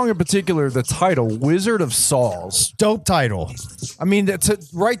this song in particular, the title "Wizard of Saws." Dope title. I mean, that's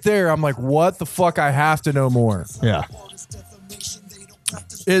right there. I'm like, what the fuck? I have to know more. Yeah.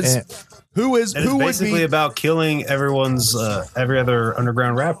 Who would Basically be about killing everyone's every other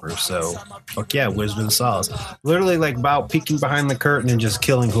underground rapper. So fuck yeah, Wisdom of Solace. Literally like about peeking behind the curtain and just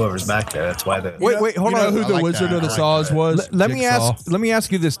killing whoever's back there. That's why the Wait, hold you know on. who the like Wizard that. of the I like Saws that. was? Let me Jigsaw.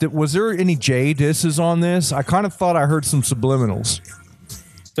 ask you this: was there any J disses on this? I kind of thought I heard some subliminals.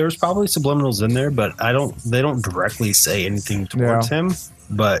 there's probably subliminals in there, but they don't directly say anything towards him.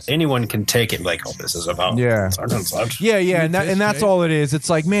 But anyone can take it like, oh, this is about such and such. Yeah, and that's all it is. It's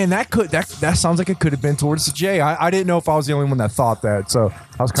like, man, that sounds like it could have been towards the J. I didn't know if I was the only one that thought that, so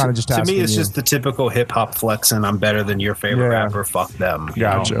I was kind of just asking. To me, it's you. just the typical hip hop flex, and I'm better than your favorite rapper. Fuck them.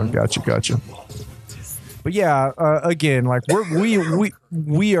 Gotcha. But yeah, again, like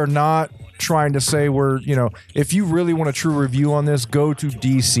we are not trying to say we're, if you really want a true review on this, go to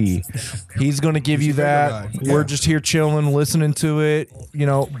DC. He's going to give you that. We're just here chilling, listening to it,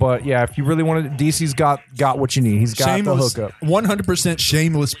 But yeah, if you really want it, DC's got what you need. He's got Shameless, the hookup. 100%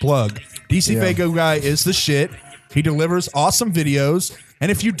 shameless plug. DC Faygo Guy is the shit. He delivers awesome videos. And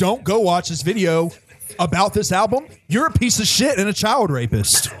if you don't go watch his video about this album, you're a piece of shit and a child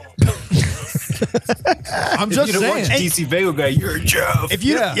rapist. I'm just if you don't saying. watch DC Faygo Guy, you're a Jeff. If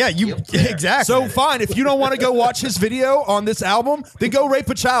you, exactly. So fine, if you don't want to go watch his video on this album, then go rape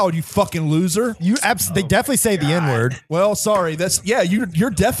a child, you fucking loser. They definitely say the N-word. Well, sorry.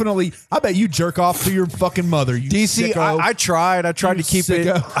 You're definitely. I bet you jerk off to your fucking mother. You DC, sicko. I tried to keep it.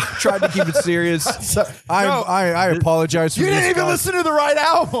 I tried to keep it serious. I apologize for You didn't this, even guys. listen to the right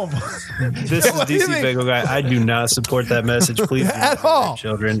album. This is DC Faygo Guy. I do not support that message. Please do At not all. rape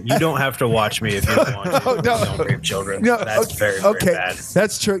children. You don't have to watch me if you don't want to. Don't rape children. That's very bad.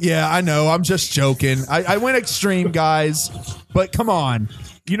 That's true. Yeah, I know. I'm just joking. I went extreme, guys. But come on.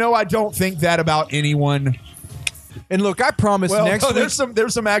 I don't think that about anyone. And look, I promise next week.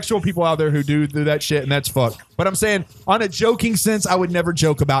 There's some actual people out there who do that shit, and that's fucked. But I'm saying, on a joking sense, I would never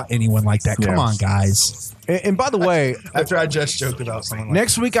joke about anyone like that. Come on, guys. And by the way, After I just joked about someone like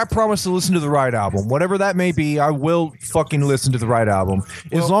next week I promise to listen to the right album, whatever that may be. I will fucking listen to the right album,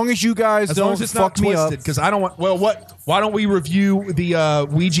 as long as you guys as long don't as it's not fuck me up. twisted, because I don't want. Well, what? Why don't we review the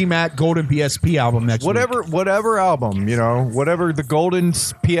Ouija Mac Golden PSP album next week? Whatever album, whatever the Golden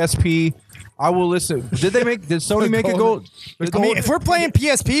PSP. I will listen. Did Sony make a gold? I mean, if we're playing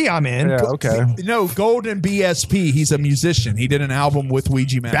PSP, I'm in. Yeah, okay. No, Golden BSP. He's a musician. He did an album with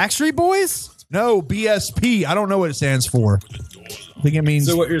Ouija Mac. Backstreet Boys? No, BSP. I don't know what it stands for. I think it means.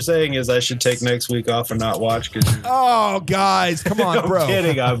 So what you're saying is I should take next week off and not watch because. Oh, guys, come on, bro. I'm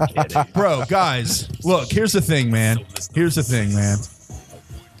kidding. Bro, guys, look. Here's the thing, man. C7.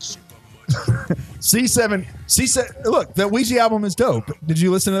 Look, the Ouija album is dope. Did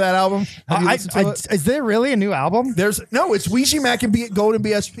you listen to that album? Have you listened to it? Is there really a new album? It's Ouija Mac and Golden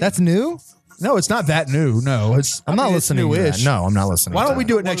BSP. That's new? No, it's not that new. No, I'm not listening to that. No, I'm not listening. Why to don't we that.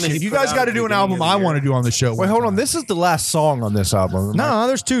 do it next year? You guys got to do an album I want to do on the show. Wait, hold on. This is the last song on this album. No,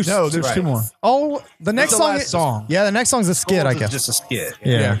 there's two. No, there's two more. Oh, the next the song. last song. Yeah, the next song's a skit, I It's guess. just a skit.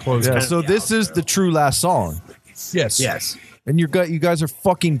 Yeah. Yeah, so this is the true last song. Yes. Yes. And you guys are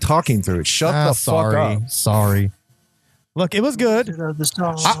fucking talking through it. Shut the fuck up. Sorry. Look, it was good.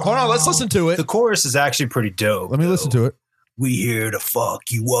 Hold on. Let's listen to it. The chorus is actually pretty dope. Let me listen to it. We here to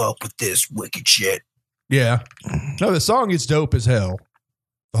fuck you up with this wicked shit. Yeah. No, the song is dope as hell.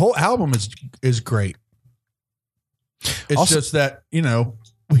 The whole album is great. It's Also- just that,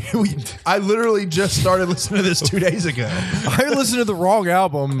 I literally just started listening to this 2 days ago. I listened to the wrong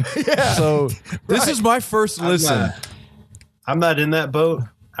album. Yeah. So this is my first listen. I'm not in that boat.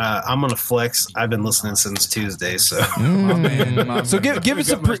 I'm gonna flex. I've been listening since Tuesday, so So give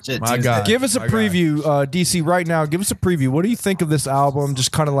us a give us a preview, DC, right now. Give us a preview. What do you think of this album?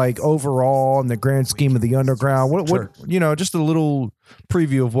 Just kind of like overall in the grand scheme of the underground. What just a little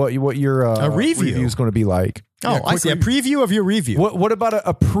preview of what your review is going to be like. Oh, I see. A preview of your review. What about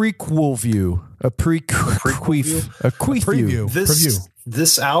a prequel view? A preview.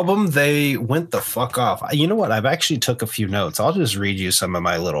 This album, they went the fuck off. You know what? I've actually took a few notes. I'll just read you some of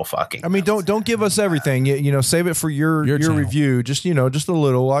my little fucking. I mean, don't give us everything. Save it for your review. Just just a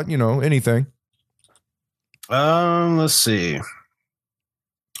little. Anything. Let's see.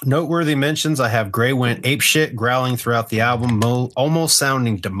 Noteworthy mentions. I have Gray went apeshit, growling throughout the album, almost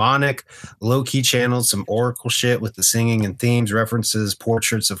sounding demonic. Low key channeled some Oracle shit with the singing and themes, references,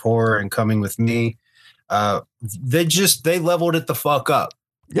 portraits of horror, and Coming with Me. They leveled it the fuck up.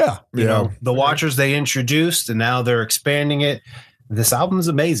 Yeah. You know, the Watchers they introduced, and now they're expanding it. This album is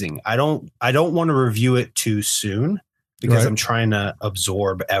amazing. I don't want to review it too soon because I'm trying to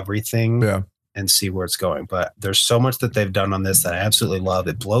absorb everything. Yeah. And see where it's going. But there's so much that they've done on this that I absolutely love.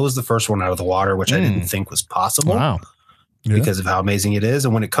 It blows the first one out of the water, which I didn't think was possible. Wow. Because of how amazing it is.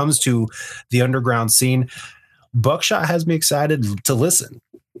 And when it comes to the underground scene, Buckshot has me excited to listen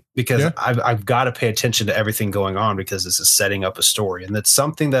because I've got to pay attention to everything going on because this is setting up a story. And that's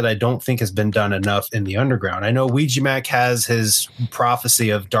something that I don't think has been done enough in the underground. I know Ouija Mac has his prophecy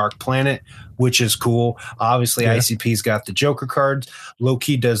of Dark Planet, which is cool. Obviously, ICP's got the Joker cards.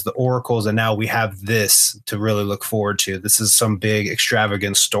 Low-key does the oracles, and now we have this to really look forward to. This is some big,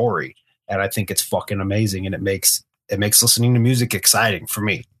 extravagant story, and I think it's fucking amazing, and it makes listening to music exciting for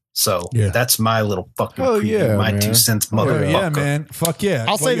me. So that's my little fucking preview, my 2 cents, motherfucker. Yeah, man. Fuck yeah.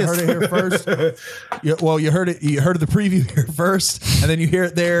 I'll say you this. heard it here first. You heard it. You heard the preview here first, and then you hear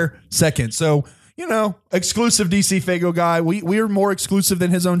it there second. So, exclusive DC Faygo Guy. We're more exclusive than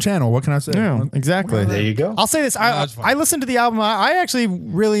his own channel. What can I say? Yeah, exactly. There you go. I'll say this. I listened to the album. I actually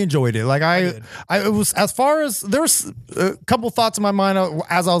really enjoyed it. Like it was, as far as there was a couple thoughts in my mind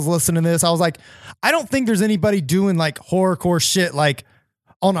as I was listening to this. I was like, I don't think there's anybody doing like horrorcore shit like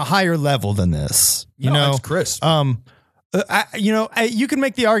on a higher level than this. You know, it's crisp. You can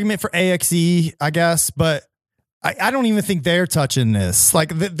make the argument for AXE, I guess, but I don't even think they're touching this. Like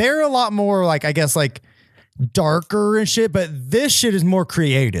they're a lot more like, I guess, like darker and shit, but this shit is more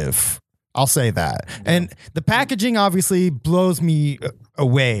creative. I'll say that. And the packaging obviously blows me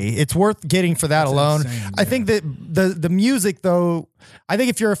away. It's worth getting for that alone. Insane, I think that the music though, I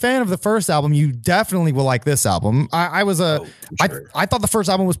think if you're a fan of the first album, you definitely will like this album. I thought the first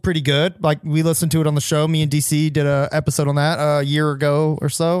album was pretty good. Like we listened to it on the show. Me and DC did a episode on that a year ago or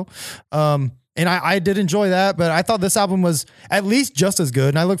so. And I did enjoy that, but I thought this album was at least just as good,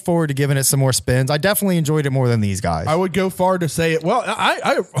 and I look forward to giving it some more spins. I definitely enjoyed it more than these guys. I would go far to say it. Well,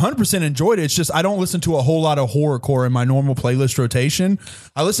 I 100% enjoyed it. It's just I don't listen to a whole lot of horrorcore in my normal playlist rotation.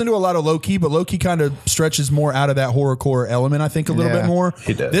 I listen to a lot of low-key, but low-key kind of stretches more out of that horrorcore element, I think, a little bit more.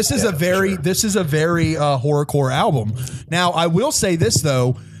 He does. This is a very horrorcore album. Now, I will say this,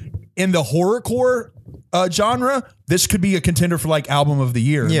 though. In the horrorcore genre, this could be a contender for like album of the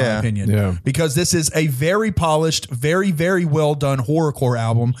year, in my opinion. Yeah. Because this is a very polished, very, very well done horrorcore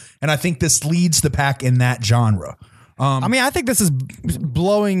album. And I think this leads the pack in that genre. I think this is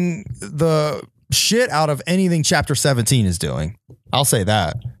blowing the shit out of anything Chapter 17 is doing. I'll say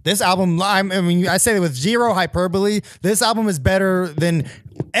that. This album, I say that with zero hyperbole, this album is better than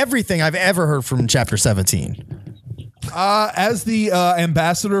everything I've ever heard from Chapter 17. As the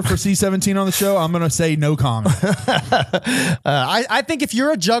ambassador for C17 on the show, I'm going to say no comment. I think if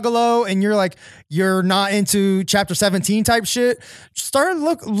you're a juggalo and you're not into Chapter 17 type shit, start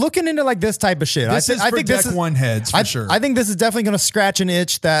looking into like this type of shit. I think this is one heads for sure. I think this is definitely going to scratch an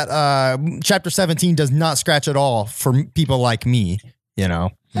itch that Chapter 17 does not scratch at all for people like me. You know.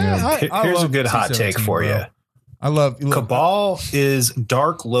 Here's a good hot take for you. I love Cabal is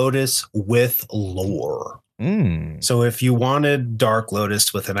Dark Lotus with lore. So if you wanted Dark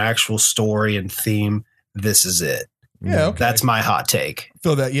Lotus with an actual story and theme, this is it. Yeah, okay. That's my hot take.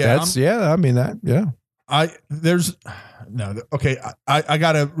 Feel that? Yeah, I mean that. Yeah. I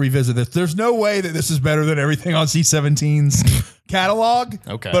gotta revisit this. There's no way that this is better than everything on C17's catalog.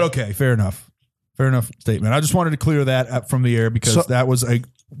 Okay. But okay, fair enough statement. I just wanted to clear that up from the air because that was a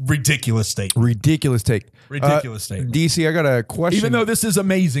ridiculous statement. Ridiculous take. Statement. DC, I got a question. Even though this is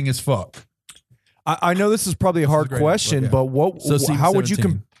amazing as fuck. I know this is probably a hard question, but how would you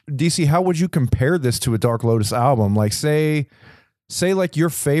DC, how would you compare this to a Dark Lotus album? Like say like your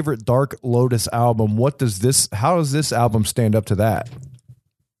favorite Dark Lotus album, how does this album stand up to that?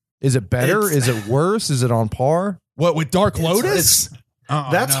 Is it better? Is it worse? Is it on par? What with Dark Lotus?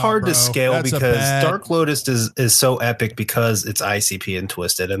 That's hard to scale That's because Dark Lotus is so epic because it's ICP and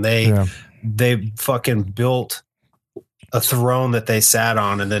Twisted, and they fucking built a throne that they sat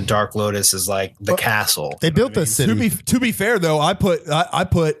on, and then Dark Lotus is like the castle. They built the city. To be fair though, I put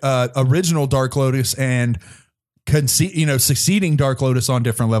original Dark Lotus and succeeding Dark Lotus on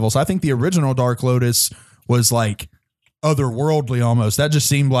different levels. I think the original Dark Lotus was like otherworldly almost. That just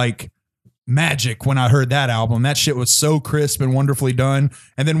seemed like magic when I heard that album. That shit was so crisp and wonderfully done.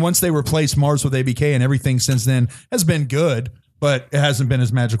 And then once they replaced Mars with ABK, and everything since then has been good, but it hasn't been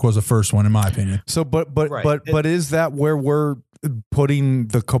as magical as the first one, in my opinion. So, but is that where we're putting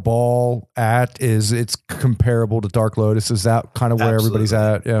the Cabal at? Is it's comparable to Dark Lotus? Is that kind of where everybody's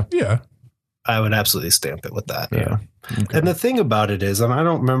at? Yeah. Yeah. I would absolutely stamp it with that. Yeah. Okay. And the thing about it is, and I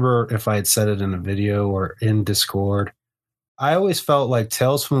don't remember if I had said it in a video or in Discord, I always felt like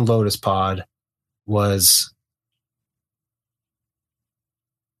Tales from the Lotus Pod was...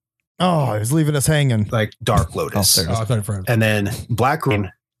 Oh, he's leaving us hanging. Like Dark Lotus. I thought it froze. And then Black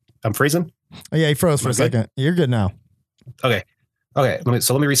Green. I'm freezing? Oh, yeah, he froze for a second. You're good now. Okay. Let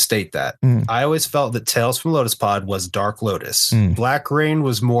me restate that. I always felt that Tales from Lotus Pod was Dark Lotus. Black Rain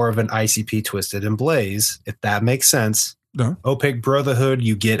was more of an ICP Twisted and Blaze, if that makes sense. No. Opaque Brotherhood,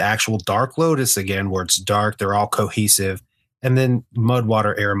 you get actual Dark Lotus again, where it's dark, they're all cohesive. And then Mud,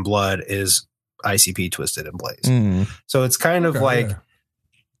 Water, Air, and Blood is ICP Twisted and Blaze. So it's kind of like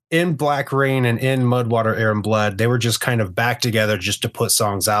in Black Rain and in Mud, Water, Air, and Blood, they were just kind of back together just to put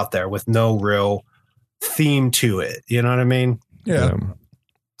songs out there with no real theme to it. You know what I mean? Yeah.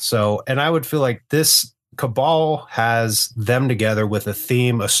 So, and I would feel like this Cabal has them together with a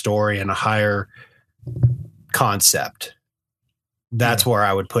theme, a story, and a higher concept. That's where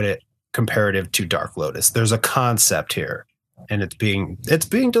I would put it comparative to Dark Lotus. There's a concept here, and it's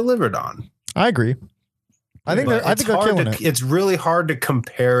being delivered on. I agree. I think they're killing it. It's really hard to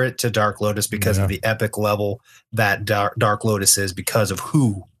compare it to Dark Lotus because of the epic level that Dark Lotus is, because of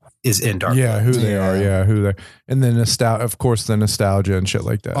who is in Dark Lotus. Who they are, who they, and then of course the nostalgia and shit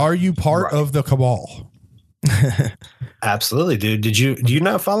like that. Are you part of the Cabal? Absolutely, dude. Do you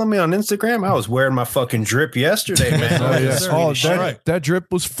not follow me on Instagram? I was wearing my fucking drip yesterday, man. That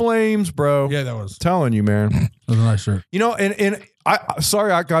drip was flames, bro. Yeah, that was. Telling you, man. That was a nice shirt. You know, and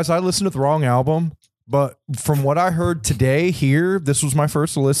sorry guys, I listened to the wrong album. But from what I heard today here, this was my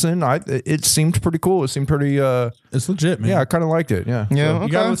first listen. It seemed pretty cool. It seemed pretty. It's legit, man. Yeah, I kind of liked it. Yeah. You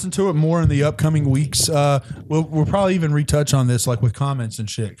gotta listen to it more in the upcoming weeks. We'll probably even retouch on this, like with comments and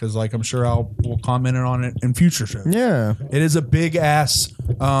shit, because like I'm sure we'll comment on it in future shows. Yeah, it is a big ass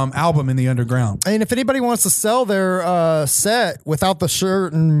album in the underground. And if anybody wants to sell their set without the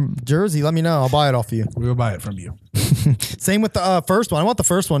shirt and jersey, let me know. I'll buy it off you. We'll buy it from you. Same with the first one. I want the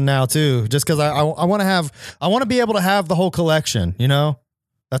first one now too, just because I want to be able to have the whole collection. You know,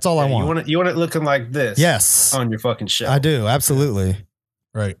 that's all I want. You want it looking like this? Yes, on your fucking shelf. I do, absolutely.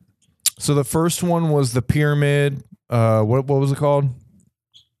 Right. So the first one was the pyramid. What was it called?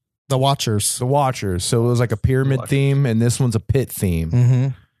 The Watchers. The Watchers. So it was like a pyramid theme, and this one's a pit theme. Mm-hmm.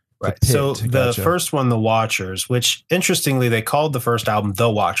 Right. So the first one, The Watchers, which interestingly they called the first album The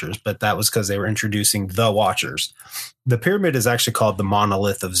Watchers, but that was because they were introducing The Watchers. The pyramid is actually called the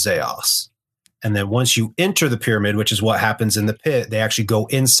Monolith of Zeos. And then once you enter the pyramid, which is what happens in the pit, they actually go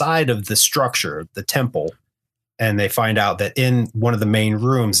inside of the structure, the temple, and they find out that in one of the main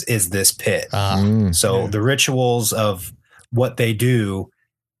rooms is this pit. The rituals of what they do,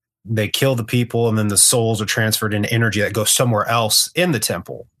 they kill the people, and then the souls are transferred into energy that goes somewhere else in the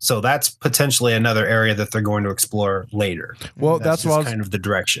temple. So that's potentially another area that they're going to explore later. Well, that's what kind of the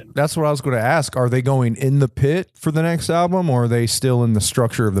direction. That's what I was going to ask. Are they going in the pit for the next album, or are they still in the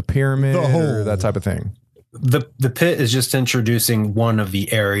structure of the pyramid or that type of thing? The pit is just introducing one of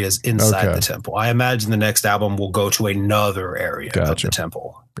the areas inside the temple. I imagine the next album will go to another area of the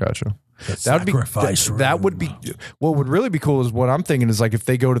temple. Gotcha. That would be what would really be cool is what I'm thinking is like if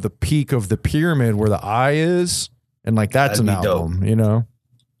they go to the peak of the pyramid where the eye is, and like that's That'd an be album, dope. you know.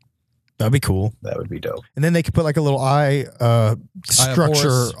 That'd be cool. That would be dope. And then they could put like a little eye structure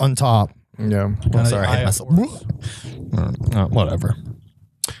horse. on top. Yeah. Oh, sorry, I hit myself. Whatever.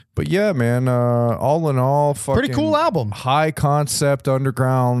 But yeah, man, all in all, fucking Pretty cool album. high concept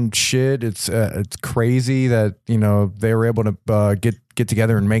underground shit. It's crazy that, you know, they were able to get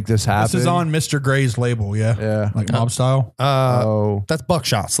together and make this happen. This is on Mr. Gray's label, yeah. Yeah. Like Mob Style. That's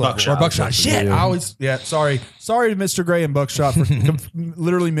Buckshot's level. Or Buckshot. Shit. I always, sorry to Mr. Gray and Buckshot for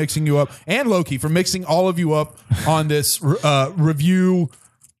literally mixing you up. And Loki for mixing all of you up on this review,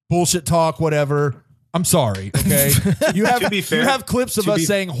 bullshit talk, whatever. I'm sorry, okay? You have, To be fair- you have clips of us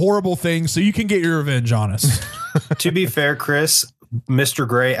saying horrible things so you can get your revenge on us. To be fair, Chris, Mr.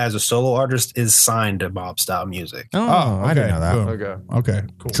 Gray as a solo artist is signed to Mob Style Music. Oh, I didn't know that. Boom. Okay. Okay,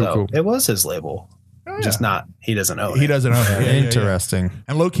 cool. So it was his label. Just not, he doesn't own it. He doesn't know that. Yeah, yeah, yeah. Interesting.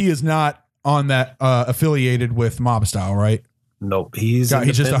 And Loki is not on that affiliated with Mob Style, right? Nope. He's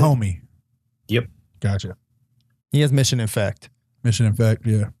He's just a independent. homie. Yep. Gotcha. He has Mission Effect. Mission Effect,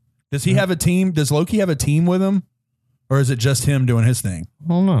 yeah. Does he have a team? Does Loki have a team with him? Or is it just him doing his thing? I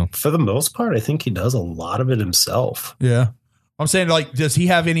don't know. For the most part, I think he does a lot of it himself. Yeah. I'm saying, like, does he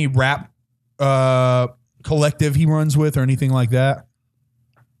have any rap collective he runs with or anything like that?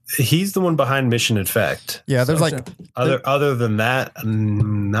 He's the one behind Mission Effect. Yeah, there's like Other than that,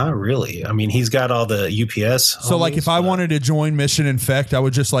 not really. I mean, he's got all the UPS. So, like, if I wanted to join Mission Infect, I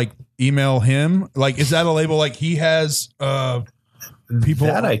would just, like, email him. Like, is that a label? Like, he has people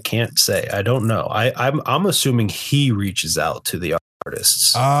that I can't say. I don't know. I'm assuming he reaches out to the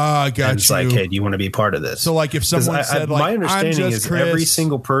artists. got and it's you. like, hey, do you want to be part of this? So, like, if 'Cause someone said, like, my understanding I'm is just Chris. every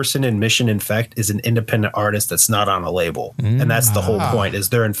single person in Mission Infect is an independent artist that's not on a label, and that's the whole point. Is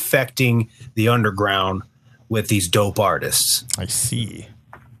they're infecting the underground with these dope artists. I see.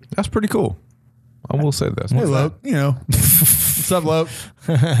 That's pretty cool. I will say this. Hey, Loke, you know. What's up, Loke?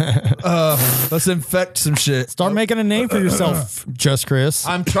 Let's infect some shit. Start making a name for yourself, Just Chris.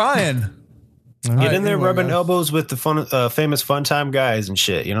 I'm trying. Get in there, anyway, rubbing guys. elbows with the famous fun time guys and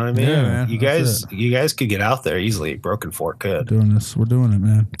shit. You know what I mean? Yeah, man, you that's guys could get out there easily. Broken Fork could. Doing this. We're doing it,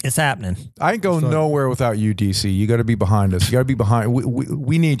 man. It's happening. I ain't going nowhere without you, DC. You got to be behind us. You got to be behind.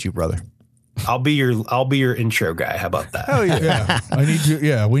 We need you, brother. I'll be your intro guy. How about that? Hell yeah. Yeah. I need you.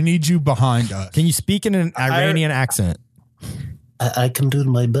 Yeah. We need you behind us. Can you speak in an Iranian accent? I can do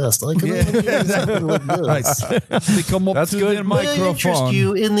my best. I can do something like this. They come up That's to good. the May I interest microphone.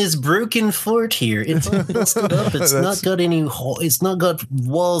 you in this broken fort here? It's all busted up. It's not got any. It's not got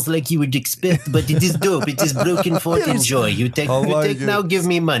walls like you would expect, but it is dope. It is broken fort. Enjoy. You take. I You like take it. now. Give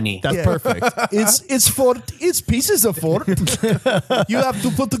me money. That's perfect. It's fort. It's pieces of fort. You have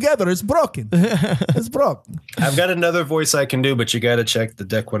to put together. It's broken. It's broken. I've got another voice I can do, but you got to check the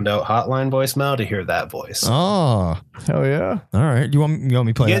Deck One Out hotline voicemail to hear that voice. Oh, Hell yeah. all right. You want me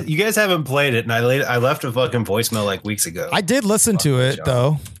to play that? You guys haven't played it, and I left a fucking voicemail like weeks ago. I did listen to it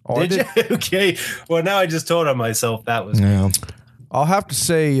though. Did you? Okay. Well, now I just told on myself that was. Yeah. I'll have to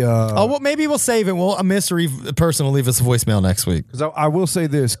say. Oh well, maybe we'll save it. Well, a mystery person will leave us a voicemail next week. Because I will say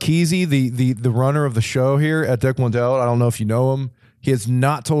this, Keezy, the runner of the show here at Deck One Out, I don't know if you know him. He has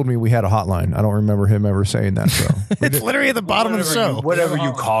not told me we had a hotline. I don't remember him ever saying that. So It's literally at the bottom of the show. Whatever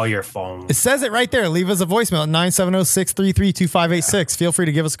you call your phone. It says it right there. Leave us a voicemail at 970-633-2586. Feel free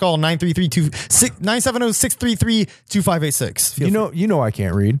to give us a call 970-633-2586. you know I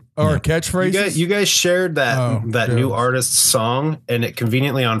can't read. Or catchphrases. You guys shared that new artist's song, and it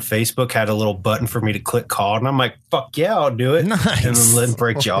conveniently on Facebook had a little button for me to click call, and I'm like, fuck yeah, I'll do it. Nice. And then let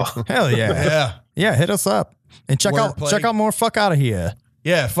break y'all. Hell yeah. Yeah. Yeah, hit us up. And check Wordplay. out more Fuck Out of Here.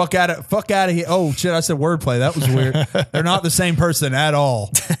 Yeah. Fuck out of here. Oh shit! I said wordplay. That was weird. They're not the same person at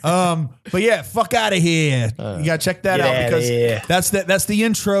all. But yeah, fuck out of here. You gotta check that Get out outta because here. that's the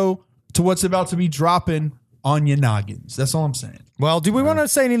intro to what's about to be dropping on your noggins. That's all I'm saying. Well, do we want to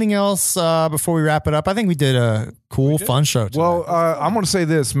say anything else before we wrap it up? I think we did a cool, fun show today. Well, I'm going to say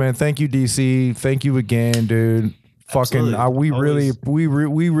this, man. Thank you, DC. Thank you again, dude. Fucking, Absolutely. we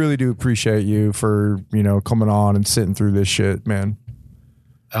really do appreciate you for, coming on and sitting through this shit, man.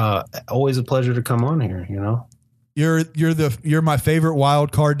 Always a pleasure to come on here, You're my favorite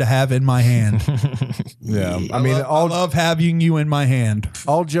wild card to have in my hand. Yeah. I I love having you in my hand.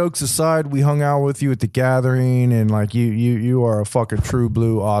 all jokes aside, we hung out with you at the gathering, and like you are a fucking true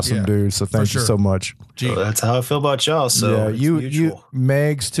blue awesome Yeah, dude. So thank you sure. so much. So that's how I feel about y'all. So yeah, it's you mutual.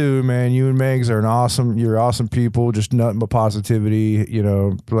 Megs too, man. You and Megs are you're awesome people. Just nothing but positivity.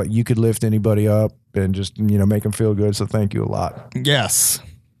 Like you could lift anybody up and just make them feel good. So thank you a lot. yes.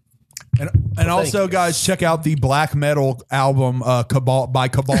 And also, guys, check out the black metal album Cabal by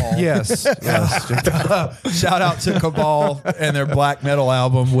Cabal. Yes. Shout out to Cabal and their black metal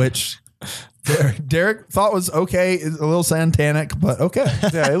album, which Derek thought was okay, a little satanic, but okay.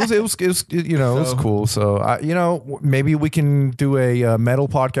 Yeah, it was it was cool. So maybe we can do a metal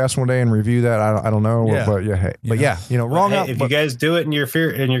podcast one day and review that. I don't know, Yeah. but wrong. Hey, if you guys do it and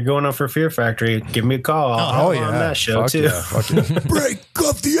you're going on for Fear Factory, give me a call. I'll be on that show too. Fuck yeah. Break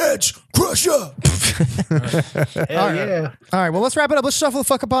off the edge, crusher. Hell yeah. All right, well, let's wrap it up. Let's shuffle the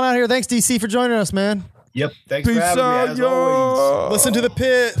fuck up on out here. Thanks, DC, for joining us, man. Yep. Thanks for having me as always. Listen to the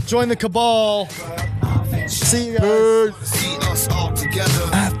pit. Join the Cabal. See you guys.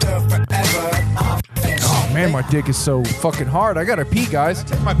 Oh man, my dick is so fucking hard. I gotta pee, guys.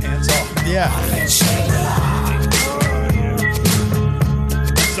 Take my pants off. Yeah.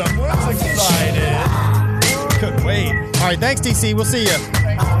 Someone's excited. Couldn't wait. All right, thanks, DC. We'll see you.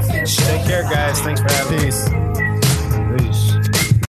 Take care, guys. Thanks for having me. Peace.